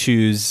going to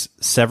choose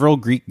several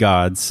Greek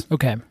gods.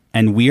 Okay.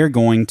 And we are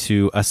going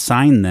to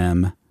assign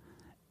them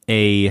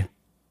a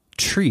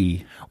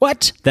tree.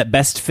 What? That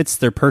best fits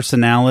their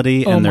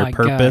personality and their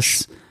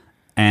purpose. Gosh.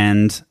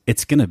 And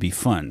it's going to be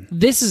fun.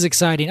 This is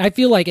exciting. I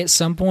feel like at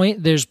some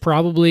point there's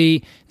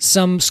probably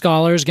some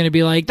scholars going to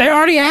be like, they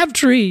already have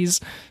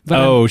trees.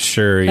 But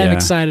I'm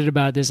excited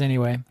about this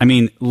anyway. I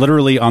mean,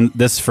 literally on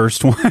this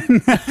first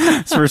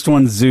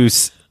one,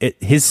 Zeus,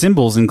 his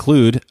symbols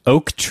include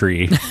oak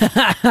tree.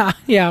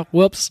 Yeah,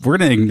 whoops. We're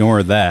going to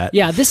ignore that.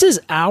 Yeah, this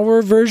is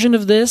our version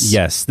of this.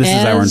 Yes, this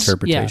is our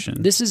interpretation.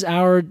 Yeah, this is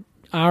our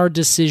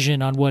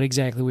decision on what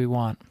exactly we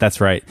want.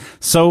 That's right.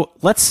 So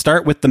let's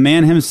start with the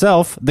man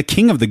himself, the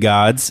king of the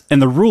gods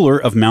and the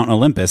ruler of Mount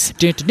Olympus.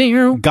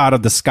 God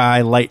of the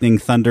sky, lightning,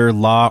 thunder,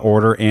 law,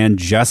 order, and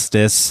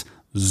justice,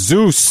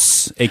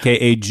 Zeus,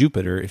 a.k.a.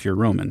 Jupiter if you're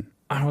Roman.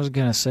 I was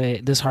going to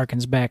say, this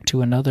harkens back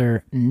to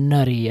another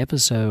nutty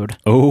episode.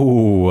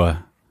 Oh,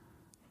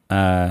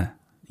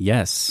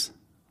 yes.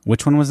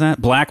 Which one was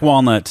that? Black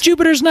Walnut.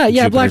 Jupiter's Nut.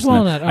 Yeah, Black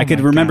Walnut. Oh, I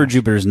could remember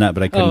Jupiter's Nut,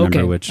 but I couldn't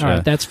remember which. All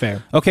right, that's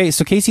fair. Okay,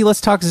 so Casey,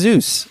 let's talk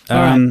Zeus.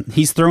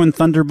 He's throwing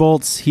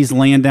thunderbolts. He's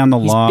laying down the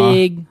law.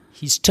 He's big.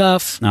 He's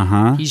tough.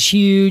 Uh-huh. He's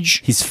huge.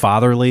 He's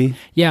fatherly.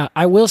 Yeah,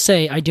 I will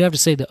say, I do have to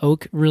say the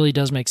oak really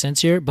does make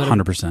sense here. But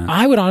 100%.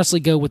 I would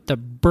honestly go with the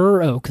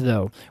bur oak,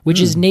 though,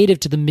 which is native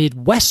to the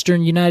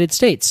Midwestern United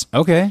States.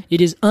 Okay. It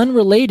is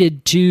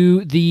unrelated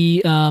to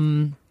the...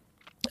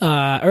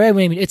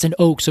 it's an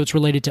oak, so it's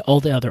related to all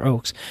the other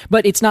oaks.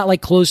 But it's not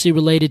like closely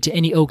related to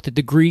any oak that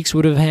the Greeks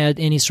would have had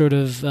any sort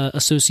of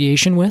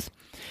association with.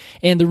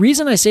 And the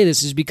reason I say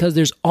this is because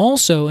there's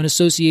also an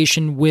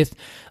association with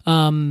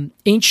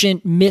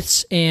ancient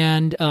myths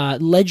and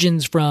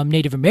legends from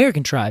Native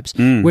American tribes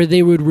where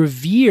they would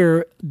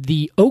revere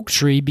the oak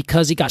tree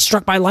because it got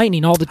struck by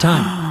lightning all the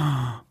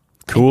time.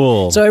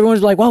 Cool. So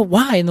everyone's like, well,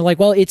 why? And they're like,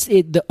 well,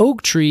 the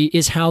oak tree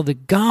is how the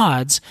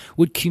gods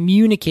would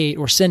communicate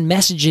or send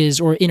messages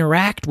or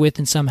interact with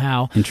and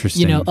somehow,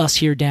 us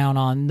here down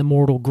on the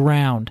mortal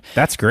ground.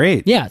 That's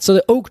great. Yeah. So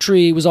the oak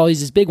tree was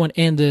always this big one.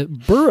 And the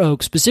bur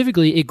oak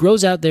specifically, it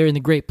grows out there in the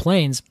Great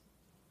Plains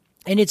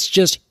and it's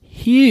just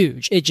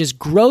huge. It just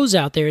grows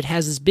out there. It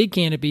has this big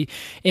canopy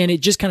and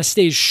it just kind of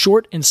stays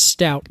short and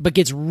stout, but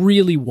gets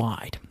really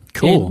wide.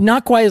 Cool. And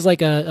not quite as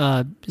like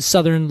a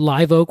southern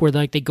live oak where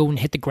like they go and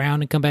hit the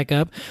ground and come back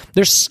up.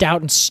 They're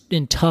stout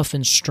and tough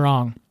and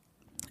strong.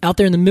 Out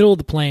there in the middle of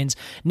the plains,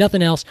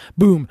 nothing else.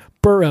 Boom,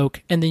 bur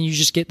oak, and then you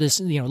just get this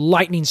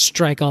lightning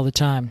strike all the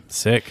time.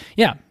 Sick.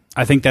 Yeah.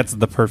 I think that's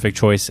the perfect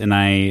choice, and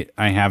I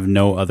have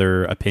no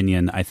other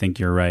opinion. I think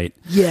you're right.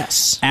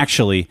 Yes.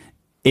 Actually,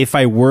 if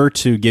I were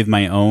to give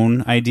my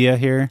own idea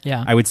here,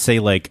 I would say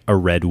like a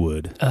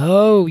redwood.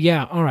 Oh,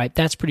 yeah. All right.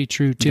 That's pretty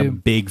true, too. Like a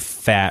big,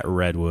 fat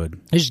redwood.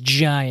 It's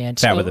giant.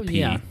 Fat with a P.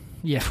 Yeah.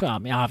 Yeah, well, I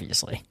mean,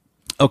 obviously.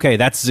 Okay,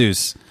 that's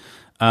Zeus.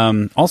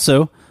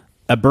 Also,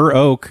 a bur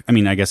oak, I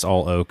mean, I guess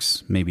all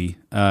oaks, maybe.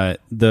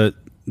 The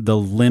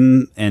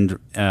limb and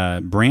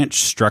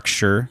branch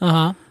structure,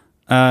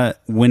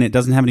 when it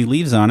doesn't have any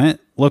leaves on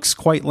it, looks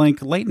quite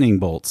like lightning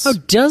bolts. Oh,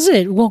 does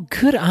it? Well,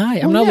 good eye.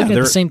 I'm not looking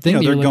at the same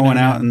thing. They're going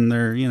out and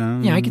they're,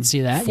 Yeah, I can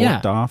see that.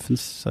 Forked off and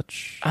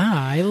such.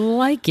 I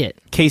like it.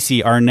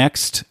 Casey, our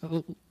next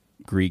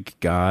Greek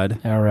god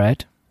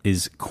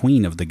is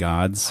Queen of the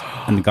Gods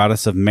and the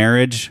goddess of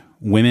marriage,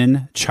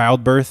 women,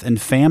 childbirth, and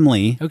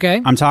family.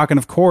 Okay. I'm talking,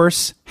 of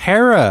course,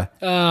 Hera.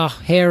 Oh,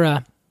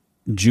 Hera.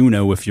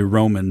 Juno, if you're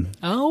Roman.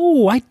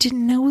 Oh, I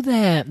didn't know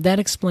that. That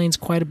explains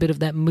quite a bit of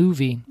that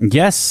movie.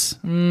 Yes,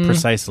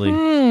 precisely.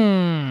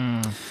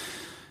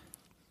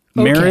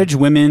 Marriage,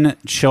 women,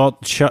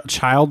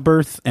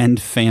 childbirth,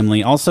 and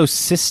family. Also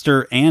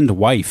sister and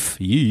wife.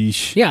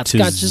 Yeesh. Yeah, it's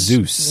got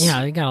Zeus.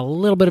 Yeah, they got a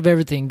little bit of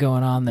everything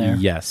going on there.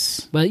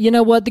 Yes. But you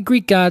know what? The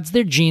Greek gods,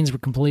 their genes were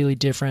completely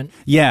different.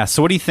 Yeah,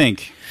 so what do you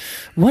think?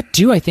 What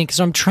do I think?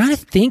 So I'm trying to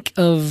think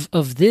of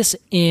this,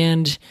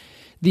 and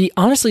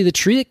honestly, the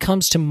tree that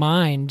comes to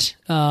mind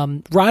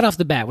right off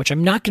the bat, which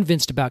I'm not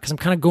convinced about because I'm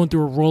kind of going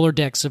through a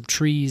Rolodex of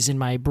trees in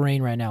my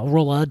brain right now.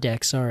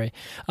 Rolodex, sorry.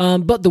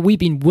 But the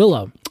weeping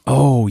willow.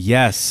 Oh,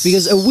 yes.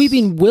 Because a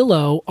weeping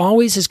willow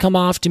always has come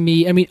off to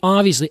me. I mean,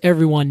 obviously,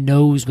 everyone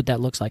knows what that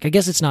looks like. I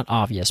guess it's not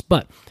obvious,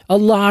 but a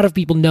lot of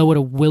people know what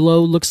a willow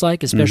looks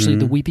like, especially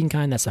the weeping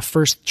kind. That's the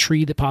first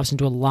tree that pops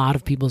into a lot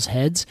of people's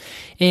heads.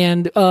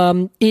 And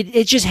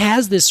it just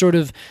has this sort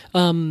of...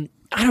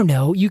 I don't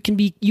know, you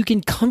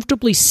can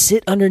comfortably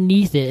sit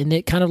underneath it, and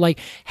it kind of like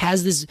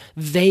has this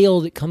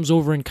veil that comes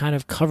over and kind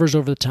of covers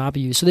over the top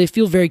of you. So they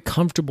feel very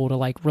comfortable to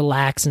like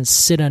relax and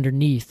sit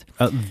underneath.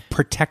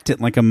 Protect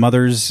it like a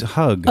mother's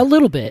hug. A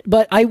little bit.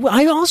 But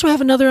I also have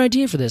another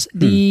idea for this.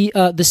 The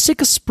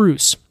Sitka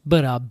spruce,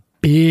 but a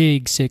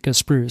big Sitka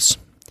spruce.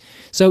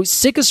 So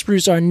Sitka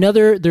spruce are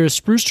they're a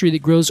spruce tree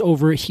that grows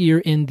over here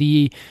in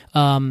the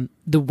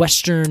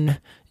western.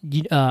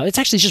 It's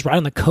actually just right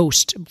on the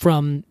coast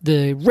from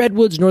the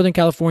redwoods, Northern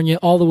California,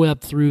 all the way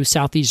up through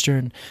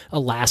southeastern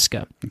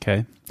Alaska.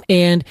 Okay.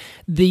 And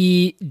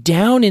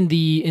down in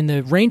the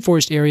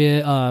rainforest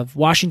area of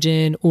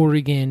Washington,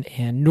 Oregon,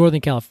 and Northern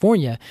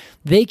California,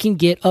 they can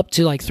get up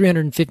to like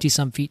 350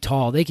 some feet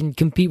tall. They can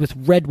compete with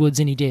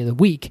redwoods any day of the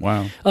week.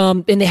 Wow.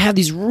 And they have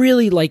these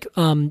really like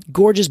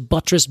gorgeous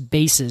buttress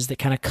bases that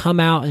kind of come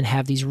out and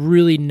have these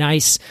really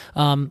nice,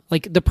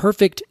 like the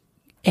perfect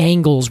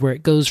angles where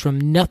it goes from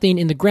nothing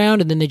in the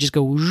ground and then they just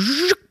go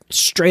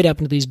straight up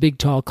into these big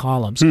tall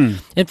columns.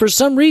 And for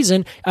some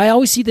reason, I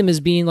always see them as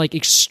being like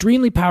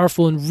extremely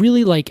powerful and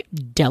really like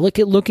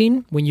delicate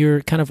looking when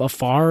you're kind of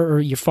afar or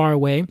you're far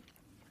away.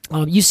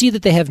 You see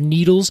that they have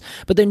needles,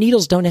 but their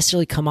needles don't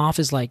necessarily come off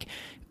as like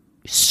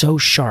so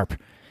sharp.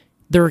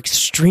 They're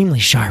extremely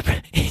sharp.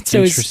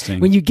 So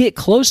when you get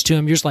close to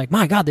them, you're just like,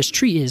 my God, this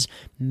tree is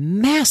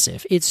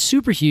massive. It's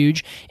super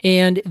huge.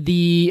 And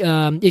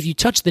if you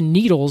touch the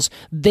needles,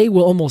 they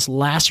will almost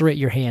lacerate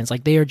your hands.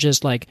 Like they are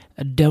just like,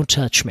 don't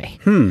touch me.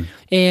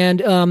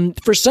 And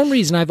for some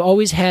reason, I've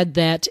always had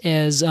that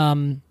as...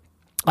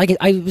 Like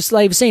I was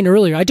saying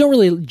earlier, I don't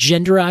really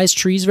genderize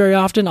trees very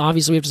often.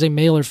 Obviously, we have to say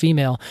male or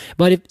female.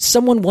 But if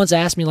someone once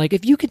asked me, like,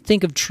 if you could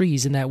think of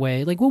trees in that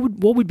way, like,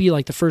 what would be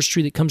like the first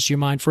tree that comes to your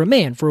mind for a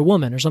man, for a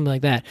woman, or something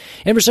like that?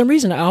 And for some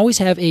reason, I always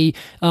have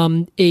that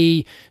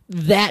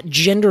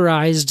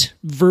genderized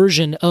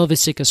version of a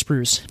Sitka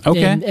spruce.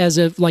 Okay. And as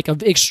a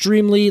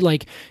extremely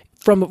like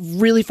from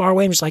really far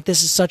away. I'm just like,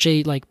 this is such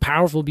a like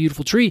powerful,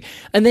 beautiful tree.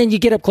 And then you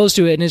get up close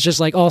to it, and it's just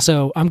like,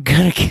 also, I'm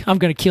gonna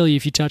kill you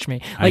if you touch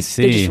me. Like, I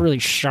see. They're just really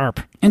sharp.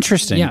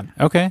 Interesting. Yeah.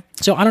 Okay.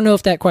 So I don't know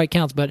if that quite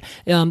counts, but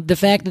the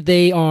fact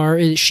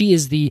that she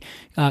is the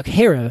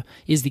Hera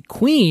is the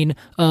queen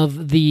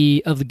of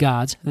the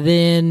gods.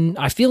 Then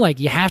I feel like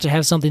you have to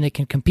have something that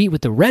can compete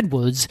with the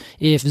redwoods.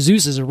 If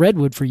Zeus is a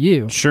redwood for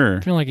you, Sure.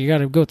 I feel like you got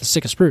to go with the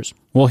Sitka spruce.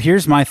 Well,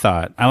 here's my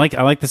thought. I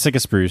like the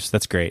Sitka spruce.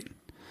 That's great.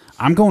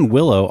 I'm going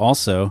willow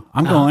also.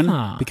 I'm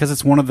going, because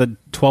it's one of the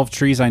 12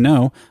 trees I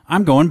know,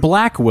 I'm going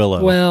black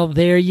willow. Well,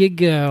 there you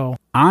go.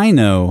 I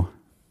know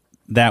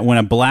that when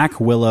a black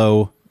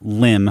willow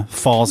limb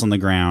falls on the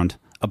ground,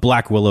 a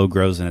black willow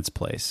grows in its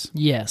place.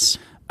 Yes.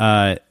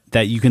 That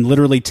you can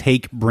literally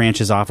take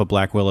branches off a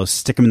black willow,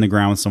 stick them in the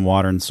ground with some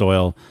water and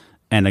soil,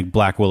 and a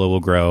black willow will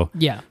grow.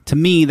 Yeah. To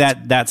me,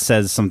 that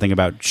says something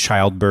about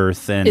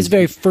childbirth and It's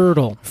very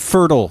fertile.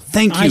 Fertile.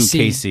 Thank I you, see.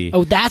 Casey.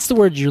 Oh, that's the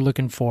word you're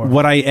looking for.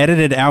 What I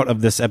edited out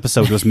of this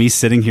episode was me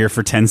sitting here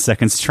for 10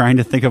 seconds trying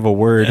to think of a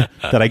word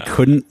that I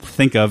couldn't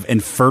think of,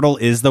 and fertile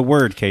is the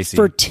word, Casey.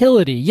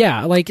 Fertility,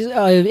 yeah. Like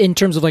in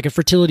terms of like a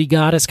fertility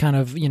goddess kind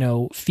of,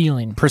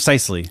 feeling.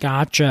 Precisely.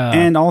 Gotcha.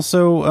 And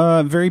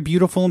also very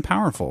beautiful and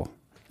powerful.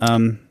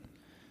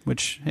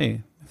 Which,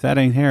 hey, if that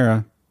ain't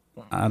Hera,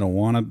 I don't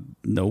want to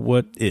know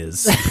what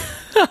is.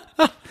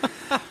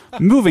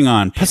 Moving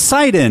on.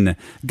 Poseidon,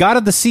 god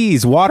of the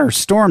seas, water,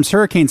 storms,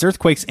 hurricanes,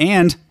 earthquakes,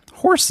 and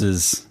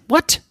horses.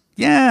 What?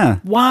 Yeah.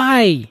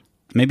 Why?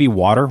 Maybe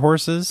water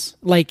horses?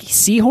 Like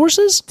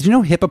seahorses? Did you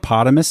know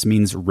hippopotamus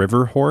means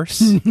river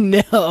horse?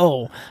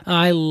 No.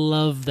 I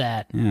love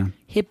that. Yeah.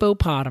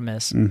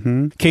 Hippopotamus.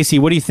 Mm-hmm. Casey,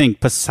 what do you think?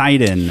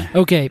 Poseidon.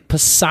 Okay,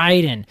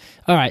 Poseidon.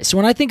 All right, so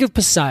when I think of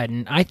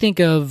Poseidon, I think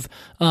of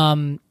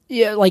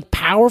like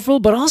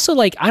powerful, but also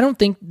like I don't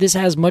think this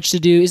has much to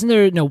do. Isn't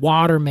there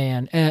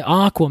Waterman,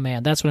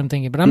 Aquaman? That's what I'm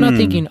thinking. But I'm not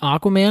thinking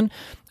Aquaman.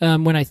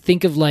 When I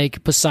think of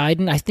like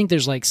Poseidon, I think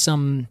there's like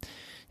some,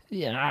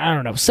 I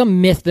don't know,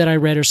 some myth that I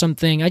read or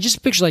something. I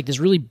just picture like this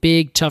really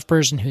big, tough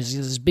person who's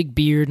this big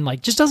beard and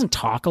like just doesn't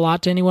talk a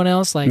lot to anyone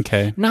else. Like,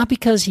 not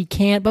because he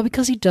can't, but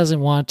because he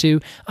doesn't want to.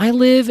 I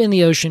live in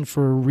the ocean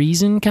for a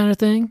reason, kind of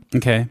thing.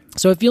 Okay.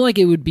 So I feel like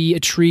it would be a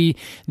tree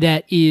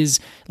that is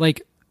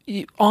like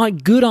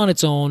good on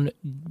its own,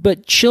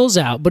 but chills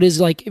out, but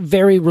is like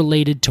very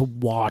related to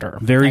water.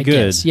 Very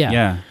good. Guess.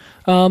 Yeah.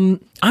 I'm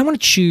going to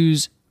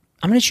choose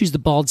the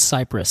bald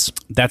cypress.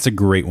 That's a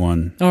great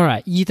one. All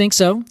right. You think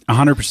so?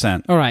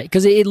 100%. All right.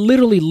 Because it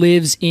literally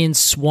lives in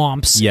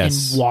swamps and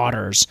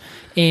waters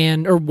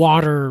or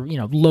water,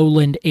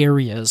 lowland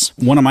areas.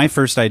 One of my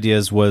first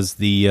ideas was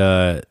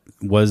the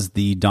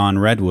Dawn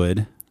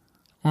redwood.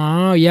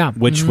 Oh yeah,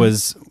 which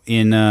was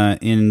in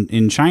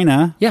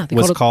China. Yeah,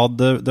 was called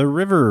the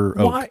river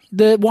oak.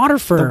 The water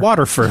fir. The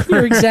water fir.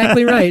 You're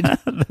exactly right.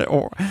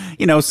 Or,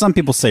 some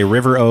people say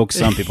river oak,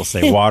 some people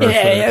say water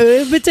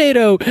fir.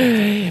 Potato,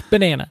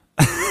 banana.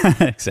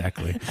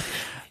 Exactly.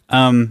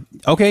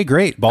 Okay,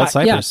 great. Bald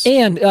cypress.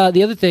 Yeah. And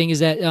the other thing is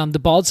that the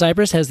bald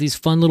cypress has these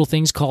fun little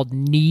things called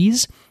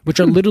knees, which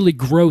are literally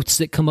growths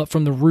that come up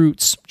from the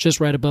roots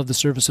just right above the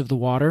surface of the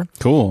water.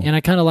 Cool. And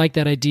I kind of like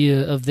that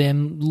idea of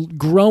them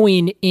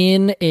growing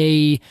in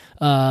a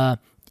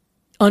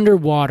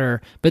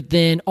underwater, but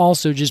then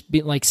also just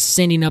be like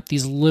sending up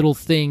these little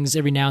things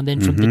every now and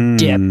then from the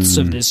depths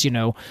of this,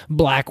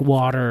 black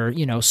water,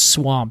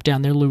 swamp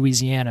down there in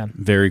Louisiana.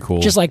 Very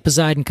cool. Just like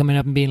Poseidon coming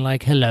up and being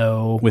like,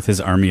 hello. With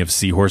his army of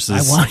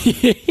seahorses.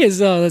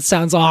 That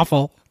sounds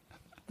awful.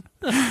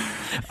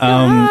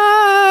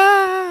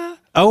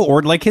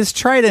 Or like his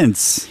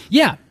tridents.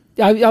 Yeah.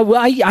 I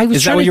was.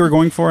 Is that what you were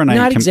going for? And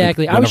not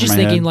exactly. I was just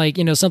thinking, like,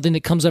 something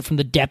that comes up from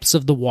the depths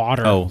of the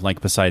water. Oh,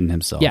 like Poseidon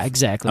himself. Yeah,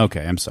 exactly.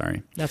 Okay, I'm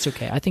sorry. That's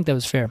okay. I think that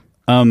was fair.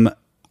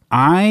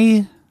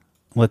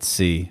 Let's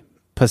see.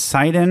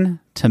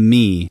 Poseidon, to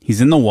me, he's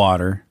in the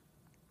water.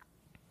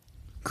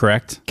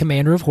 Correct?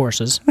 Commander of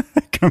horses.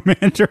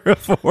 Commander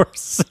of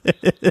horses.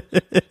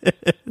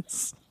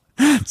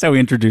 That's how he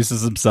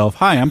introduces himself.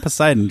 Hi, I'm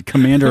Poseidon,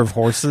 commander of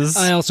horses.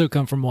 I also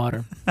come from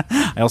water.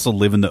 I also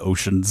live in the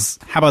oceans.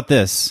 How about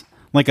this?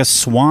 Like a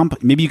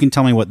swamp. Maybe you can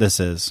tell me what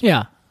this is.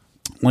 Yeah.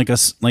 Like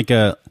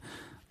a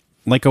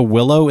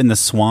willow in the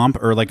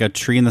swamp, or like a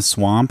tree in the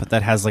swamp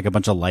that has like a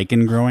bunch of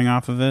lichen growing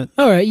off of it.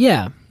 All right.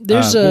 Yeah.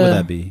 There's what would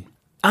that be?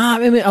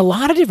 I mean, a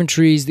lot of different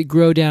trees that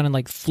grow down in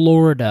like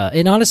Florida.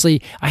 And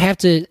honestly, I have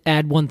to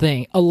add one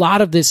thing. A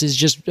lot of this is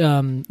just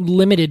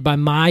limited by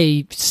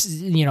my,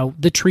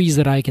 the trees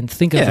that I can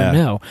think of or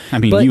know. I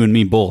mean, you and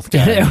me both.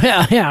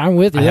 Yeah, I'm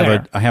with you.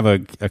 I have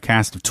a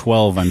cast of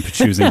 12 I'm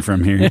choosing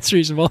from here. That's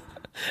reasonable.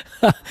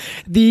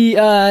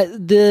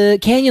 The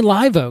Canyon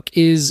live oak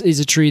is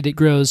a tree that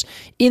grows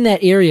in that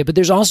area, but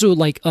there's also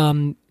like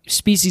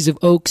species of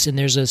oaks, and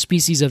there's a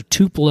species of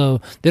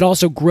tupelo that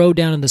also grow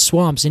down in the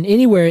swamps. And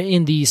anywhere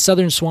in the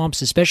southern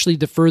swamps, especially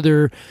the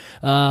further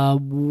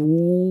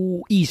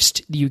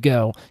east you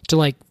go to,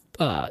 like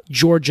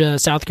Georgia,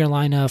 South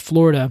Carolina,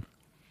 Florida,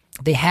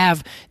 they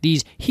have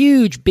these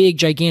huge, big,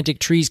 gigantic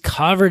trees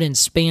covered in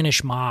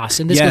Spanish moss.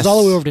 And this Yes. goes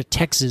all the way over to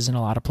Texas in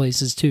a lot of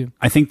places, too.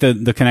 I think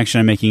the connection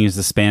I'm making is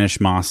the Spanish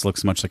moss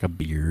looks much like a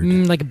beard.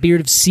 Like a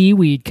beard of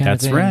seaweed kind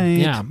That's of thing. right.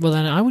 Yeah, well,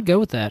 then I would go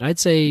with that. I'd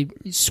say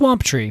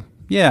swamp tree.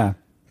 Yeah,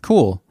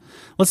 cool.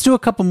 Let's do a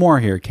couple more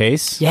here,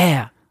 Case.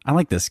 Yeah. I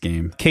like this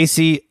game.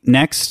 Casey,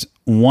 next,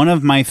 one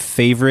of my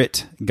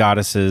favorite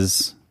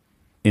goddesses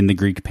in the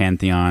Greek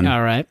pantheon.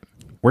 All right.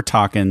 We're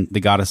talking the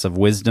goddess of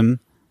wisdom,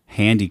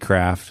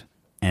 handicraft,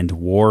 and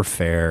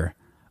warfare,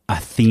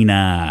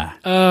 Athena.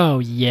 Oh,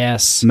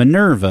 yes.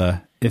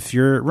 Minerva, if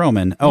you're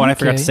Roman. Oh, and I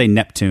forgot to Okay. say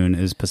Neptune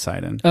is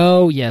Poseidon.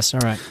 Oh, yes.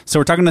 All right. So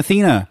we're talking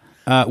Athena,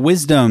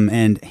 wisdom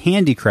and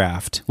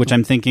handicraft, which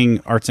I'm thinking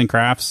arts and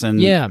crafts and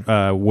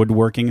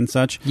woodworking and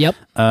such. Yep.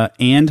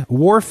 And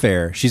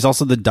warfare. She's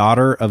also the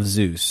daughter of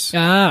Zeus.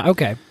 Ah,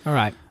 okay. All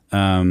right.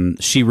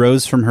 She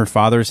rose from her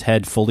father's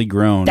head fully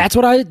grown. That's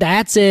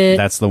it.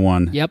 That's the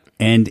one. Yep.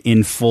 And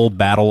in full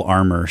battle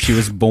armor. She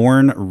was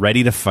born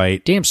ready to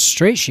fight. Damn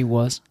straight she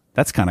was.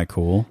 That's kind of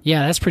cool.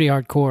 Yeah, that's pretty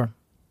hardcore.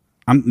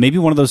 Maybe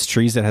one of those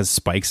trees that has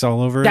spikes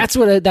all over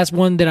it. That's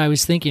one that I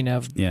was thinking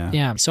of. Yeah.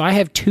 Yeah. So I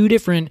have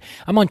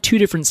I'm on two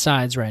different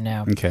sides right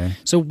now. Okay.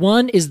 So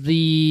one is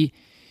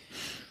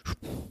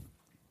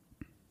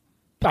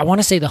I want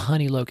to say the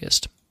honey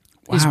locust.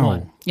 Is Wow.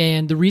 one.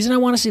 And the reason I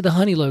want to say the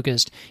honey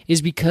locust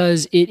is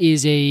because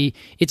it's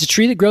a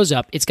tree that grows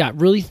up. It's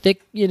got really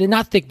thick,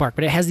 not thick bark,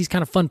 but it has these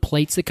kind of fun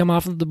plates that come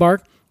off of the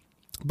bark.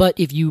 But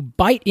if you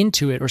bite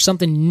into it or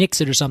something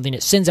nicks it or something,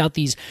 it sends out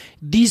these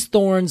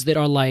thorns that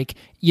are like,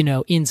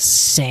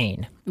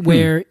 insane.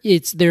 Where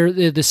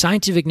the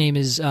scientific name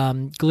is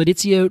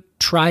Gladicio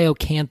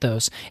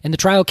triocanthos. And the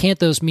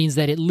triocanthos means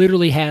that it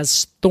literally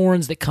has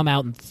thorns that come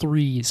out in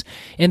threes.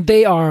 And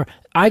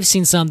I've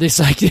seen some that's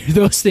like,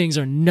 those things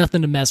are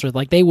nothing to mess with.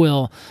 Like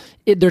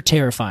they're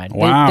terrifying.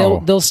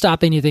 Wow. They'll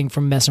stop anything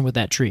from messing with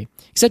that tree.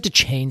 Except a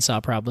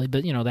chainsaw probably,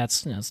 but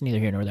that's neither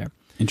here nor there.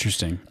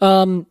 Interesting.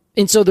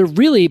 And so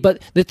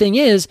but the thing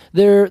is,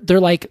 they're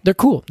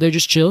cool. They're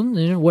just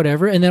chilling,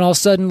 whatever. And then all of a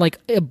sudden, like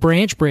a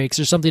branch breaks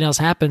or something else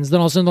happens. Then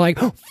all of a sudden they're like,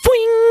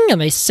 "Foing!"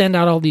 and they send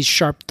out all these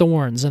sharp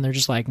thorns, and they're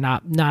just like,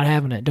 not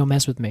having it. Don't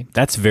mess with me.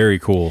 That's very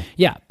cool.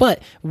 Yeah,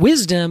 but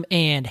wisdom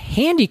and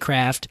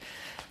handicraft,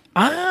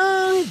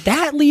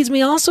 that leads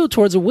me also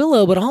towards a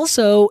willow, but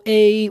also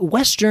a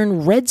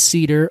western red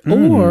cedar,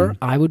 or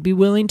I would be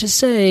willing to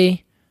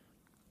say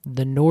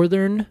the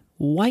northern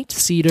white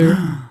cedar.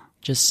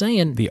 Just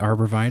saying. The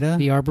arborvitae?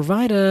 The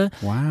arborvitae.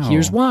 Wow.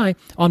 Here's why.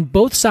 On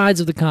both sides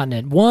of the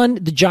continent, one,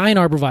 the giant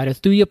arborvitae,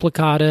 Thuya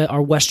plicata,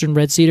 our western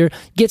red cedar,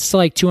 gets to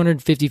like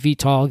 250 feet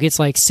tall, gets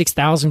like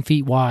 6,000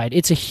 feet wide.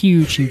 It's a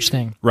huge, huge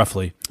thing.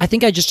 Roughly. I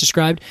think I just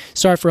described,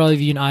 sorry for all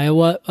of you in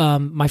Iowa,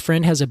 my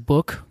friend has a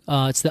book,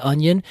 it's The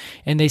Onion,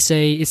 and they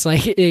say, it's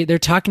like, they're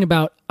talking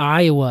about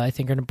Iowa, I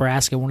think, or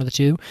Nebraska, one of the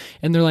two,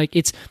 and they're like,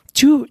 it's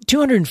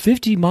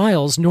 250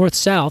 miles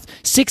north-south,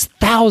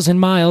 6,000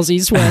 miles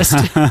east-west.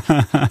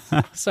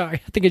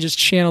 Sorry, I think I just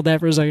channeled that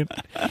for a second.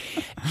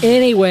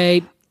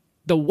 Anyway,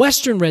 the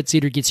western red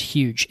cedar gets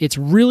huge. It's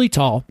really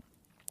tall.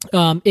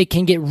 It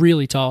can get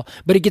really tall,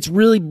 but it gets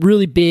really,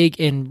 really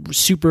big and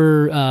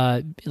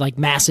super,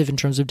 massive in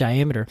terms of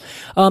diameter.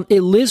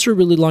 It lives for a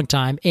really long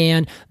time,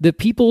 and the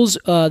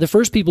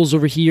first peoples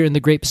over here in the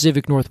Great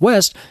Pacific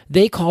Northwest,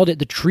 they called it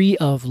the tree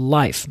of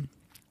life.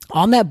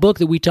 On that book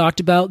that we talked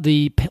about,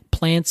 the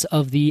plants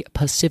of the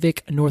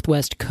Pacific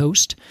Northwest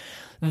coast,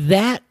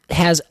 that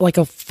has like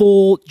a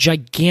full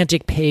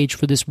gigantic page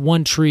for this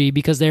one tree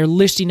because they're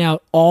listing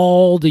out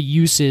all the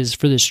uses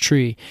for this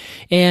tree.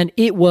 And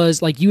it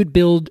was like you would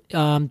build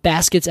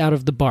baskets out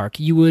of the bark.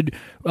 You would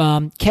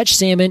catch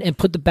salmon and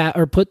put the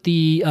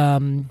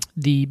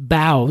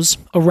boughs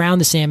around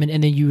the salmon,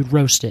 and then you would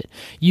roast it.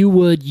 You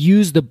would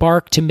use the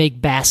bark to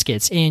make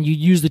baskets, and you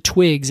use the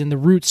twigs and the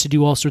roots to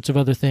do all sorts of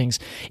other things.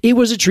 It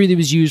was a tree that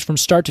was used from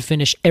start to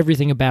finish,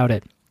 everything about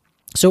it.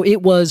 So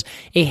it was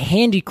a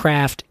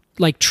handicraft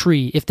like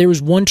tree. If there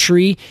was one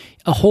tree,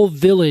 a whole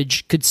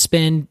village could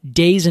spend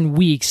days and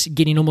weeks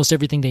getting almost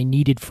everything they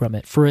needed from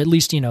it for at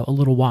least, a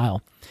little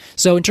while.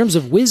 So in terms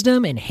of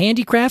wisdom and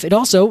handicraft, it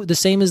also, the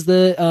same as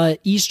the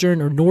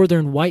eastern or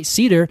northern white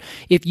cedar,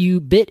 if you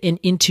bit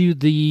into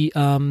the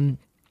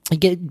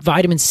get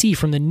vitamin C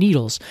from the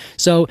needles.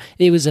 So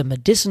it was a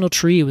medicinal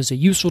tree. It was a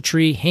useful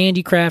tree,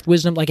 handicraft,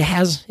 wisdom, like it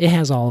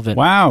has all of it.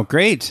 Wow,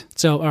 great.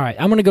 So, all right,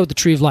 I'm going to go with the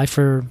tree of life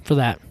for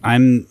that.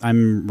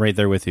 I'm right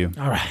there with you.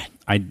 All right.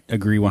 I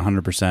agree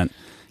 100%.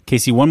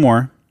 Casey, one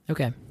more.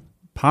 Okay.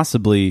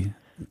 Possibly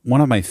one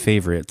of my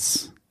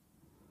favorites.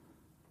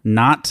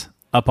 Not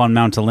up on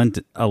Mount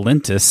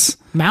Olympus.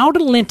 Mount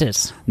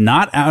Olympus.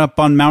 Not up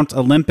on Mount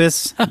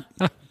Olympus,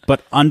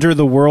 but under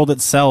the world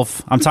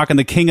itself. I'm talking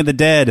the King of the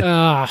Dead,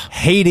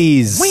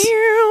 Hades.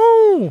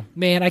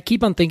 Man, I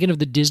keep on thinking of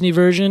the Disney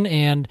version,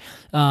 and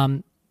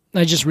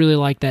I just really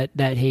like that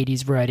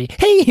Hades variety.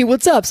 Hey,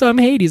 what's up? So I'm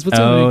Hades. What's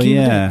up? Oh,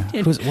 yeah.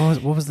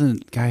 What was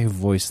the guy who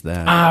voiced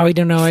that? Oh, I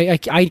don't know. I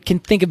can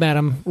think about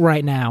him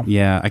right now.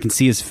 Yeah, I can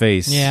see his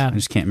face. Yeah. I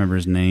just can't remember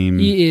his name.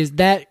 He is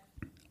that.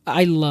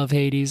 I love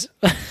Hades.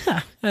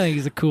 I think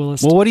he's the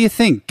coolest. Well, what do you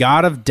think?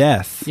 God of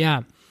Death.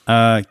 Yeah.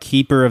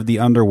 Keeper of the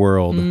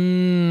underworld.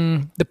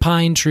 The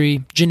pine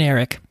tree.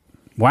 Generic.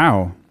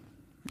 Wow.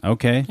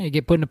 Okay. You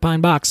get put in a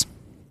pine box.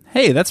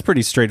 Hey, that's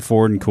pretty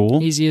straightforward and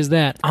cool. Easy as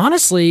that.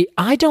 Honestly,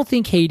 I don't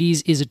think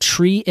Hades is a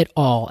tree at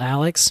all,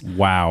 Alex.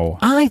 Wow.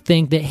 I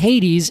think that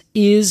Hades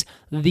is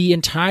the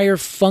entire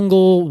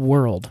fungal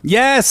world.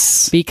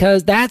 Yes!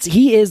 Because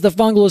he is the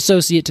fungal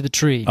associate to the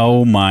tree.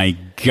 Oh my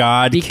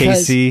God,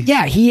 Casey.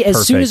 Yeah,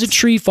 as soon as a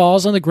tree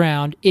falls on the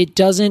ground, it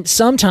doesn't,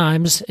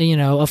 sometimes,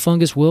 a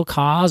fungus will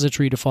cause a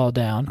tree to fall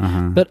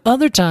down. But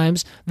other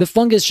times, the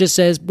fungus just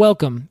says,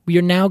 welcome,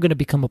 you're now going to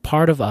become a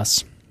part of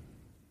us.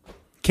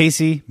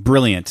 Casey,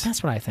 brilliant.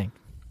 That's what I think.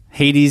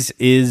 Hades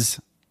is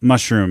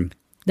mushroom.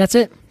 That's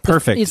it.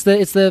 Perfect. It's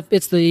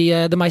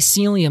the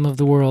mycelium of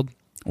the world.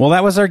 Well,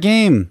 that was our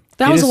game.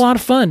 That was a lot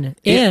of fun.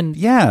 And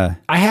yeah,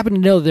 I happen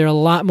to know there are a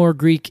lot more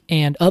Greek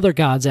and other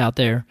gods out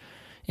there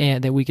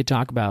and that we could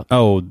talk about.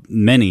 Oh,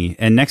 many.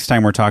 And next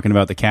time we're talking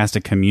about the cast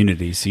of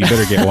Community, so you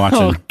better get watching.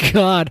 Oh,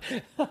 God.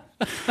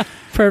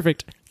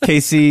 Perfect.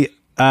 Casey,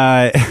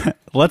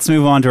 let's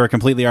move on to our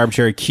completely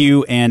arbitrary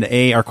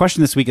Q&A. Our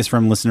question this week is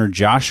from listener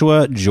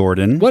Joshua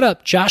Jordan. What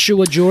up,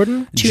 Joshua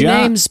Jordan? Two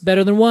names,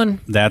 better than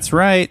one. That's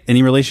right.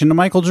 Any relation to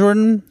Michael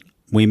Jordan?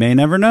 We may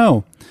never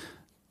know.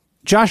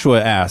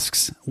 Joshua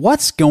asks,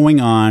 what's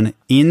going on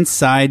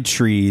inside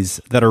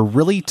trees that are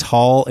really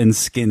tall and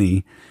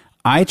skinny?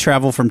 I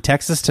travel from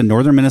Texas to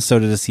northern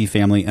Minnesota to see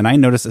family, and I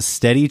notice a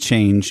steady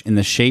change in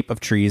the shape of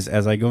trees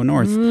as I go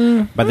north.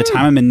 By the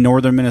time I'm in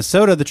northern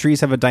Minnesota, the trees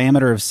have a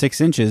diameter of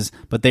 6 inches,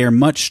 but they are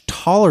much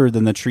taller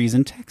than the trees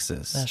in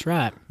Texas. That's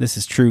right. This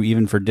is true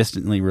even for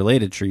distantly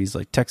related trees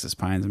like Texas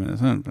pines.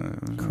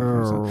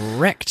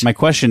 Correct. My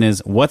question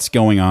is, what's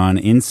going on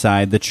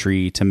inside the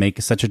tree to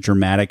make such a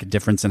dramatic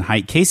difference in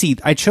height? Casey,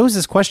 I chose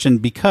this question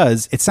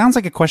because it sounds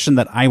like a question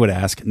that I would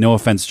ask. No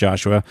offense,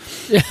 Joshua.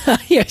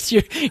 Yes,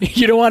 you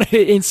don't want to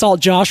insult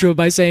Joshua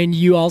by saying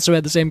you also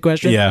had the same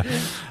question. Yeah.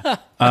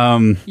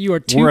 You are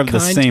too We're of kind the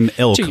same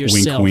ilk, to wink,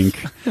 yourself. wink.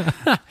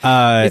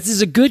 This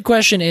is a good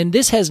question, and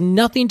this has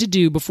nothing to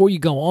do, before you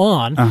go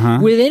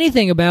on, with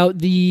anything about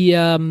the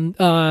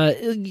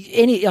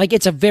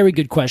it's a very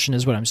good question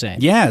is what I'm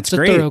saying. Yeah, it's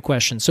great. A thorough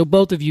question. So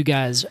both of you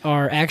guys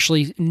are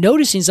actually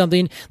noticing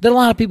something that a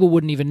lot of people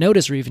wouldn't even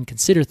notice or even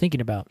consider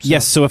thinking about. So,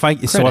 yes, so if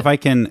I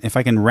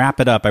can wrap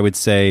it up, I would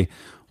say,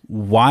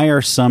 why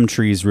are some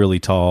trees really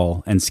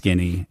tall and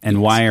skinny,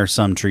 and why are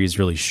some trees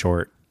really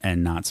short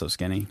and not so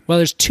skinny? Well,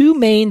 there's two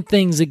main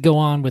things that go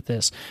on with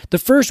this. The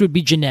first would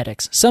be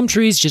genetics. Some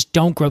trees just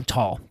don't grow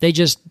tall. They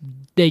just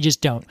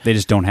don't. They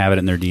just don't have it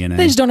in their DNA.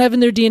 They just don't have it in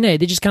their DNA.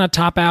 They just kind of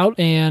top out,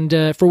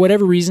 and for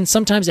whatever reason,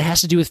 sometimes it has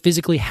to do with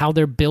physically how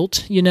they're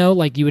built,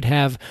 like you would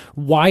have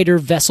wider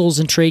vessels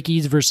and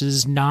trachees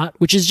versus not,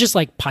 which is just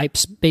like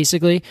pipes,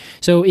 basically.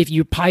 So if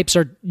your pipes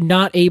are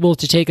not able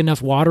to take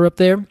enough water up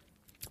there,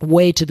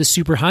 way to the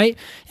super height,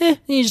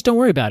 you just don't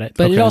worry about it.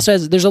 But It also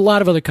there's a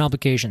lot of other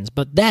complications,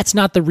 but that's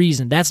not the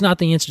reason. That's not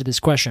the answer to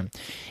this question.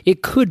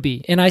 It could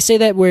be, and I say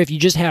that where if you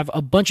just have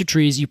a bunch of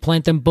trees, you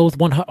plant them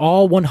both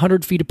all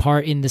 100 feet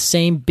apart in the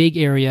same big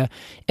area,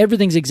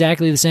 everything's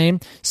exactly the same.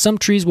 Some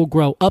trees will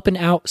grow up and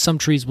out, some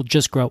trees will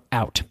just grow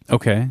out.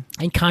 Okay.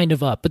 And kind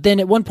of up. But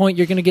then at one point,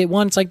 you're going to get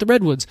one, it's like the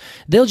redwoods.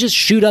 They'll just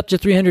shoot up to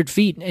 300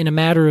 feet in a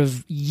matter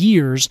of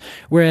years,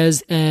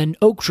 whereas an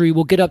oak tree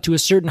will get up to a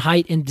certain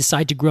height and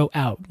decide to grow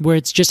out, where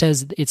it's just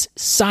has its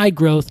side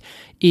growth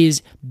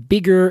is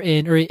bigger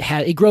or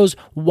it grows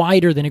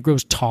wider than it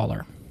grows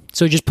taller.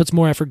 So it just puts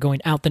more effort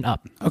going out than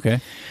up.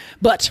 Okay.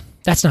 But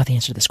that's not the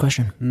answer to this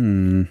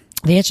question.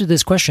 The answer to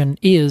this question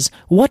is,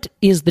 what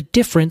is the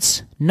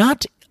difference,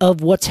 not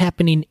of what's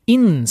happening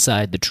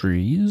inside the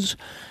trees?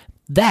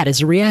 That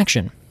is a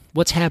reaction.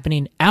 What's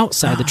happening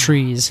outside the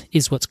trees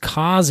is what's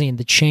causing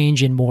the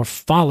change in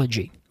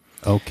morphology.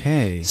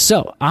 Okay.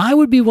 So I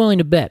would be willing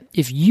to bet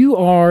if you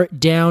are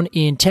down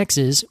in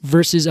Texas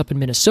versus up in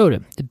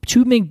Minnesota, the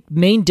two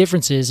main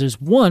differences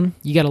is, one,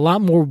 you got a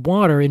lot more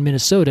water in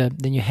Minnesota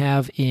than you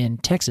have in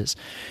Texas.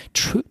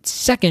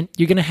 Second,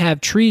 you're going to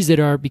have trees that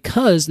are,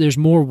 because there's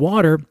more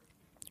water,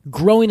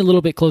 growing a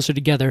little bit closer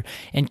together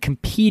and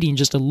competing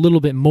just a little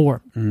bit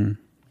more.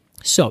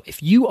 So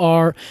if you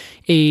are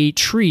a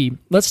tree,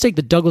 let's take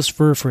the Douglas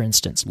fir, for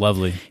instance.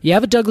 Lovely. You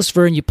have a Douglas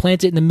fir and you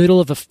plant it in the middle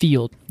of a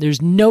field.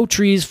 There's no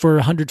trees for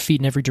 100 feet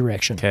in every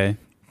direction. Okay.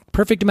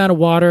 Perfect amount of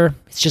water.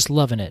 It's just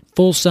loving it.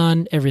 Full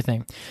sun,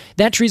 everything.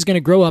 That tree's going to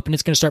grow up and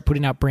it's going to start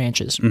putting out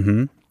branches.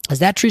 As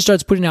that tree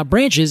starts putting out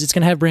branches, it's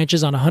going to have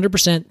branches on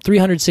 100%,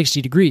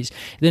 360 degrees.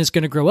 Then it's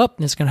going to grow up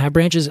and it's going to have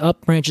branches,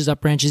 up branches,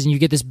 up branches, and you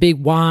get this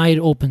big, wide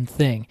open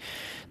thing.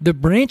 The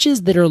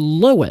branches that are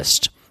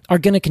lowest are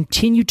going to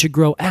continue to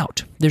grow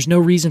out. There's no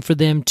reason for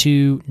them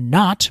to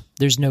not.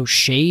 There's no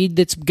shade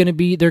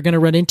they're going to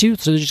run into,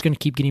 so they're just going to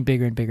keep getting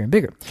bigger and bigger and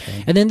bigger.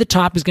 Okay. And then the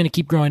top is going to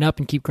keep growing up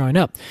and keep growing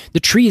up.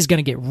 The tree is going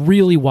to get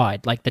really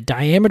wide. Like the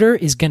diameter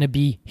is going to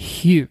be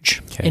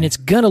huge. Okay. And it's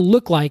going to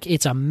look like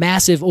it's a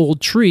massive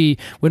old tree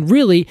when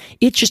really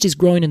it just is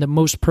growing in the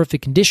most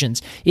perfect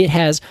conditions. It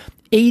has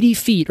 80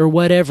 feet or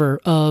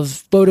whatever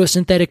of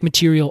photosynthetic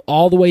material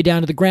all the way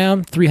down to the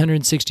ground,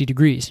 360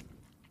 degrees.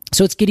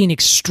 So it's getting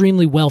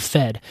extremely well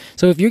fed.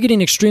 So if you're getting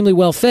extremely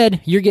well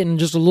fed, you're getting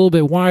just a little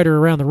bit wider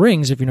around the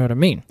rings, if you know what I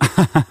mean.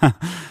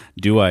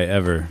 Do I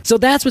ever? So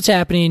that's what's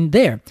happening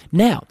there.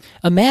 Now,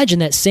 imagine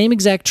that same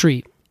exact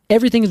tree.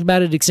 Everything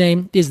about it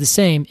is the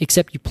same,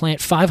 except you plant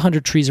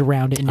 500 trees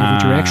around it in every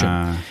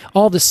direction.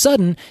 All of a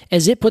sudden,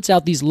 as it puts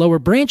out these lower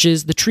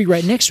branches, the tree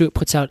right next to it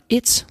puts out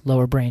its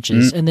lower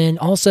branches. And then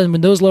all of a sudden,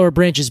 when those lower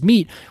branches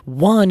meet,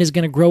 one is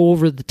going to grow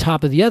over the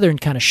top of the other and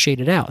kind of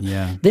shade it out.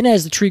 Yeah. Then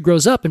as the tree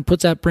grows up and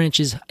puts out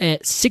branches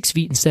at 6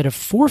 feet instead of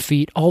 4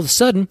 feet, all of a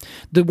sudden,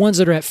 the ones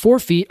that are at 4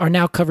 feet are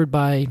now covered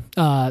by...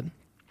 are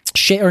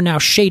now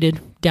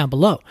shaded down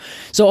below.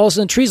 So all of a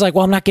sudden the tree's like,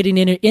 well, I'm not getting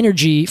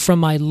energy from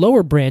my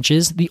lower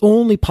branches. The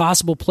only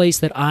possible place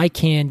that I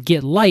can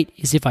get light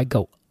is if I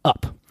go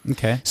up.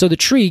 Okay. So the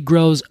tree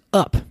grows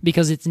up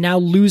because it's now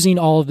losing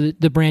all of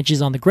the branches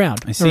on the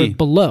ground or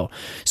below.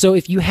 So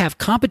if you have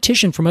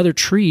competition from other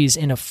trees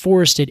in a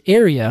forested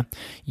area,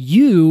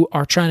 you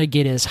are trying to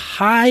get as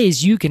high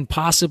as you can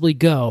possibly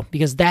go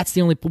because that's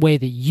the only way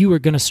that you are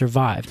going to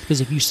survive. Because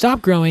if you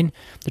stop growing,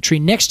 the tree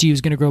next to you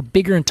is going to grow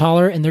bigger and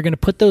taller, and they're going to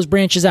put those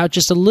branches out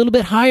just a little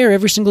bit higher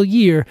every single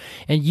year,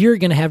 and you're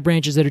going to have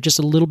branches that are just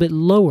a little bit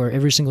lower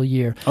every single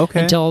year.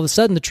 Okay. Until all of a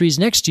sudden the trees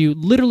next to you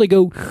literally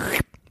go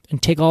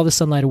and take all the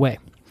sunlight away.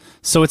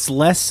 So it's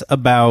less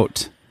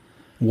about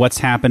what's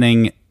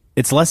happening.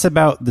 It's less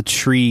about the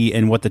tree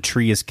and what the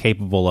tree is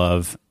capable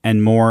of,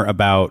 and more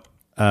about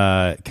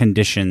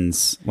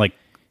conditions like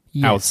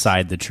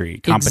outside the tree,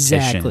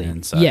 competition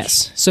and such.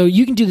 Yes. So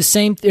you can do the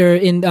same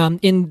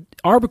in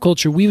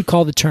arboriculture. We would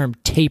call the term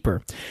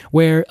taper,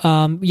 where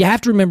you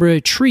have to remember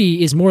a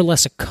tree is more or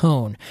less a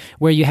cone,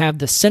 where you have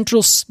the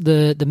central,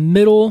 the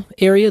middle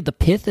area, the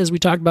pith, as we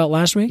talked about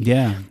last week.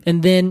 Yeah.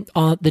 And then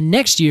the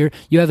next year,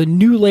 you have a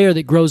new layer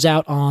that grows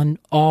out on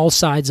all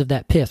sides of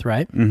that pith,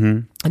 right?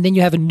 Mm-hmm. And then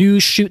you have a new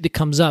shoot that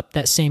comes up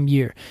that same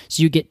year.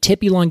 So you get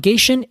tip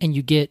elongation and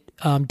you get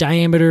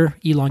diameter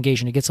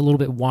elongation. It gets a little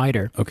bit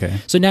wider. Okay.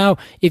 So now,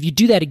 if you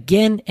do that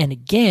again and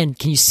again,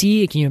 can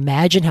you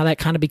imagine how that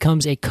kind of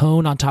becomes a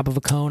cone on top of a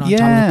cone on top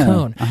of a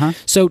cone? Uh-huh.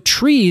 So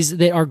trees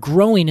that are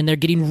growing and they're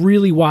getting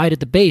really wide at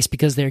the base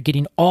because they're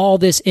getting all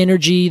this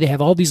energy, they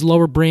have all these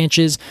lower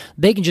branches,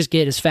 they can just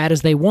get as fat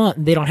as they want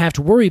and they don't have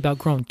to worry about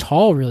growing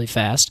tall really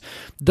fast.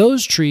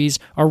 Those trees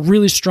are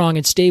really strong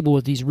and stable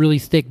with these really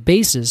thick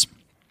bases.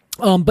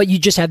 But you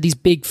just have these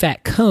big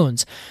fat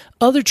cones.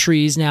 Other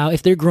trees now,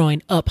 if they're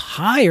growing up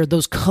higher,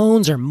 those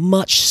cones are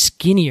much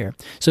skinnier.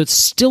 So it's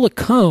still a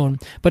cone,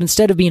 but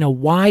instead of being a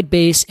wide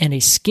base and a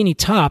skinny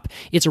top,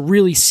 it's a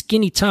really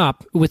skinny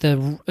top with a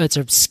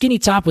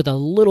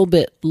little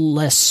bit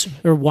less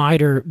or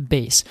wider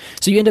base.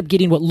 So you end up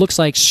getting what looks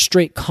like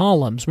straight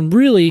columns when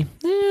really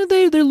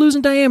they're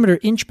losing diameter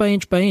inch by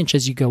inch by inch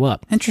as you go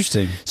up.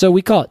 Interesting. So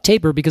we call it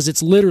taper because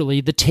it's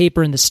literally the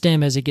taper in the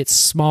stem as it gets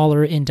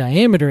smaller in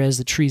diameter as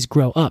the trees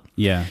grow up.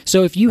 Yeah.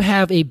 So if you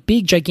have a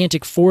big, gigantic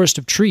forest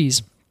of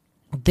trees,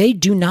 they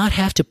do not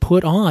have to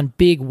put on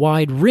big,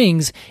 wide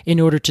rings in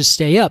order to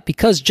stay up.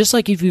 Because just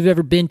like if you've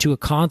ever been to a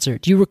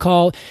concert, you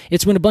recall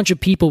it's when a bunch of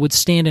people would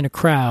stand in a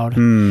crowd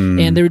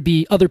and there would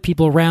be other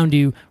people around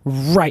you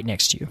right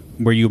next to you.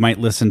 Where you might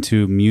listen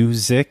to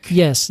music.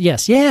 Yes.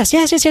 That's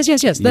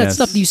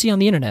stuff that you see on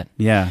the internet.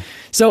 Yeah.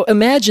 So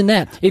imagine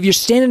that. If you're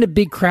standing in a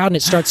big crowd and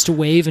it starts to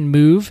wave and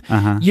move,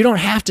 you don't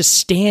have to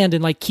stand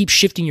and like keep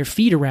shifting your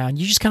feet around.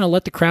 You just kind of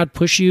let the crowd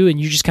push you and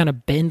you just kind of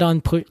lean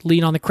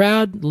on the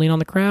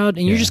crowd,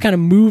 and you're just kind of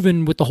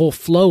moving with the whole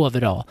flow of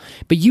it all.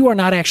 But you are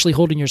not actually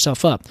holding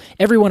yourself up.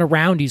 Everyone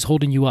around you is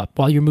holding you up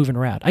while you're moving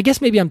around. I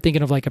guess maybe I'm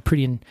thinking of like a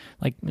pretty,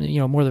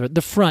 more of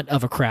the front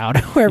of a crowd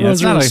where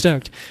everyone's really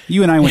stoked.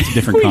 You and I went to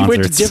different concerts. We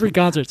went to different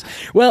concerts.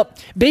 Well,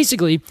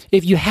 basically,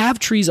 if you have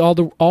trees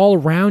all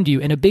around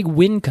you and a big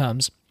wind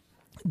comes,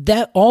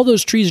 that all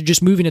those trees are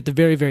just moving at the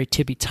very, very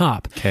tippy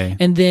top. Okay.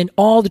 And then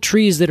all the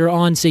trees that are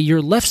on, say,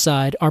 your left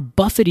side are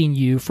buffeting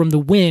you from the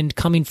wind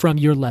coming from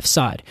your left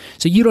side.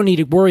 So you don't need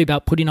to worry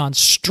about putting on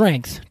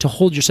strength to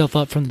hold yourself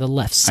up from the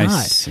left side.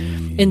 I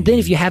see. And then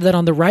if you have that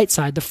on the right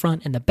side, the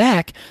front and the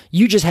back,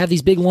 you just have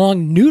these big,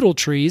 long noodle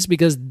trees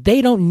because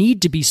they don't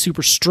need to be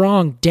super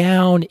strong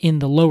down in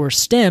the lower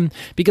stem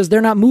because they're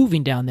not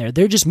moving down there.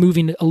 They're just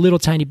moving a little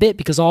tiny bit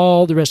because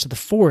all the rest of the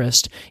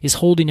forest is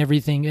holding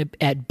everything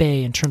at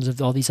bay in terms of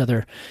all these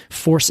other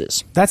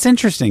forces. That's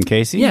interesting,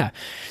 Casey. Yeah.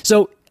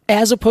 So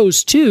as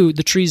opposed to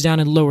the trees down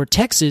in lower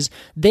Texas,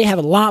 they have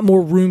a lot more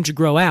room to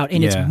grow out,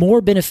 and it's more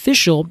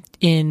beneficial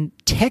in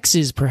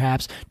Texas,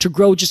 perhaps, to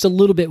grow just a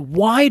little bit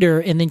wider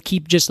and then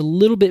keep just a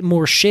little bit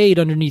more shade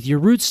underneath your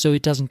roots so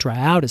it doesn't dry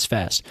out as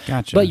fast.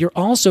 Gotcha. But you're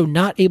also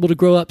not able to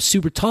grow up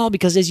super tall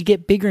because as you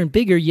get bigger and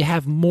bigger, you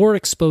have more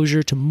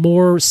exposure to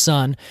more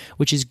sun,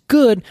 which is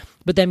good,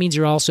 but that means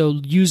you're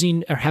also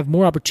using or have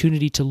more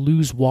opportunity to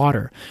lose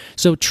water.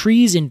 So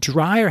trees in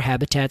drier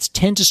habitats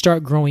tend to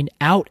start growing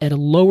out at a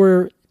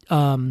lower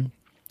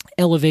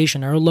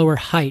elevation or a lower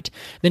height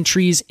than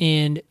trees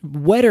in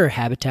wetter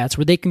habitats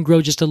where they can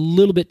grow just a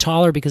little bit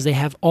taller because they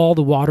have all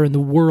the water in the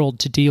world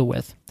to deal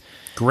with.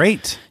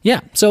 Great.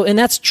 Yeah. So, and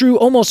that's true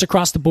almost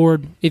across the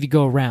board if you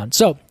go around.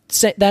 So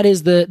that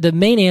is the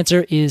main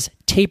answer is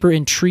taper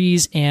in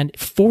trees and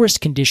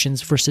forest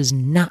conditions versus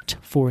not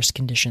forest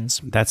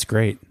conditions. That's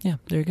great. Yeah,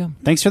 there you go.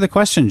 Thanks for the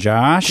question,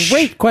 Josh.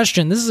 Great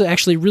question. This is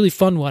actually a really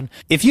fun one.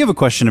 If you have a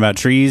question about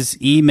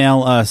trees,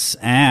 email us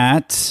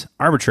at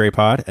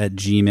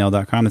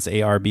arbitrarypod@gmail.com. It's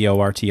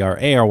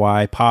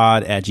ARBORTRARY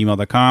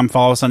pod@gmail.com.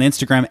 Follow us on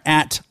Instagram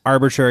at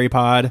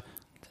arbitrarypod.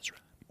 That's right.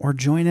 Or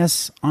join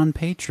us on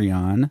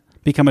Patreon.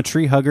 Become a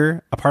tree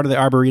hugger, a part of the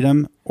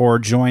Arboretum, or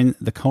join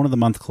the Cone of the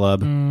Month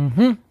Club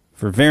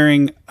for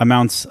varying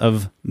amounts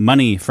of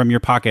money from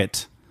your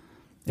pocket.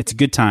 It's a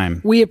good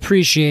time. We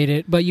appreciate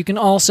it, but you can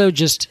also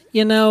just,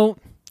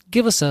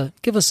 give us a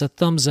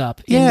thumbs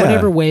up in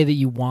whatever way that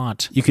you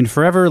want. You can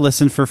forever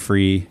listen for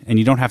free, and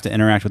you don't have to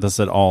interact with us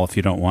at all if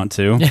you don't want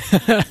to.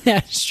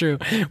 That's true.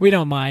 We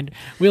don't mind.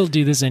 We'll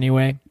do this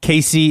anyway.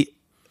 Casey,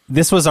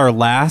 this was our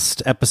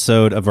last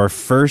episode of our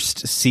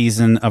first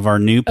season of our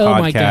new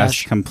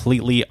podcast,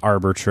 Completely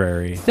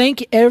Arbitrary.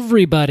 Thank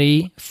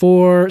everybody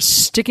for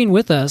sticking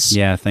with us.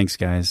 Yeah, thanks,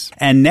 guys.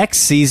 And next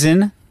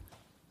season,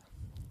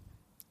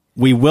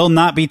 we will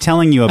not be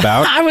telling you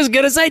about. I was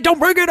going to say, don't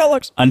bring it,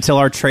 Alex. Until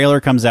our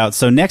trailer comes out.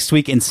 So next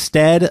week,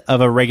 instead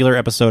of a regular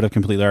episode of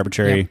Completely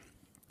Arbitrary,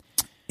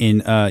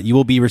 you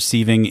will be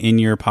receiving in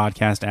your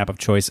podcast app of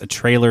choice a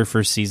trailer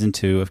for season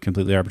 2 of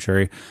Completely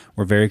Arbitrary.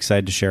 We're very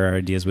excited to share our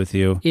ideas with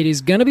you. It is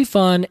going to be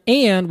fun,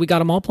 and we got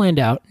them all planned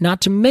out.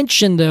 Not to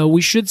mention, though,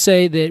 we should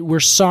say that we're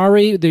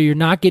sorry that you're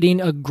not getting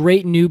a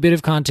great new bit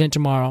of content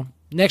tomorrow.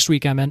 Next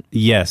week, I meant.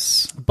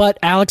 Yes. But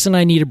Alex and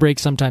I need a break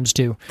sometimes,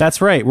 too. That's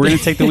right. We're going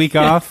to take the week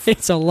off.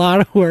 It's a lot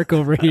of work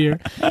over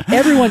here.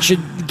 Everyone should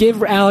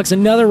give Alex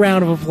another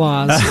round of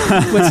applause.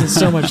 He puts in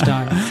so much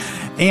time.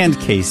 And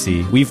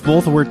Casey, we've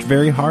both worked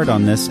very hard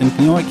on this, and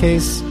you know what,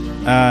 Case?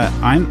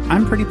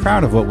 I'm pretty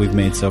proud of what we've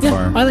made so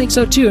far. I think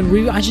so too,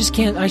 and I just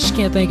can't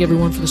thank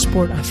everyone for the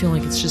support. I feel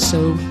like it's just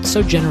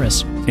so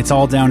generous. It's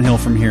all downhill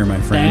from here,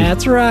 my friend.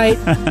 That's right.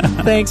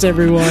 Thanks,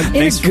 everyone.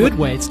 In a good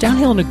way. It's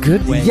downhill in a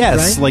good way.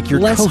 Yes, right? like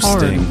you're less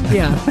coasting. Hard.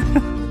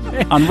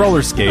 Yeah. On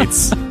roller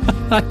skates.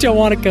 I don't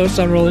want to coast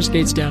on roller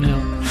skates downhill.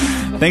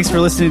 Thanks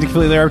for listening to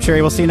Completely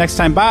Arbitrary. We'll see you next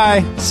time.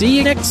 Bye. See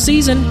you next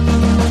season.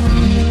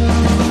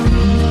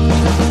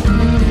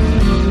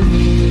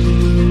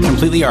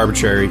 Completely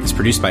Arbitrary is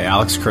produced by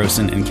Alex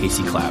Croson and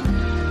Casey Clapp.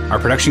 Our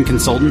production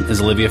consultant is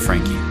Olivia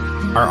Frankie.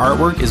 Our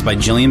artwork is by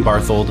Jillian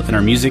Barthold, and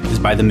our music is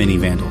by the Mini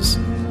Vandals.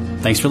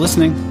 Thanks for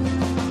listening.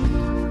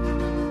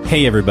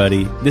 Hey,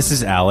 everybody. This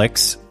is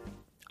Alex.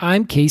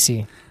 I'm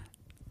Casey.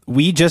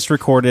 We just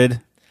recorded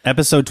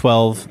episode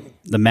 12,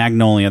 the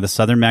Magnolia, the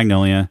Southern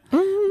Magnolia.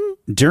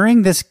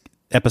 During this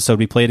episode,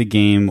 we played a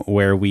game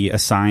where we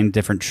assigned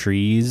different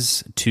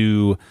trees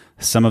to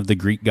some of the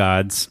Greek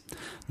gods.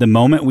 The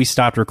moment we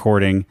stopped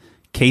recording,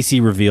 Casey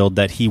revealed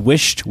that he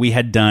wished we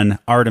had done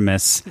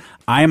Artemis.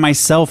 I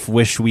myself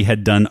wish we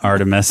had done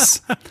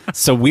Artemis.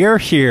 So we're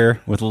here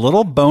with a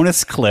little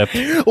bonus clip.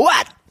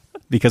 What?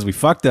 Because we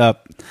fucked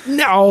up.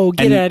 No,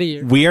 get out of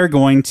here. We are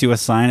going to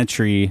assign a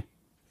tree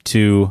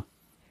to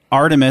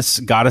Artemis,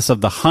 goddess of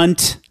the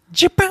hunt.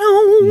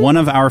 Japan. One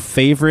of our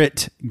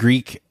favorite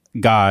Greek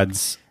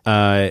gods.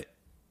 I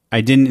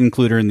didn't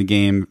include her in the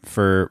game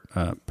for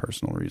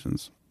personal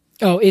reasons.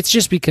 Oh, it's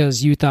just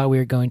because you thought we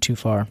were going too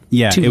far.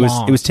 Yeah, too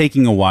long. It was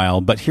taking a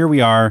while, but here we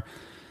are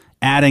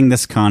adding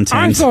this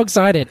content. I'm so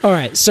excited. All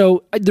right,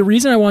 so the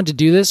reason I wanted to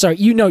do this, sorry,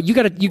 you got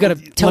to tell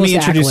us. Let me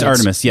introduce accolades.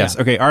 Artemis. Yes,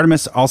 okay,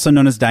 Artemis, also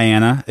known as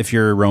Diana, if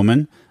you're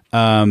Roman.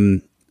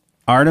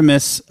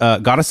 Artemis,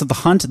 goddess of the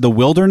hunt, the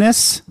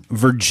wilderness,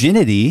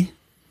 virginity.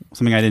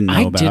 Something I didn't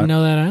know about. I didn't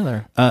know that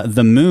either.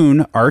 The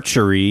moon,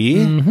 archery.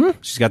 Mm-hmm.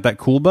 She's got that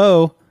cool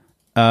bow.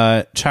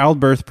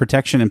 Childbirth,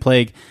 protection, and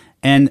plague.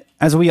 And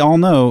as we all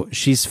know,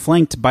 she's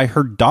flanked by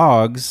her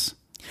dogs,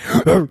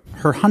 her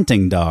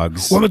hunting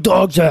dogs. Where my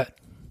dogs at?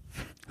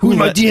 Who's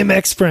my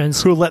DMX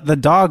friends? Who let the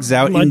dogs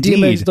out? My Indeed.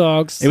 DMX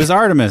dogs. It was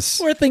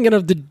Artemis. We're thinking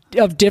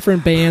of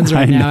different bands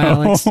right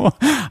now, Alex.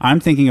 I'm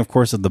thinking, of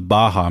course, of the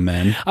Baja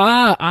Men.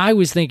 I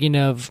was thinking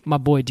of my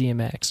boy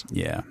DMX.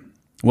 Yeah.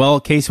 Well,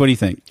 Case, what do you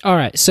think? All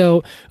right,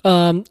 so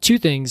two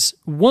things.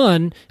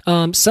 One,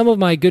 some of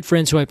my good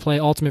friends who I play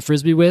Ultimate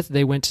Frisbee with,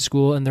 they went to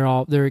school and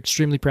they're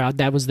extremely proud.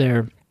 That was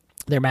their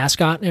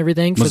mascot and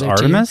everything for was their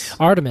Artemis? team.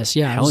 Artemis,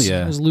 yeah. Hell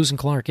yeah. It was Lewis and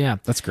Clark, yeah.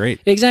 That's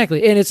great.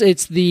 Exactly. And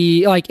it's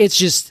the, like, it's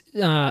just,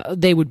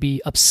 they would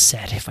be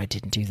upset if I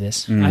didn't do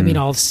this. I mean,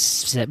 I'll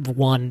set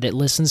one that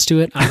listens to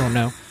it. I don't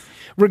know.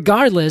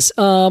 regardless,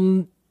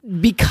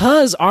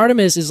 because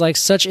Artemis is like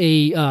such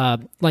a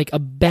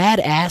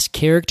badass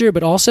character,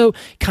 but also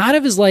kind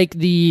of is like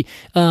the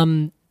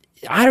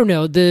I don't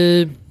know,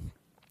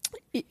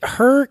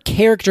 her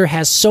character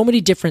has so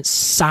many different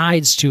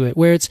sides to it,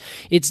 where it's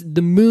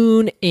the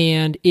moon,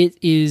 and it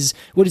is,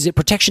 what is it,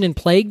 protection and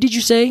plague, did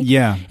you say?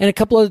 Yeah. And a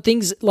couple other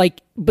things,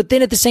 like, but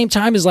then at the same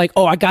time is like,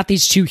 oh, I got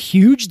these 2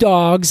 huge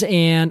dogs,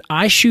 and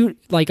I shoot,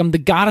 like, I'm the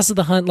goddess of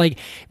the hunt, like,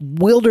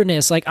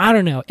 wilderness, like, I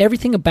don't know.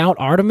 Everything about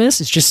Artemis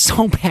is just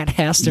so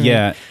badass to me.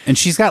 Yeah, and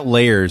she's got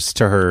layers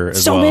to her as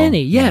well. So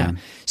many, yeah.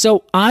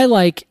 So I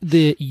like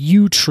the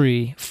yew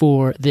tree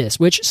for this,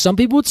 which some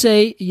people would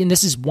say, and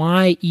this is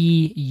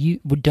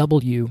YEW.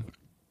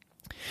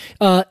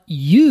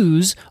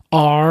 Yews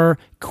are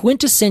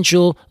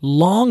quintessential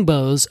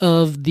longbows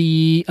of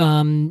the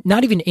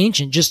not even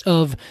ancient, just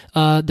of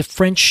the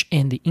French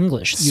and the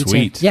English.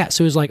 Sweet. Say. Yeah,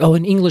 so it was like, oh,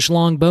 an English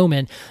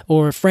longbowman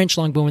or a French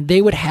longbowman,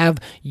 they would have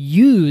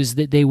yews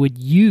that they would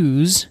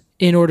use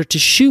in order to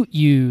shoot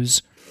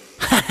yews.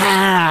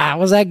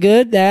 Was that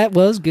good? That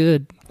was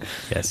good.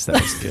 Yes,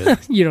 that was good.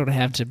 You don't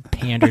have to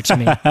pander to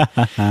me.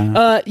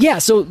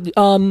 So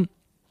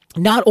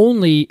not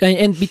only,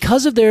 and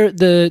because of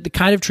the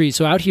kind of trees,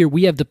 so out here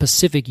we have the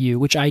Pacific yew,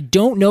 which I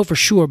don't know for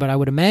sure, but I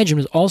would imagine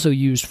was also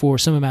used for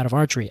some amount of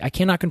archery. I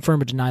cannot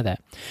confirm or deny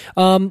that.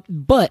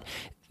 But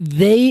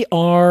I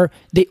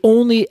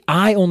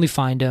only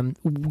find them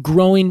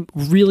growing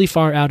really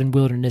far out in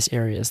wilderness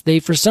areas. They,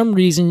 for some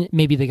reason,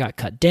 maybe they got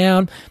cut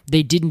down.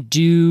 They didn't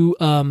do,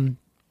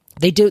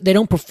 they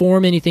don't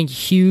perform anything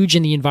huge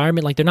in the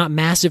environment. Like, they're not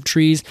massive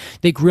trees.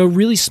 They grow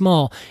really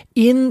small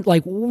in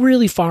like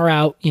really far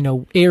out,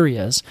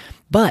 areas.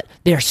 But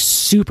they're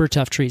super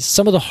tough trees.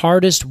 Some of the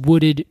hardest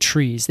wooded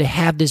trees. They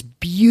have this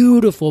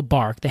beautiful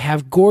bark. They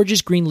have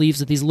gorgeous green leaves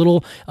with these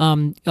little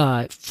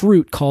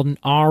fruit called an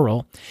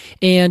aril.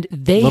 And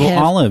they little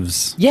have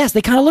olives. Yes,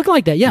 they kind of look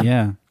like that. Yeah.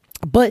 Yeah.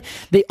 But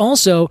they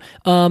also,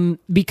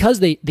 because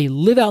they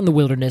live out in the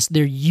wilderness,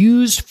 they're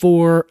used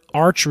for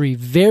archery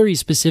very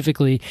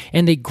specifically,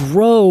 and they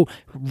grow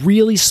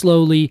really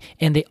slowly.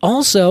 And they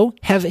also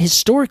have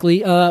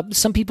historically,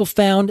 some people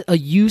found a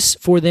use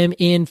for them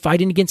in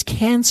fighting against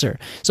cancer.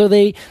 So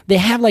they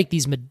have like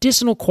these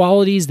medicinal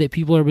qualities that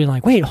people are being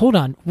like, wait, hold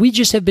on. We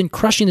just have been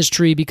crushing this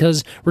tree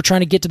because we're trying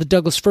to get to the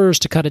Douglas firs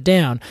to cut it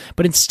down.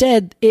 But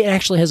instead, it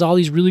actually has all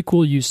these really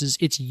cool uses.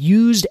 It's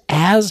used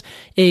as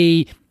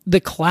the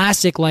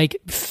classic, like,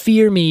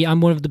 fear me,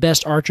 I'm one of the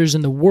best archers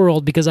in the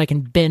world because I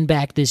can bend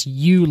back this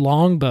yew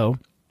longbow,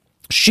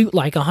 shoot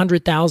like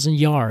 100,000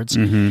 yards.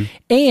 Mm-hmm.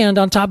 And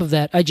on top of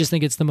that, I just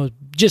think it's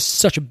just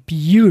such a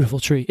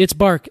beautiful tree. Its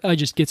bark,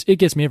 it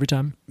gets me every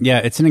time. Yeah,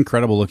 it's an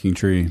incredible looking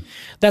tree.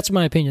 That's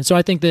my opinion. So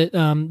I think that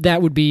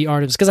that would be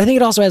Artemis, because I think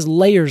it also has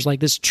layers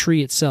like this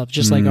tree itself,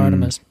 just like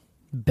Artemis.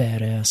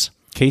 Badass.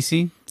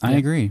 Casey, I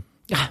agree.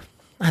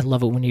 I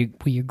love it when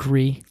we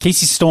agree.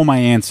 Casey stole my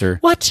answer.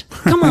 What?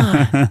 Come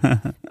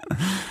on.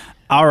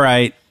 All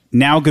right.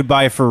 Now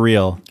goodbye for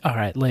real. All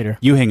right, later.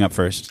 You hang up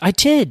first. I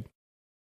did.